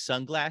wearing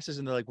sunglasses,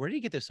 and they're like, "Where did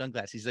he get those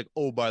sunglasses?" He's like,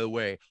 "Oh, by the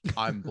way,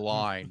 I'm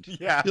blind."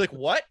 Yeah. You're like,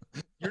 "What?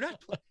 You're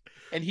not blind?"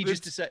 And he It's-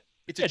 just decided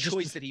it's a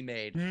choice that he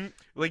made.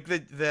 Like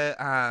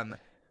the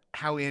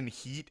how in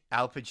Heat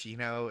Al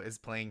Pacino is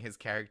playing his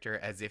character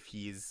as if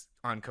he's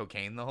on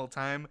cocaine the whole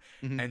time,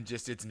 and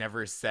just it's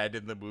never said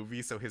in the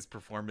movie, so his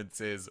performance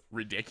is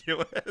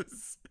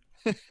ridiculous.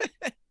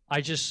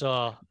 I just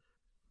saw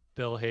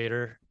Bill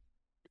Hader,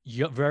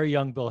 very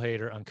young Bill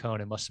Hader on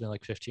Conan, must have been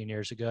like 15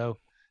 years ago,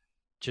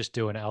 just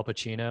doing Al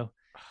Pacino.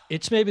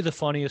 It's maybe the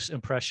funniest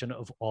impression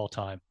of all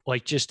time.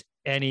 Like, just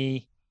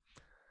any.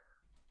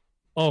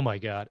 Oh my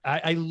God.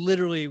 I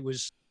literally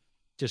was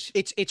just.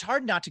 It's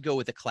hard not to go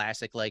with a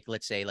classic, like,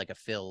 let's say, like a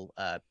Phil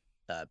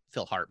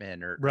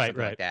Hartman or Right,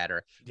 something right. like that,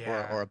 or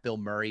a Bill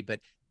Murray. But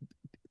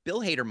Bill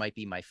Hader might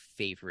be my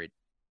favorite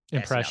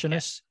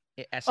Impressionist.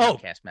 SNL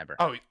cast member.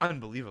 Oh,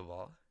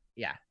 unbelievable.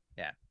 Yeah.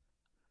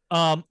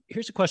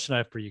 Here's a question I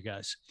have for you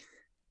guys.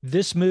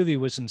 This movie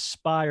was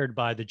inspired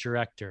by the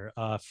director,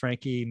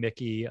 Frankie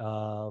Mickey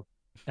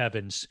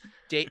Evans.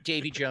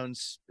 Davy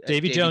Jones.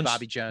 Davy Jones.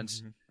 Bobby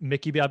Jones.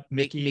 Mickey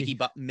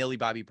Millie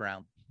Bobby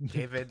Brown.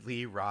 David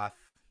Lee Roth.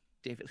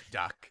 David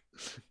Duck.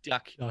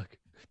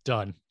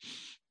 Done.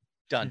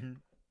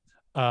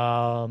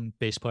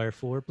 Bass player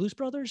for Blues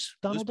Brothers.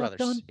 Donald Duck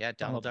Dunn. Yeah,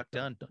 Donald Duck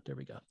Dunn. There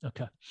we go.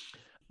 Okay.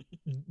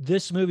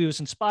 This movie was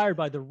inspired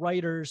by the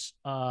writer's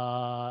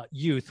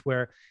youth,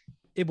 where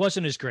it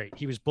wasn't as great.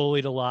 He was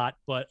bullied a lot,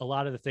 but a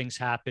lot of the things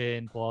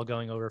happened, ball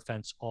going over a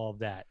fence, all of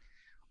that.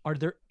 Are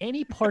there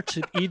any parts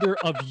of either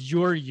of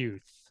your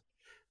youth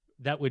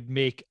that would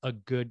make a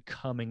good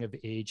coming of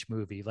age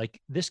movie?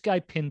 Like, this guy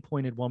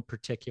pinpointed one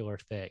particular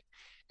thing.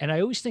 And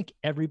I always think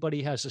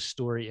everybody has a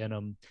story in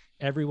them.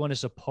 Everyone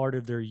is a part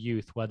of their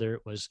youth, whether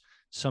it was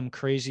some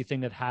crazy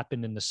thing that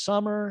happened in the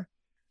summer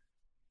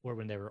or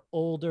when they were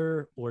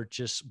older, or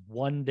just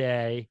one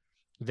day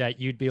that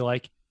you'd be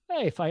like,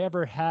 hey, if I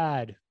ever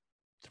had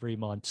 3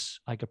 months,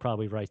 I could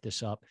probably write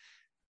this up.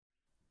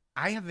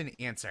 I have an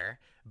answer,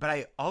 but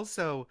I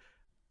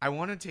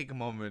want to take a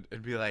moment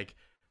and be like,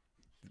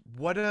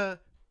 what a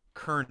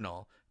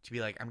kernel to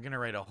be like, I'm going to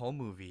write a whole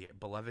movie, a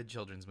beloved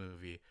children's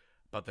movie,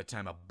 about the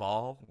time a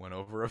ball went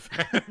over a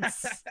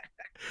fence.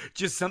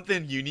 Just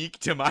something unique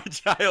to my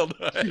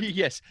childhood.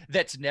 Yes,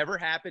 that's never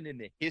happened in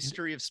the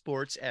history of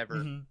sports ever.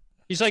 Mm-hmm.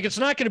 He's like, it's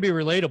not going to be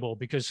relatable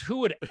because who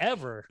would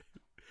ever?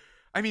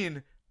 I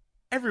mean,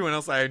 everyone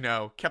else I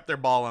know kept their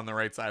ball on the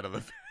right side of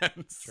the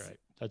fence.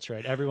 That's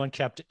right. Everyone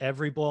kept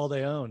every ball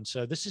they owned.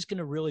 So this is going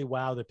to really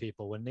wow the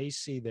people when they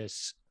see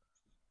this.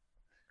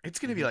 It's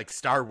going to be like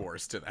Star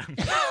Wars to them.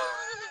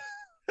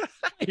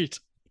 Right.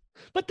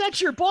 But that's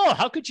your ball.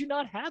 How could you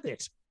not have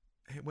it?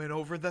 It went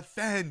over the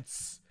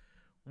fence.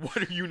 What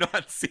are you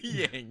not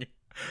seeing?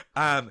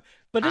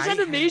 But isn't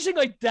that amazing?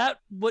 Like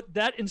what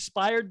that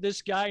inspired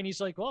this guy, and he's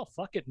like, "Well,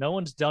 fuck it, no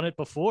one's done it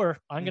before.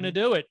 I'm gonna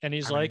do it." And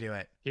he's like,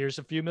 "Here's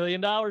a few $1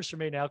 million for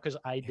me now because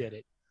I did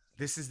it."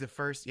 This is the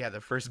first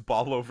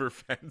ball over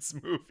fence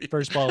movie.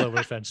 First ball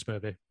over fence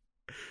movie.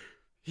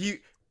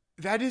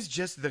 That is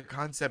just the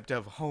concept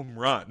of home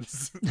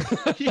runs.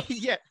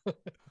 Yeah.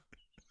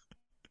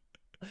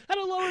 At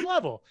a lower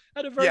level,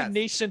 at a very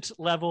nascent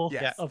level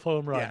of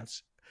home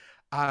runs.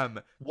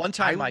 One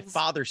time my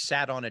father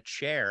sat on a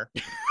chair.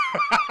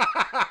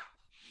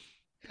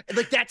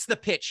 Like, that's the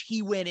pitch.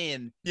 He went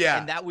in. Yeah.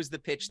 And that was the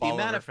pitch. Ball the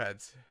amount of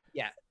feds.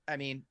 Yeah. I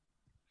mean,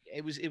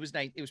 it was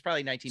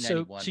probably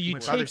 1991. So you my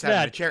father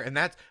sat in a chair, and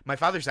my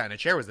father sat in a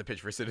chair was the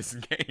pitch for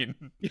Citizen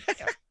Kane. Yeah.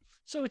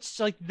 So it's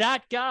like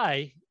that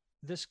guy.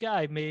 This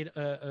guy made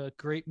a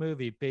great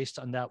movie based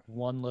on that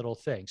one little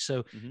thing.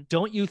 So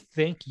don't you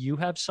think you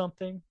have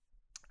something?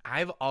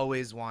 I've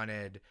always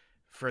wanted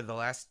for the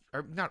last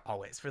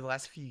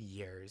few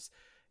years.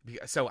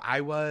 So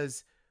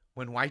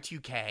when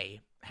Y2K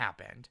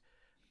happened,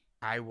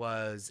 I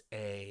was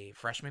a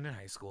freshman in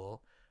high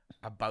school,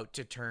 about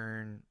to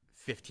turn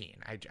 15.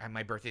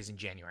 My birthday's in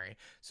January.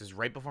 So it was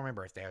right before my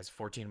birthday. I was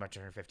 14, about to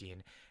turn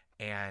 15.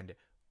 And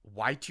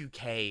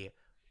Y2K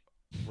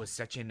was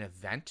such an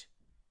event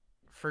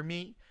for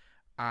me.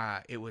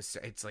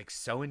 It's like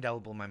so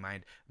indelible in my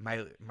mind.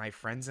 My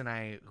friends and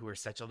I, who were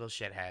such little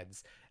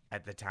shitheads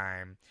at the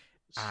time,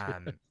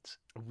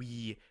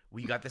 we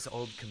got this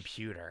old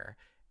computer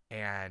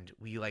and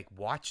we like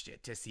watched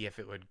it to see if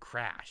it would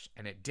crash,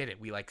 and it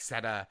didn't. We like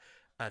set a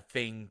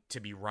thing to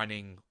be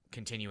running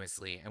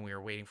continuously, and we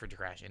were waiting for it to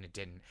crash, and it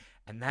didn't.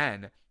 And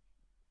then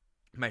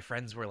my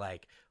friends were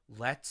like,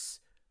 let's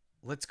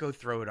go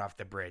throw it off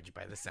the bridge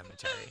by the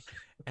cemetery.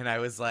 And I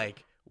was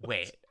like,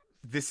 wait,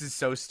 this is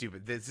so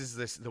stupid. This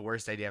is the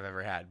worst idea I've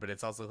ever had, but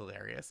it's also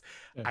hilarious,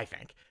 I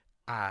think.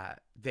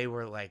 They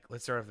were like,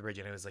 let's throw it off the bridge.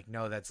 And I was like,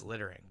 no, that's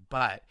littering.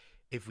 But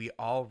if we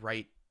all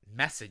write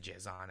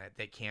messages on it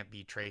that can't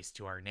be traced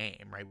to our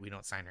name, right? We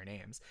don't sign our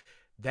names.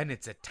 Then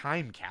it's a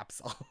time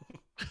capsule.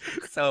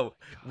 So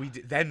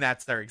then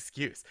that's our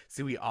excuse.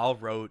 So we all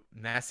wrote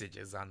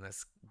messages on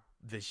this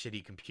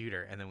shitty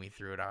computer, and then we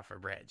threw it off a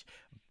bridge.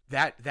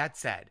 That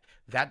said,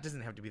 that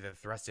doesn't have to be the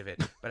thrust of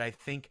it, but I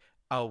think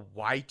a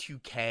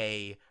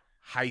Y2K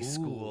high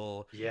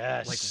school,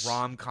 yes, like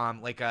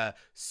rom-com, like a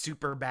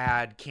super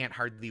bad Can't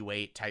Hardly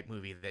Wait type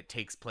movie that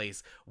takes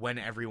place when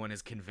everyone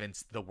is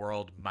convinced the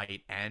world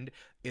might end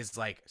is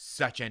like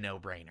such a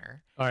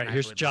no-brainer. All right,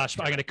 here's Josh.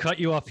 I'm going to cut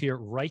you off here.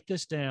 Write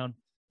this down,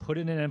 put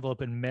it in an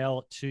envelope, and mail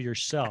it to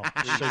yourself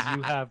so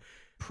you have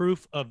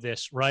proof of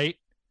this, right?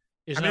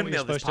 I'm going to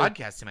mail this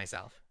podcast to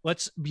myself.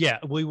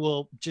 We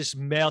will just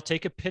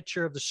take a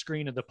picture of the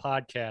screen of the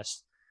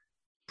podcast,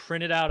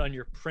 print it out on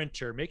your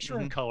printer. Make sure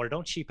in color.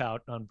 Don't cheap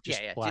out on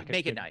just black.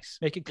 Make it nice.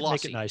 Make it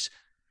nice.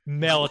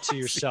 Mail it to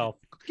yourself.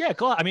 Yeah,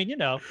 I mean,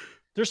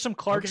 there's some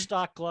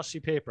cardstock glossy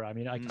paper. I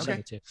mean, I can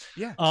send it to you.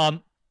 Yeah.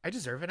 I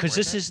deserve it because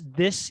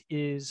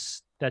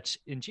that's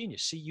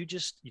ingenious. See, you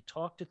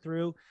talked it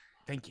through.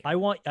 Thank you. I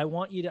want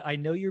you to. I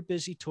know you're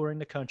busy touring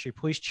the country.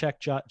 Please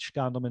check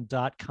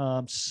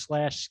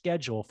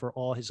joshgondelman.com/schedule for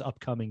all his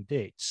upcoming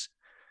dates.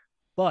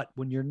 But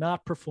when you're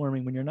not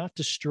performing, when you're not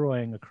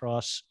destroying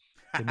across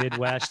the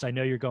Midwest, I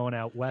know you're going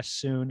out west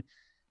soon.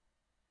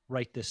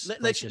 Write this.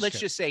 Let's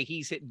just say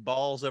he's hitting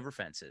balls over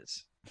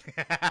fences.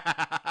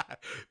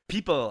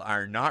 People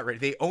are not ready.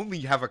 They only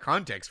have a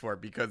context for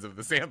it because of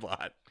The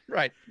Sandlot.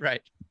 Right.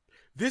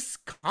 This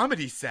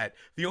comedy set,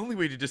 the only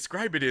way to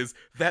describe it is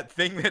that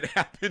thing that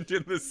happened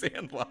in The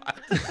Sandlot.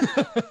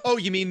 Oh,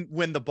 you mean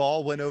when the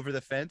ball went over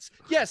the fence?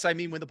 Yes, I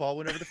mean when the ball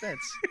went over the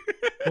fence.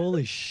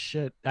 Holy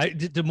shit.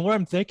 The more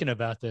I'm thinking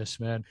about this,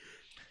 man,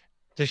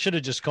 they should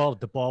have just called it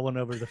The Ball Went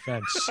Over the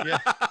Fence. Yeah.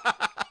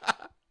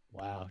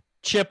 Wow.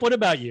 Chip, what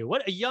about you?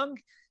 What a young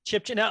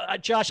Chip. Now,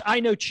 Josh,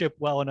 I know Chip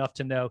well enough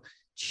to know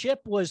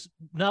Chip was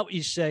not what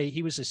you say.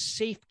 He was a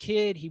safe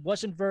kid. He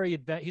wasn't very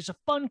advanced. He's a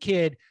fun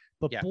kid.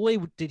 But boy,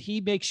 did he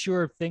make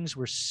sure things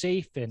were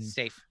safe and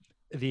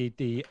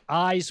the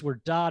I's were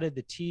dotted,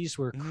 the T's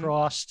were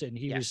crossed, and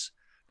he was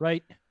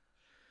right.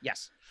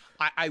 Yes.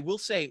 I will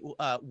say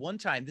one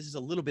time, this is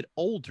a little bit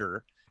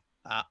older.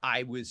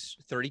 I was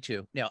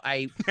 32. No,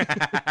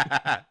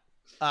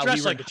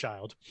 dressed like a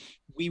child.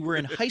 We were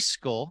in high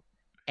school,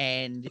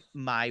 and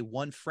my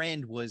one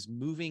friend was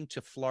moving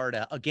to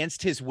Florida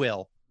against his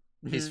will.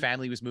 His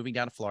family was moving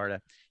down to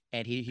Florida,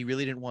 and he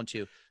really didn't want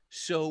to.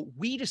 So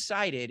we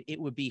decided it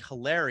would be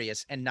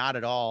hilarious and not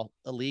at all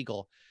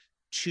illegal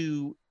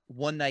to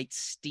one night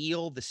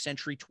steal the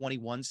Century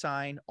 21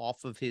 sign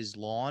off of his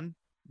lawn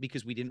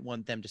because we didn't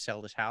want them to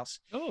sell his house.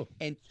 Oh.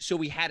 And so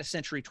we had a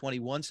Century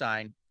 21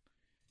 sign.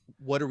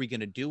 What are we going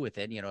to do with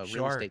it? A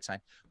real estate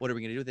sign. What are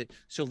we going to do with it?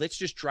 So let's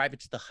just drive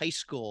it to the high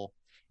school.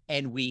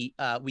 And we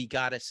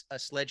got a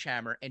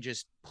sledgehammer and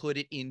just put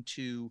it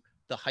into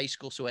the high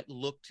school. So it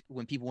looked,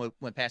 when people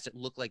went past, it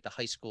looked like the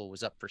high school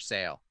was up for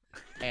sale.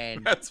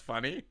 And that's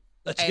funny.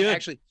 That's good.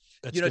 Actually,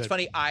 it's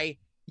funny.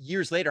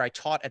 Years later, I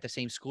taught at the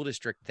same school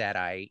district that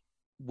I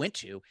went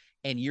to,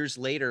 and years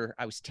later,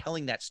 I was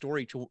telling that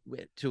story to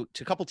a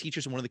couple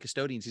teachers and one of the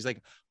custodians. He's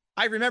like,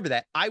 "I remember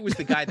that. I was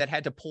the guy that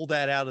had to pull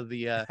that out of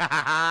the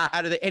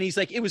and he's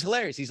like, it was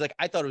hilarious. He's like,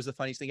 I thought it was the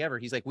funniest thing ever.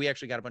 He's like, we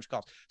actually got a bunch of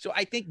calls. So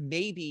I think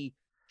maybe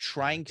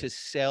trying to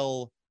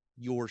sell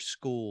your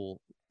school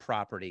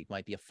property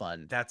might be a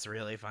fun. That's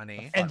really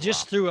funny. And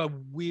just through a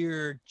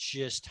weird,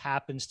 just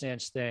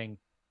happenstance thing,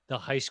 the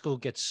high school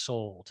gets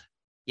sold.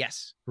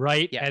 Yes.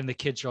 Right. Yeah. And the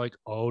kids are like,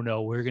 oh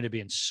no, we're going to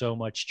be in so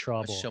much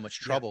trouble. So much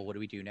trouble. Yeah. What do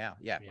we do now?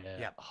 Yeah.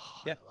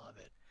 Oh, yeah. I love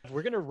it.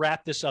 We're going to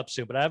wrap this up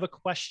soon, but I have a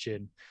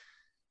question.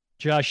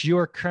 Josh, you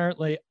are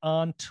currently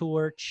on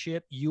tour.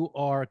 Chip, you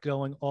are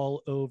going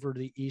all over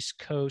the East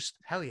Coast.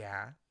 Hell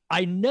yeah.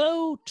 I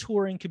know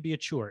touring can be a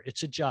chore.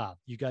 It's a job.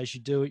 You guys,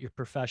 you do it. You're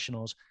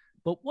professionals.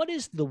 But what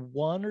is the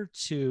one or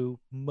two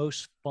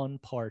most fun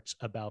parts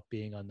about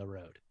being on the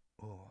road?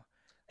 Ooh.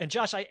 And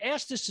Josh, I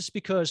asked this just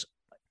because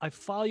I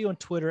follow you on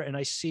Twitter and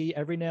I see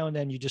every now and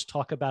then you just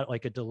talk about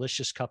like a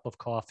delicious cup of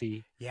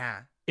coffee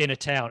in a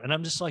town. And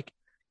I'm just like,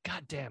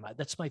 God damn,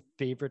 that's my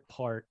favorite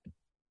part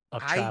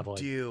of traveling.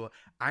 I do.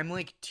 I'm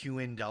like too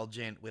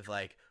indulgent with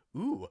like,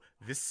 ooh,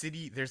 this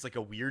city, there's like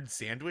a weird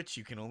sandwich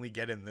you can only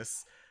get in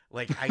this.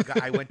 Like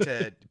I went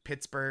to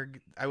Pittsburgh.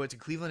 I went to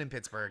Cleveland and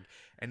Pittsburgh,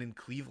 and in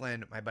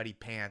Cleveland, my buddy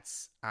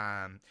Pants,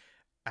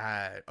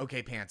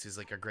 OK Pants, who's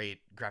like a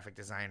great graphic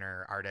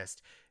designer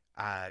artist,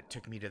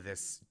 took me to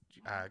this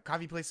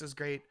coffee place that was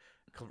great.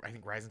 I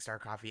think Rising Star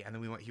Coffee, and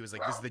then we went. He was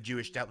like, "This is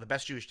the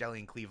best Jewish deli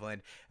in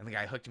Cleveland," and the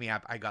guy hooked me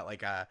up. I got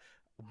like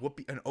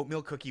an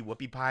oatmeal cookie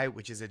whoopie pie,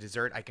 which is a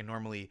dessert I can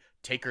normally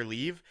take or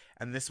leave,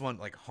 and this one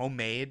like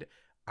homemade.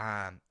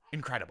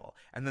 Incredible.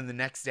 And then the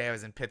next day I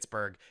was in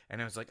Pittsburgh and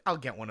I was like, I'll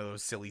get one of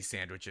those silly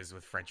sandwiches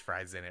with French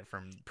fries in it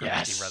from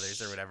Primanti Brothers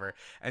or whatever.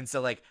 And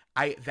so like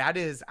that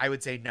is, I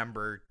would say,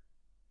 number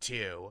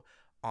 2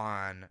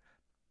 on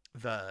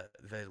the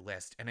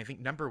list. And I think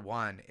number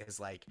 1 is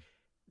like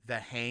the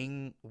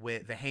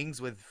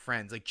hangs with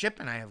friends. Like Chip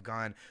and I have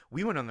gone,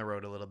 we went on the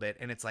road a little bit,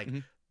 and it's like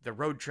the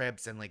road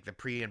trips and like the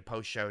pre and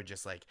post show,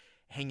 just like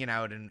hanging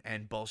out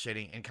and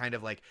bullshitting, and kind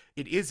of like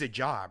it is a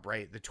job,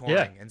 right? The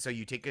touring. And so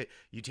you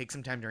take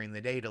some time during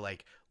the day to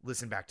like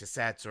listen back to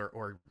sets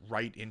or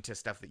write into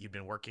stuff that you've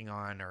been working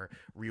on or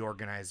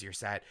reorganize your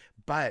set.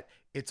 But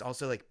it's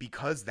also like,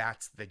 because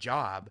that's the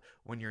job,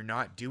 when you're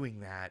not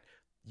doing that,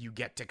 you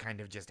get to kind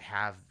of just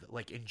have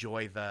like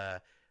enjoy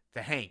the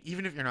hang,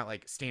 even if you're not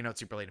like staying out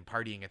super late and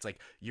partying. It's like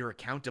you're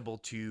accountable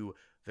to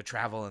the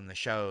travel and the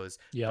shows,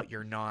 but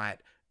you're not,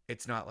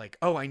 it's not like,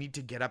 oh, I need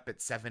to get up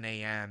at 7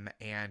 a.m.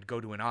 and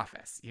go to an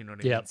office. You know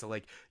what I mean? So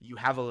like you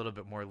have a little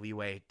bit more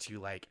leeway to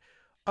like,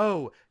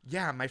 oh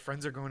yeah, my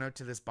friends are going out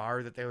to this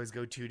bar that they always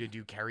go to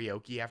do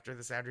karaoke after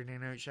the Saturday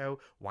night show.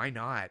 Why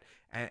not?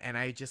 And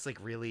I just like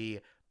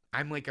really,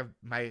 I'm like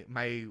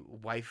my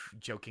wife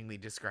jokingly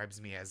describes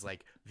me as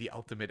like the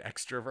ultimate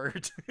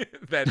extrovert.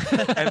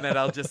 And then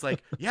I'll just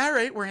like, yeah,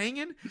 right, we're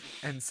hanging.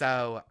 And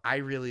so I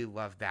really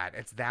love that.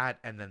 It's that,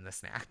 and then the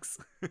snacks.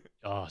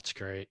 Oh, it's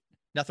great.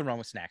 Nothing wrong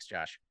with snacks,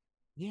 Josh.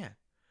 Yeah.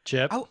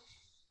 Chip.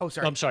 Oh,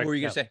 sorry. I'm sorry. What were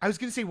you gonna say? I was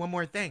gonna say one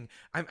more thing.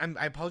 I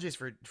apologize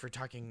for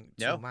talking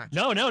No. so much.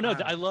 No.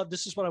 I love,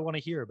 this is what I want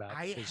to hear about.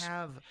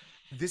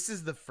 This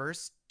is the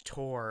first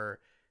tour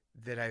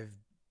that I've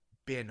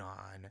been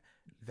on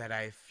that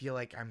I feel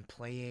like I'm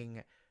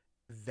playing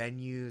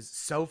venues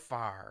so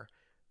far.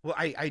 Well,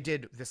 I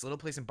did this little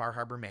place in Bar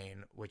Harbor,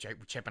 Maine, which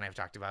Chip and I have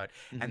talked about,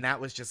 and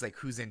that was just like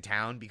who's in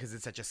town because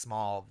it's such a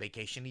small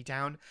vacation-y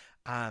town.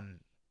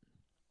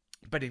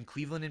 But in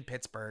Cleveland and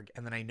Pittsburgh,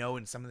 and then I know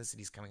in some of the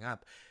cities coming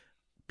up,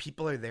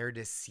 people are there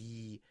to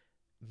see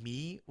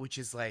me, which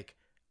is like,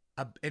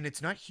 and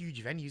it's not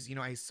huge venues. You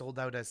know, I sold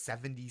out a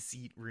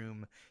 70-seat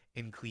room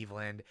in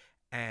Cleveland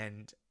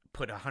and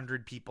put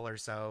 100 people or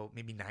so,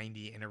 maybe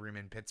 90 in a room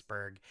in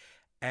Pittsburgh.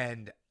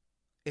 And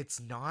it's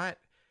not,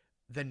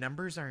 the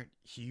numbers aren't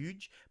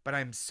huge, but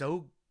I'm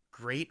so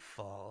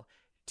grateful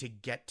to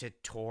get to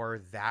tour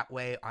that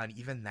way on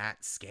even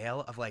that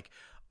scale of like,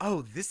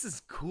 oh, this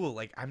is cool.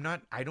 Like I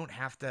don't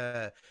have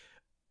to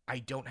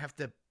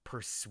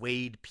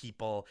persuade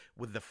people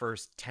with the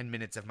first 10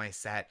 minutes of my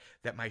set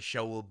that my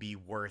show will be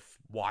worth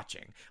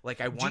watching.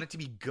 Like I want it to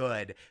be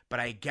good, but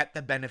I get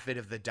the benefit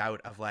of the doubt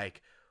of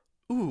like,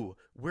 ooh,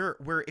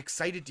 we're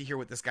excited to hear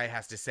what this guy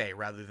has to say,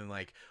 rather than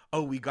like,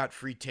 oh, we got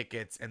free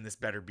tickets and this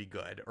better be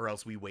good, or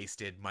else we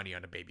wasted money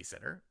on a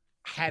babysitter.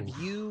 Have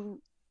you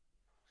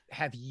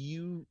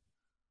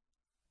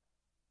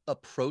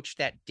approached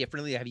that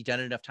differently? Have you done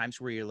it enough times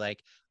where you're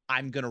like,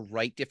 I'm gonna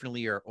write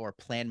differently or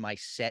plan my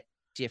set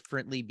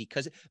differently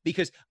because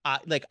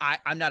like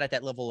I'm not at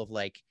that level of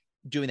like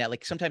doing that.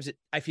 Like sometimes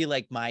I feel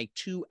like my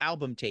 2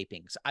 album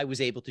tapings, I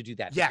was able to do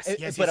that. Yes.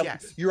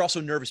 You're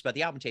also nervous about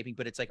the album taping,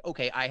 but it's like,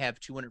 okay, I have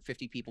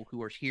 250 people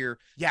who are here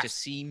to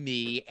see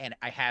me, and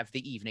I have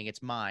the evening,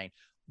 it's mine.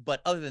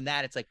 But other than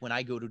that, it's like when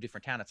I go to a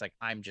different town, it's like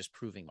I'm just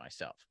proving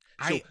myself.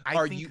 So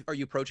are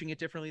you approaching it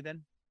differently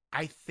then?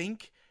 I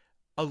think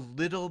a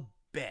little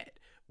bit,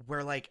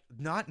 where like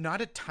not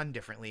a ton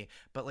differently,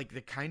 but like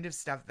the kind of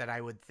stuff that I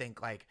would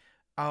think like,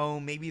 oh,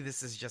 maybe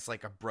this is just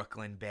like a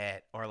Brooklyn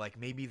bit, or like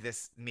maybe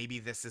this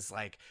is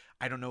like,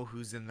 I don't know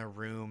who's in the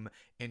room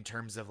in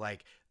terms of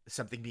like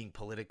something being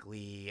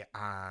politically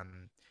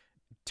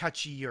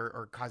touchy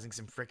or causing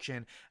some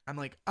friction. I'm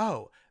like,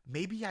 oh,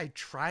 maybe I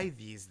try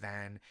these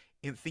then,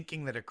 in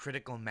thinking that a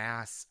critical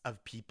mass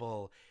of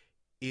people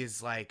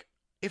is like,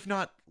 if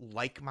not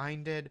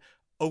like-minded,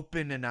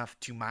 open enough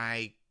to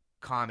my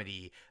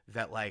comedy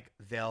that like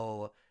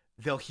they'll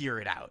hear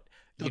it out.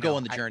 They'll go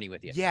on the journey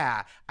with you.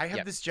 Yeah. I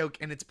have this joke,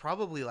 and it's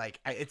probably like,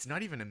 it's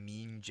not even a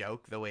mean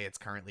joke the way it's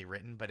currently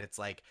written, but it's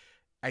like,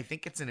 I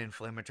think it's an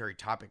inflammatory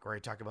topic where I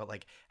talk about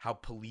like how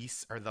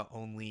police are the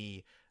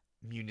only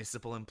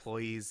municipal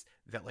employees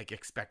that like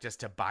expect us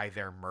to buy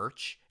their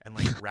merch and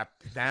like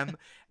rep them.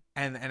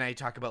 And I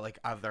talk about like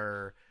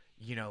other,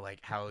 you know, like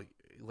how,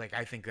 like,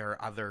 I think there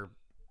are other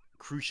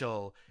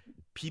crucial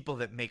people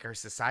that make our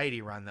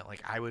society run that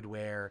like I would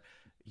wear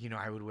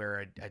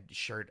a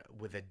shirt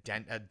with a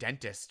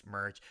dentist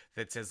merch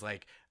that says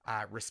like,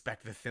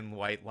 respect the thin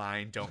white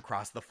line, don't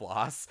cross the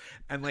floss,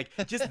 and like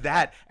just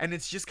that. And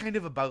it's just kind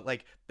of about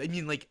like, I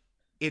mean, like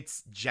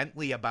it's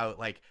gently about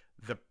like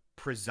the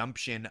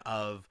presumption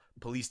of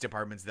police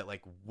departments that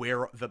like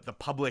where the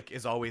public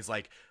is always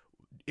like,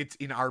 it's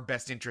in our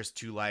best interest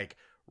to like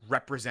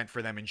represent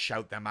for them and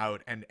shout them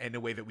out, and in a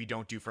way that we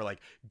don't do for like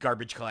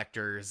garbage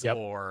collectors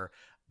or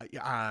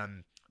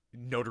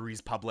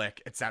notaries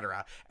public,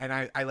 etc. And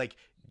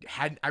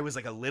I was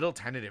like a little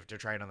tentative to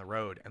try it on the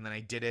road, and then I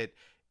didn't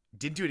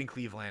do it in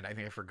Cleveland. I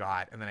think I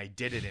forgot, and then I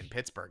did it in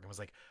Pittsburgh and was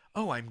like,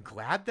 oh, I'm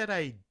glad that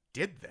I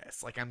did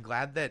this. Like, I'm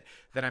glad that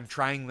I'm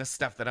trying this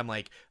stuff that I'm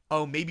like,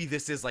 oh, maybe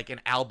this is like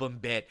an album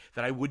bit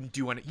that I wouldn't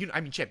do on it.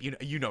 I mean, Chip,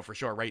 you know for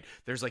sure, right?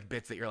 There's like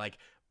bits that you're like,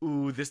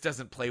 ooh, this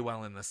doesn't play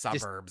well in the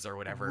suburbs or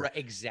whatever. Right,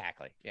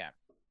 exactly. Yeah.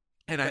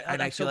 And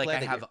I feel like I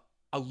have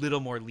a little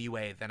more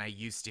leeway than I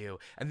used to.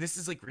 And this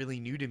is like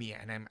really new to me,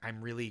 and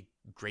I'm really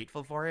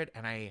grateful for it.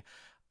 And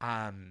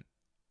And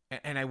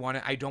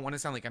I don't want to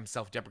sound like I'm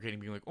self-deprecating,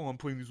 being like, oh, I'm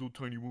playing these little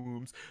tiny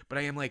rooms, but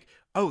I am like,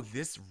 oh,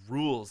 this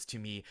rules to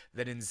me,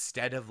 that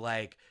instead of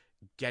like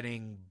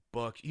getting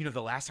booked,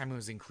 the last time I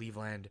was in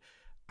Cleveland,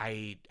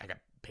 I got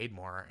paid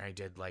more. I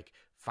did like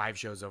 5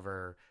 shows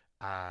over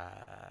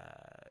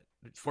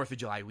 4th of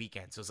July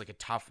weekend. So it was like a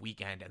tough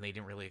weekend and they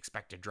didn't really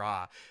expect to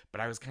draw.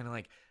 But I was kind of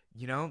like,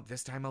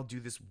 this time I'll do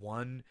this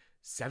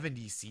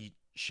 170-seat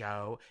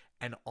show,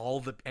 and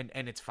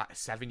and it's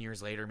 7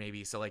 years later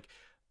maybe. So like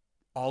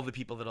all the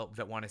people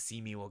that want to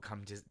see me will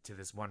come to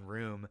this one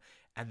room,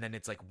 and then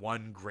it's like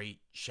one great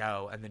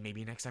show, and then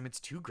maybe next time it's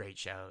 2 great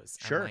shows.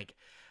 Sure. And like,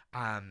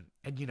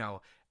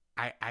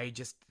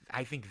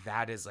 I think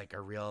that is like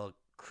a real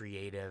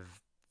creative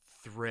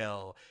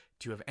thrill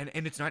to have, and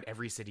it's not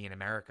every city in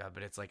America,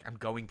 but it's like I'm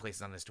going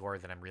places on this tour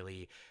that I'm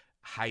really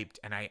hyped,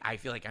 and I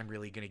feel like I'm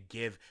really gonna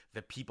give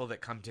the people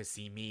that come to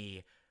see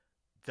me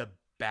the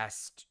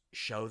best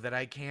show that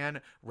I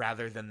can,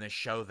 rather than the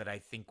show that I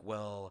think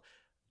will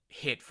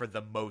hit for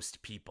the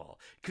most people.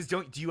 Because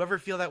do you ever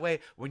feel that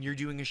way when you're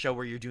doing a show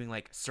where you're doing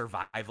like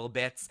survival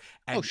bits,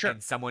 and, sure.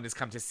 and someone has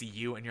come to see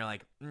you and you're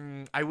like,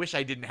 I wish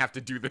I didn't have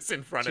to do this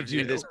in front of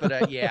you. But I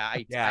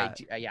have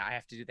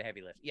to do the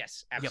heavy lift.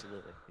 Yes,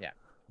 absolutely.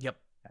 Yep.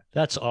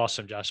 That's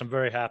awesome, Josh. I'm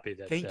very happy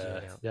that. Thank you.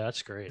 Yeah,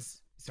 that's great.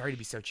 Sorry to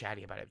be so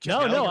chatty about it. No,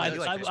 I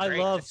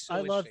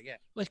love Yeah.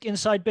 like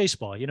inside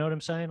baseball. You know what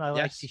I'm saying? I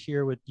like to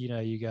hear what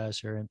you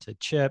guys are into.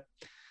 Chip,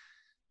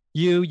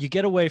 you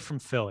get away from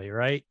Philly,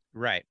 right?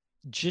 Right.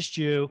 Just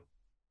you.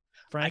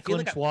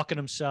 Franklin's walking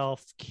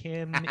himself.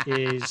 Kim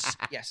is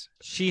yes.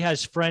 She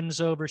has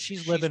friends over.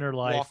 She's living her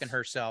life, walking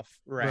herself.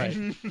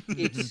 Right.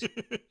 It's.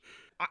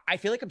 I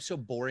feel like I'm so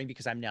boring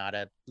because I'm not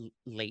a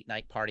late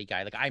night party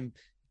guy. Like I'm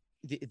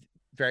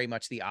very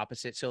much the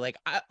opposite. So like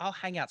I'll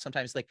hang out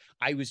sometimes. Like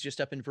I was just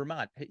up in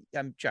Vermont.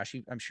 Josh,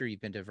 I'm sure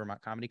you've been to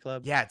Vermont Comedy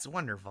Club. Yeah, it's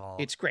wonderful.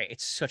 It's great.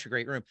 It's such a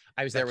great room.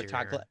 I was there with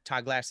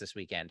Todd Glass this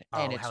weekend,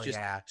 and it's just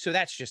so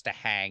that's just a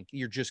hang.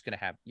 You're gonna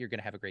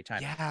have a great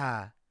time.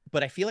 Yeah.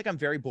 But I feel like I'm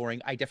very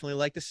boring. I definitely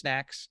like the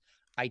snacks.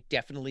 I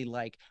definitely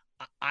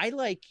I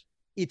like.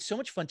 It's so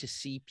much fun to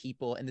see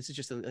people, and this is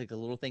just like a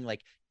little thing,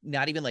 like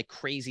not even like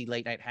crazy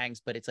late night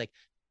hangs, but it's like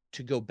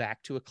to go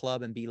back to a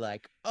club and be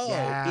like,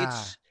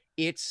 oh,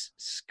 it's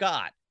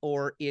Scott,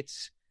 or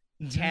it's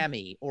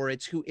Tammy, or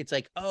it's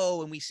like,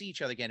 oh, and we see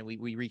each other again and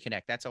we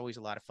reconnect. That's always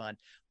a lot of fun.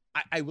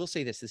 I will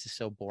say this is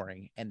so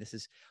boring. And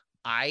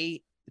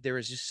there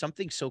is just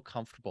something so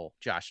comfortable,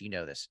 Josh, you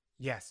know this.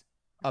 Yes.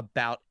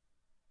 About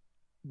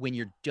when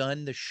you're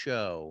done the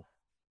show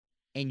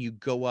and you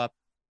go up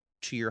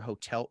to your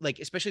hotel, like,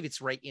 especially if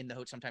it's right in the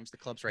hotel. Sometimes the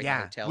club's right in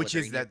the hotel. Which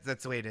is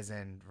that's the way it is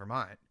in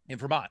Vermont.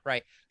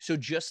 Right. So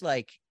just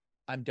like,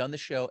 I'm done the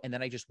show, and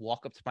then I just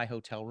walk up to my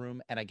hotel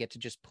room and I get to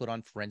just put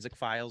on Forensic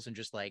Files and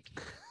just like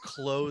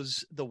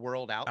close the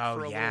world out for a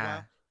little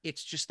while.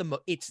 It's just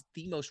it's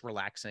the most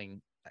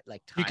relaxing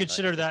like time. You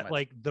consider that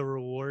like the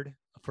reward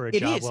for a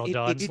job well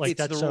done. Like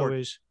that's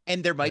always,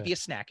 and there might be a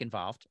snack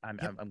involved. I'm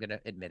going to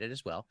admit it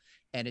as well.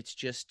 And it's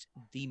just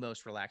the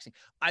most relaxing.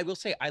 I will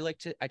say I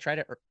try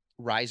to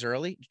rise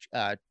early.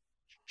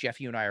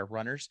 Jeff, you and I are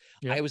runners.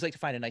 I always like to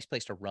find a nice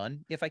place to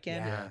run if I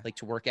can, like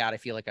to work out. I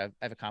feel like I've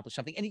accomplished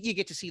something, and you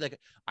get to see, like,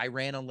 I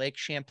ran on Lake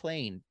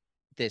Champlain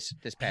this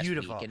past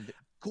week, and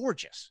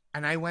gorgeous.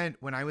 And I went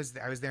when I was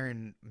there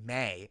in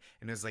May,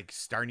 and it was like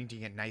starting to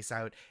get nice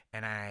out,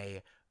 and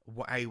I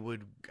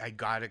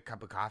got a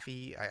cup of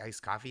coffee,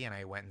 iced coffee, and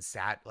I went and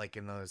sat like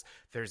in those,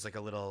 there's like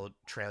a little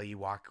trail you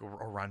walk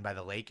or run by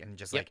the lake, and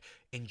just like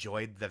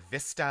enjoyed the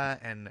vista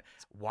and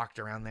walked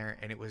around there.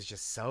 And it was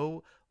just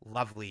so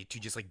lovely to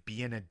just like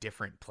be in a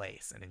different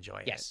place and enjoy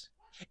it. Yes.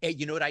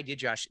 You know what I did,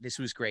 Josh? This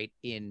was great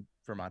in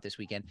Vermont this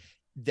weekend.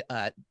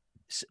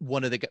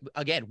 One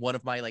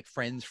of my like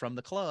friends from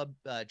the club,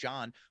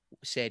 John,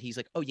 said, he's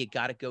like, oh, you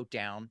got to go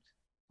down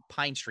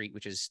Pine Street,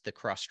 which is the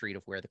cross street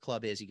of where the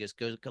club is. He goes,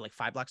 go like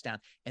 5 blocks down,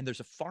 and there's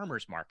a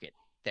farmer's market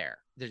there.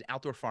 There's an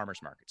outdoor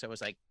farmer's market. So I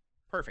was like,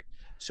 perfect.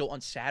 So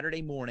on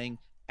Saturday morning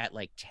at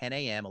like 10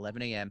 a.m.,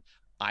 11 a.m.,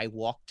 I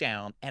walked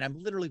down, and I'm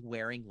literally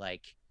wearing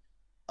like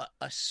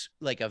a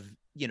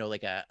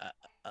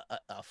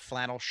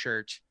flannel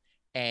shirt,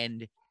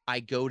 and I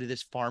go to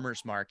this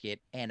farmer's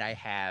market, and I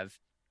have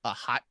a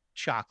hot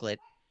chocolate,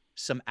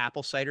 some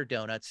apple cider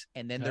donuts,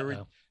 and then there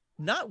were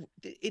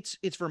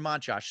it's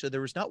Vermont, Josh. So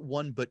there was not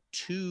one, but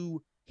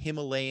 2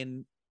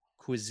 Himalayan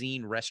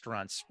cuisine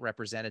restaurants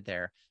represented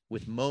there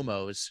with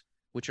momos,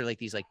 which are like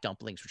these like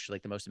dumplings, which are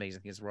like the most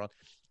amazing things in the world.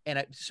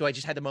 And so I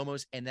just had the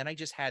momos, and then I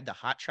just had the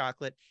hot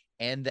chocolate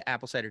and the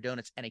apple cider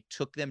donuts, and I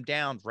took them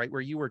down right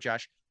where you were,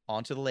 Josh,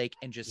 onto the lake,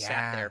 and just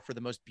sat there for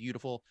the most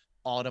beautiful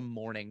autumn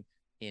morning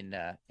in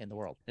the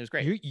world. It was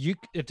great. You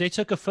if they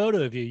took a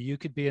photo of you, you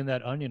could be in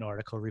that Onion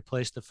article.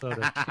 Replace the photo,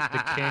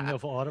 the King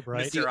of Autumn,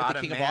 right?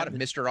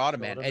 Mr.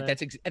 Autumn, man. And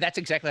that's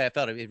exactly how I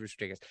felt. It was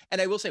ridiculous.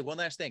 And I will say one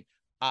last thing.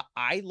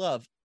 I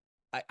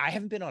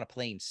haven't been on a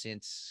plane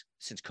since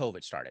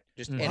COVID started.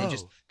 Just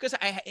because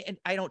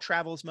I don't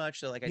travel as much,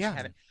 so like I just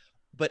haven't.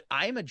 but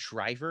I'm a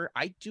driver.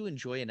 I do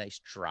enjoy a nice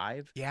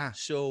drive. Yeah.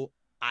 So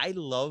I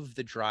love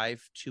the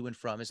drive to and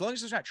from. As long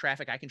as there's not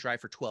traffic, I can drive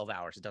for 12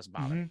 hours. It doesn't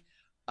bother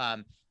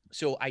me.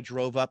 So I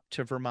drove up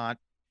to Vermont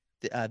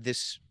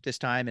this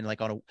time, and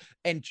like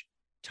and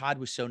Todd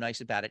was so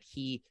nice about it.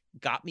 He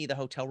got me the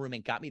hotel room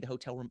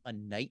a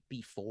night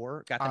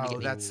before. Got them to get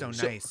me. That's so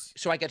nice.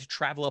 So I got to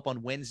travel up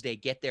on Wednesday,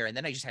 get there, and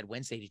then I just had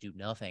Wednesday to do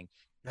nothing.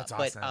 That's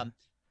awesome. But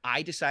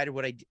I decided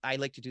I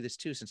like to do this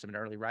too, since I'm an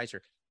early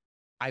riser.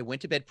 I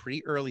went to bed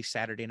pretty early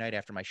Saturday night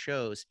after my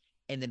shows,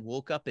 and then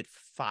woke up at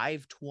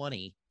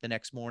 5:20 the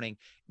next morning,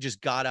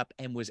 just got up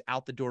and was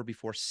out the door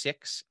before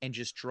 6 and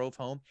just drove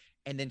home,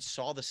 and then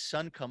saw the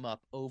sun come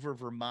up over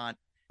Vermont.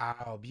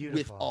 Oh, beautiful.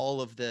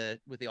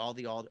 With all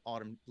the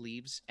autumn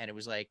leaves. And it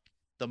was like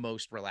the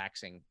most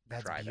relaxing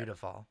That's drive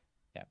beautiful.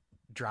 Yeah.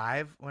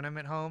 Drive when I'm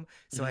at home.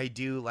 So I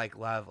do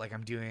love,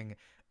 I'm doing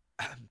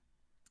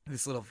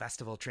this little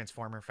festival,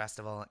 Transformer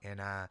Festival, in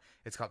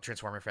it's called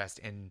Transformer Fest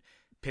in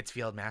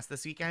Pittsfield, Mass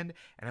this weekend.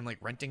 And I'm like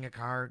renting a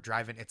car,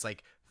 driving. It's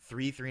like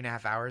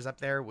 3.5 hours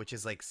up there, which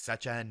is like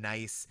such a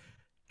nice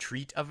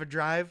treat of a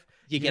drive.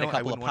 You get a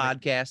couple of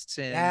podcasts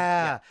in.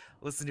 Yeah.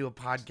 Listen to a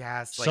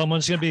podcast.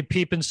 Someone's going to be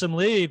peeping some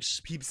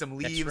leaves. Peep some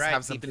leaves. Right,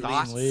 have some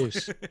thoughts.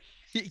 Leaves.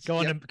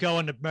 Going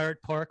to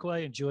Merritt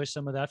Parkway, enjoy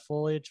some of that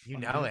foliage. You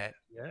know it.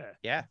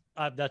 Yeah.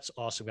 That's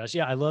awesome, guys.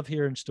 Yeah, I love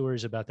hearing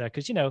stories about that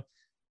because,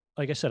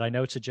 like I said, I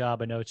know it's a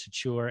job, I know it's a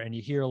chore, and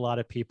you hear a lot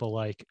of people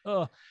like,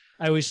 oh,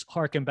 I always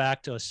harken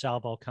back to Sal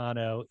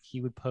Volcano. He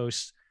would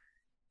post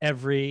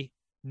every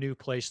new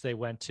place they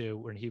went to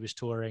when he was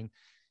touring.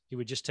 He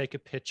would just take a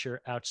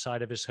picture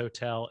outside of his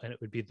hotel, and it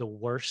would be the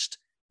worst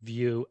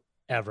view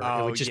ever.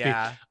 It would just be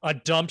a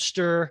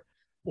dumpster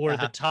or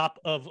the top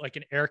of like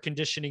an air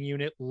conditioning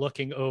unit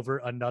looking over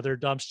another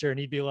dumpster. And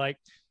he'd be like,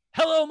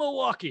 hello,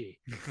 Milwaukee.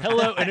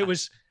 Hello. And it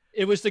was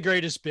the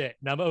greatest bit.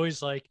 And I'm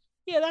always like,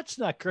 yeah, that's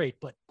not great,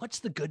 but what's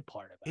the good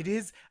part of it? It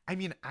is. I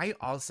mean, I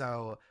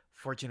also,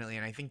 fortunately,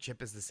 and I think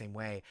Chip is the same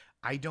way,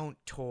 I don't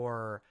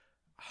tour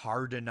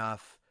hard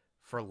enough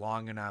for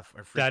long enough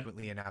or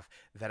frequently enough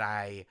that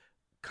I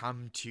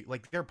come to,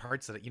 like, there are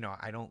parts that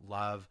I don't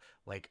love,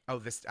 like,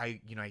 I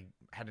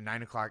had a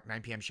 9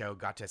 p.m. show,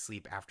 got to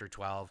sleep after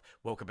 12,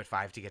 woke up at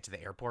 5 to get to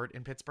the airport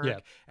in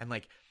Pittsburgh, and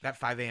like that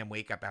 5 a.m.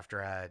 wake up after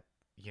a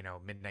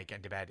midnight get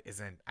into bed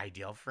isn't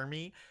ideal for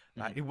me.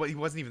 It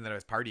wasn't even that I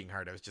was partying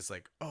hard. I was just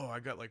like, I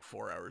got like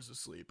 4 hours of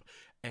sleep,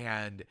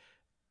 and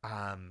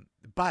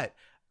but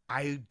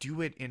I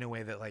do it in a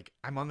way that, like,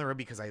 I'm on the road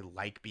because I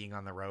like being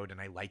on the road,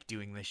 and I like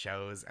doing the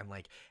shows and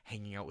like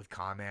hanging out with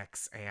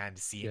comics and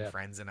seeing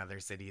friends in other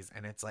cities.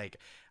 And it's like,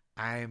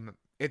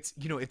 it's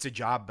a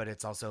job, but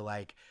it's also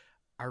like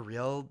a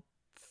real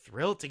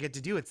thrill to get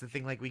to do. It's the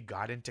thing, like, we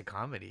got into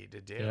comedy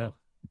to do.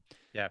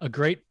 Yeah. A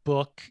great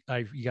book.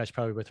 You guys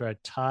probably both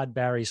read Todd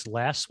Barry's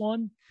last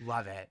one.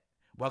 Love it.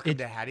 Welcome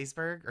to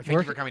Hattiesburg, or thank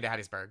you for coming to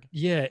Hattiesburg.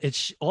 Yeah,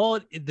 it's all,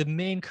 the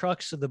main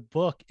crux of the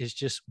book is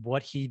just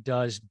what he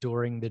does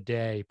during the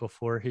day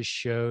before his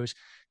shows.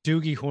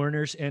 Doogie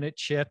Horner's in it,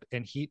 Chip,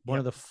 and one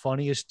of the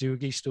funniest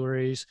Doogie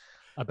stories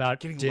about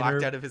getting dinner.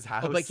 locked out of his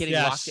house. Like getting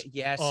locked.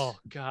 Yes. Oh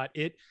God,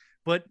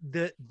 But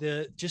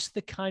just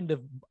the kind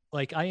of,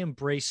 like, I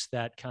embrace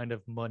that kind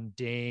of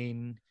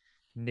mundane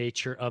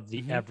nature of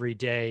the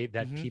everyday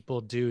that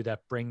people do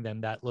that bring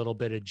them that little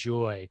bit of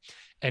joy.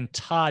 And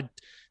Todd,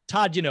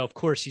 of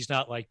course, he's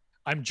not like,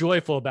 I'm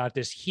joyful about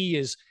this. He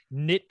is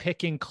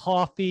nitpicking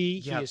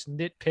coffee. He is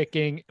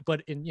nitpicking,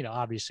 but in,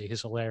 obviously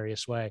his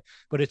hilarious way.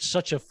 But it's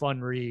such a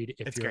fun read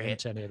if you're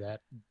into any of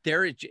that.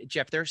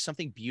 Jeff, there's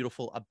something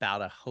beautiful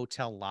about a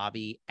hotel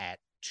lobby at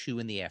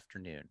 2 p.m.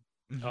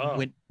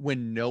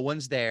 When no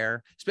one's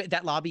there.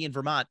 That lobby in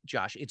Vermont,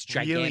 Josh, it's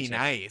gigantic. Really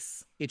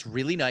nice. It's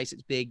really nice.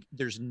 It's big.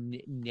 There's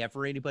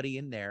never anybody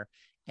in there,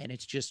 and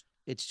it's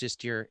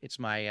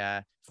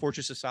my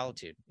fortress of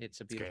solitude.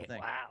 It's a beautiful thing.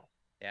 Wow.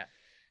 Yeah.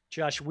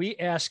 Josh, we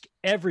ask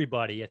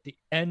everybody at the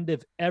end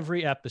of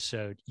every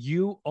episode,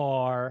 you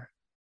are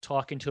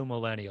talking to a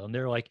millennial, and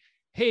they're like,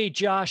 hey,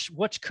 Josh,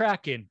 what's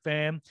cracking,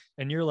 fam?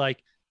 And you're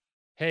like,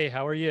 hey,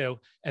 how are you?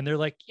 And they're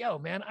like, yo,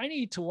 man, I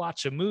need to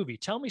watch a movie.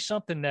 Tell me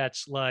something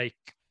that's like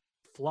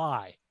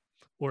fly,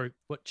 or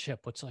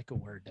what's like a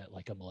word that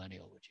like a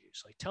millennial would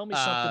use? Like, tell me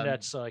something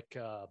that's like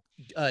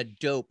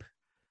dope.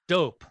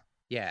 Dope.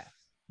 Yeah.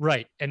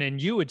 Right. And then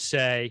you would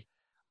say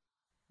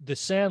The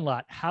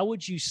Sandlot. How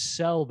would you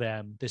sell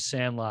them The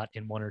Sandlot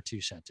in 1 or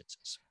 2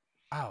 sentences?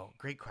 Oh,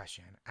 great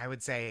question. I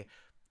would say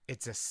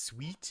it's a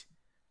sweet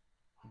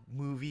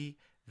movie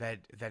that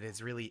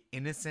is really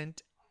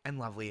innocent and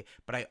lovely,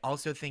 but I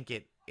also think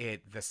the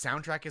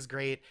soundtrack is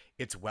great.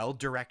 It's well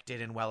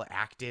directed and well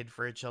acted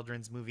for a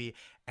children's movie,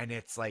 and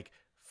it's like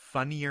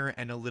funnier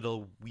and a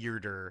little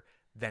weirder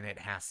than it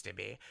has to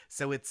be.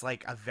 So it's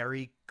like a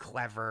very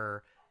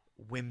clever,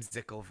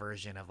 whimsical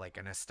version of like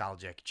a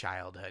nostalgic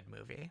childhood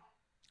movie.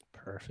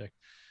 Perfect.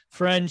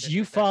 Friends,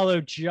 you follow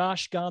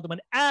Josh Gondelman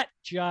at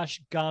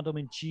Josh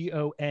Gondelman,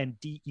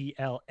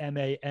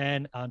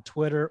 Gondelman on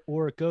Twitter,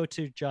 or go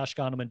to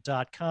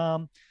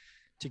joshgondelman.com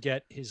to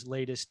get his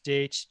latest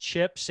dates.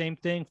 Chip, same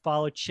thing.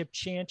 Follow Chip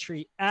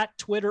Chantry at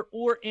Twitter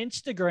or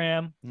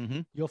Instagram.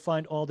 You'll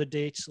find all the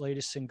dates,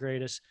 latest and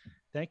greatest.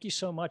 Thank you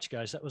so much,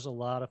 guys. That was a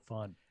lot of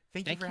fun.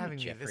 Thank you for having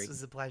me. Jeffrey. This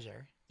was a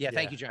pleasure. Yeah,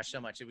 thank you, Josh, so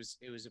much. It was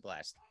a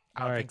blast.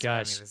 All right,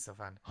 guys. This is so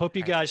fun. Hope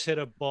you guys hit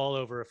a ball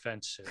over a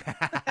fence soon.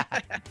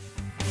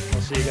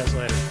 I'll see you guys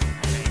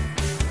later.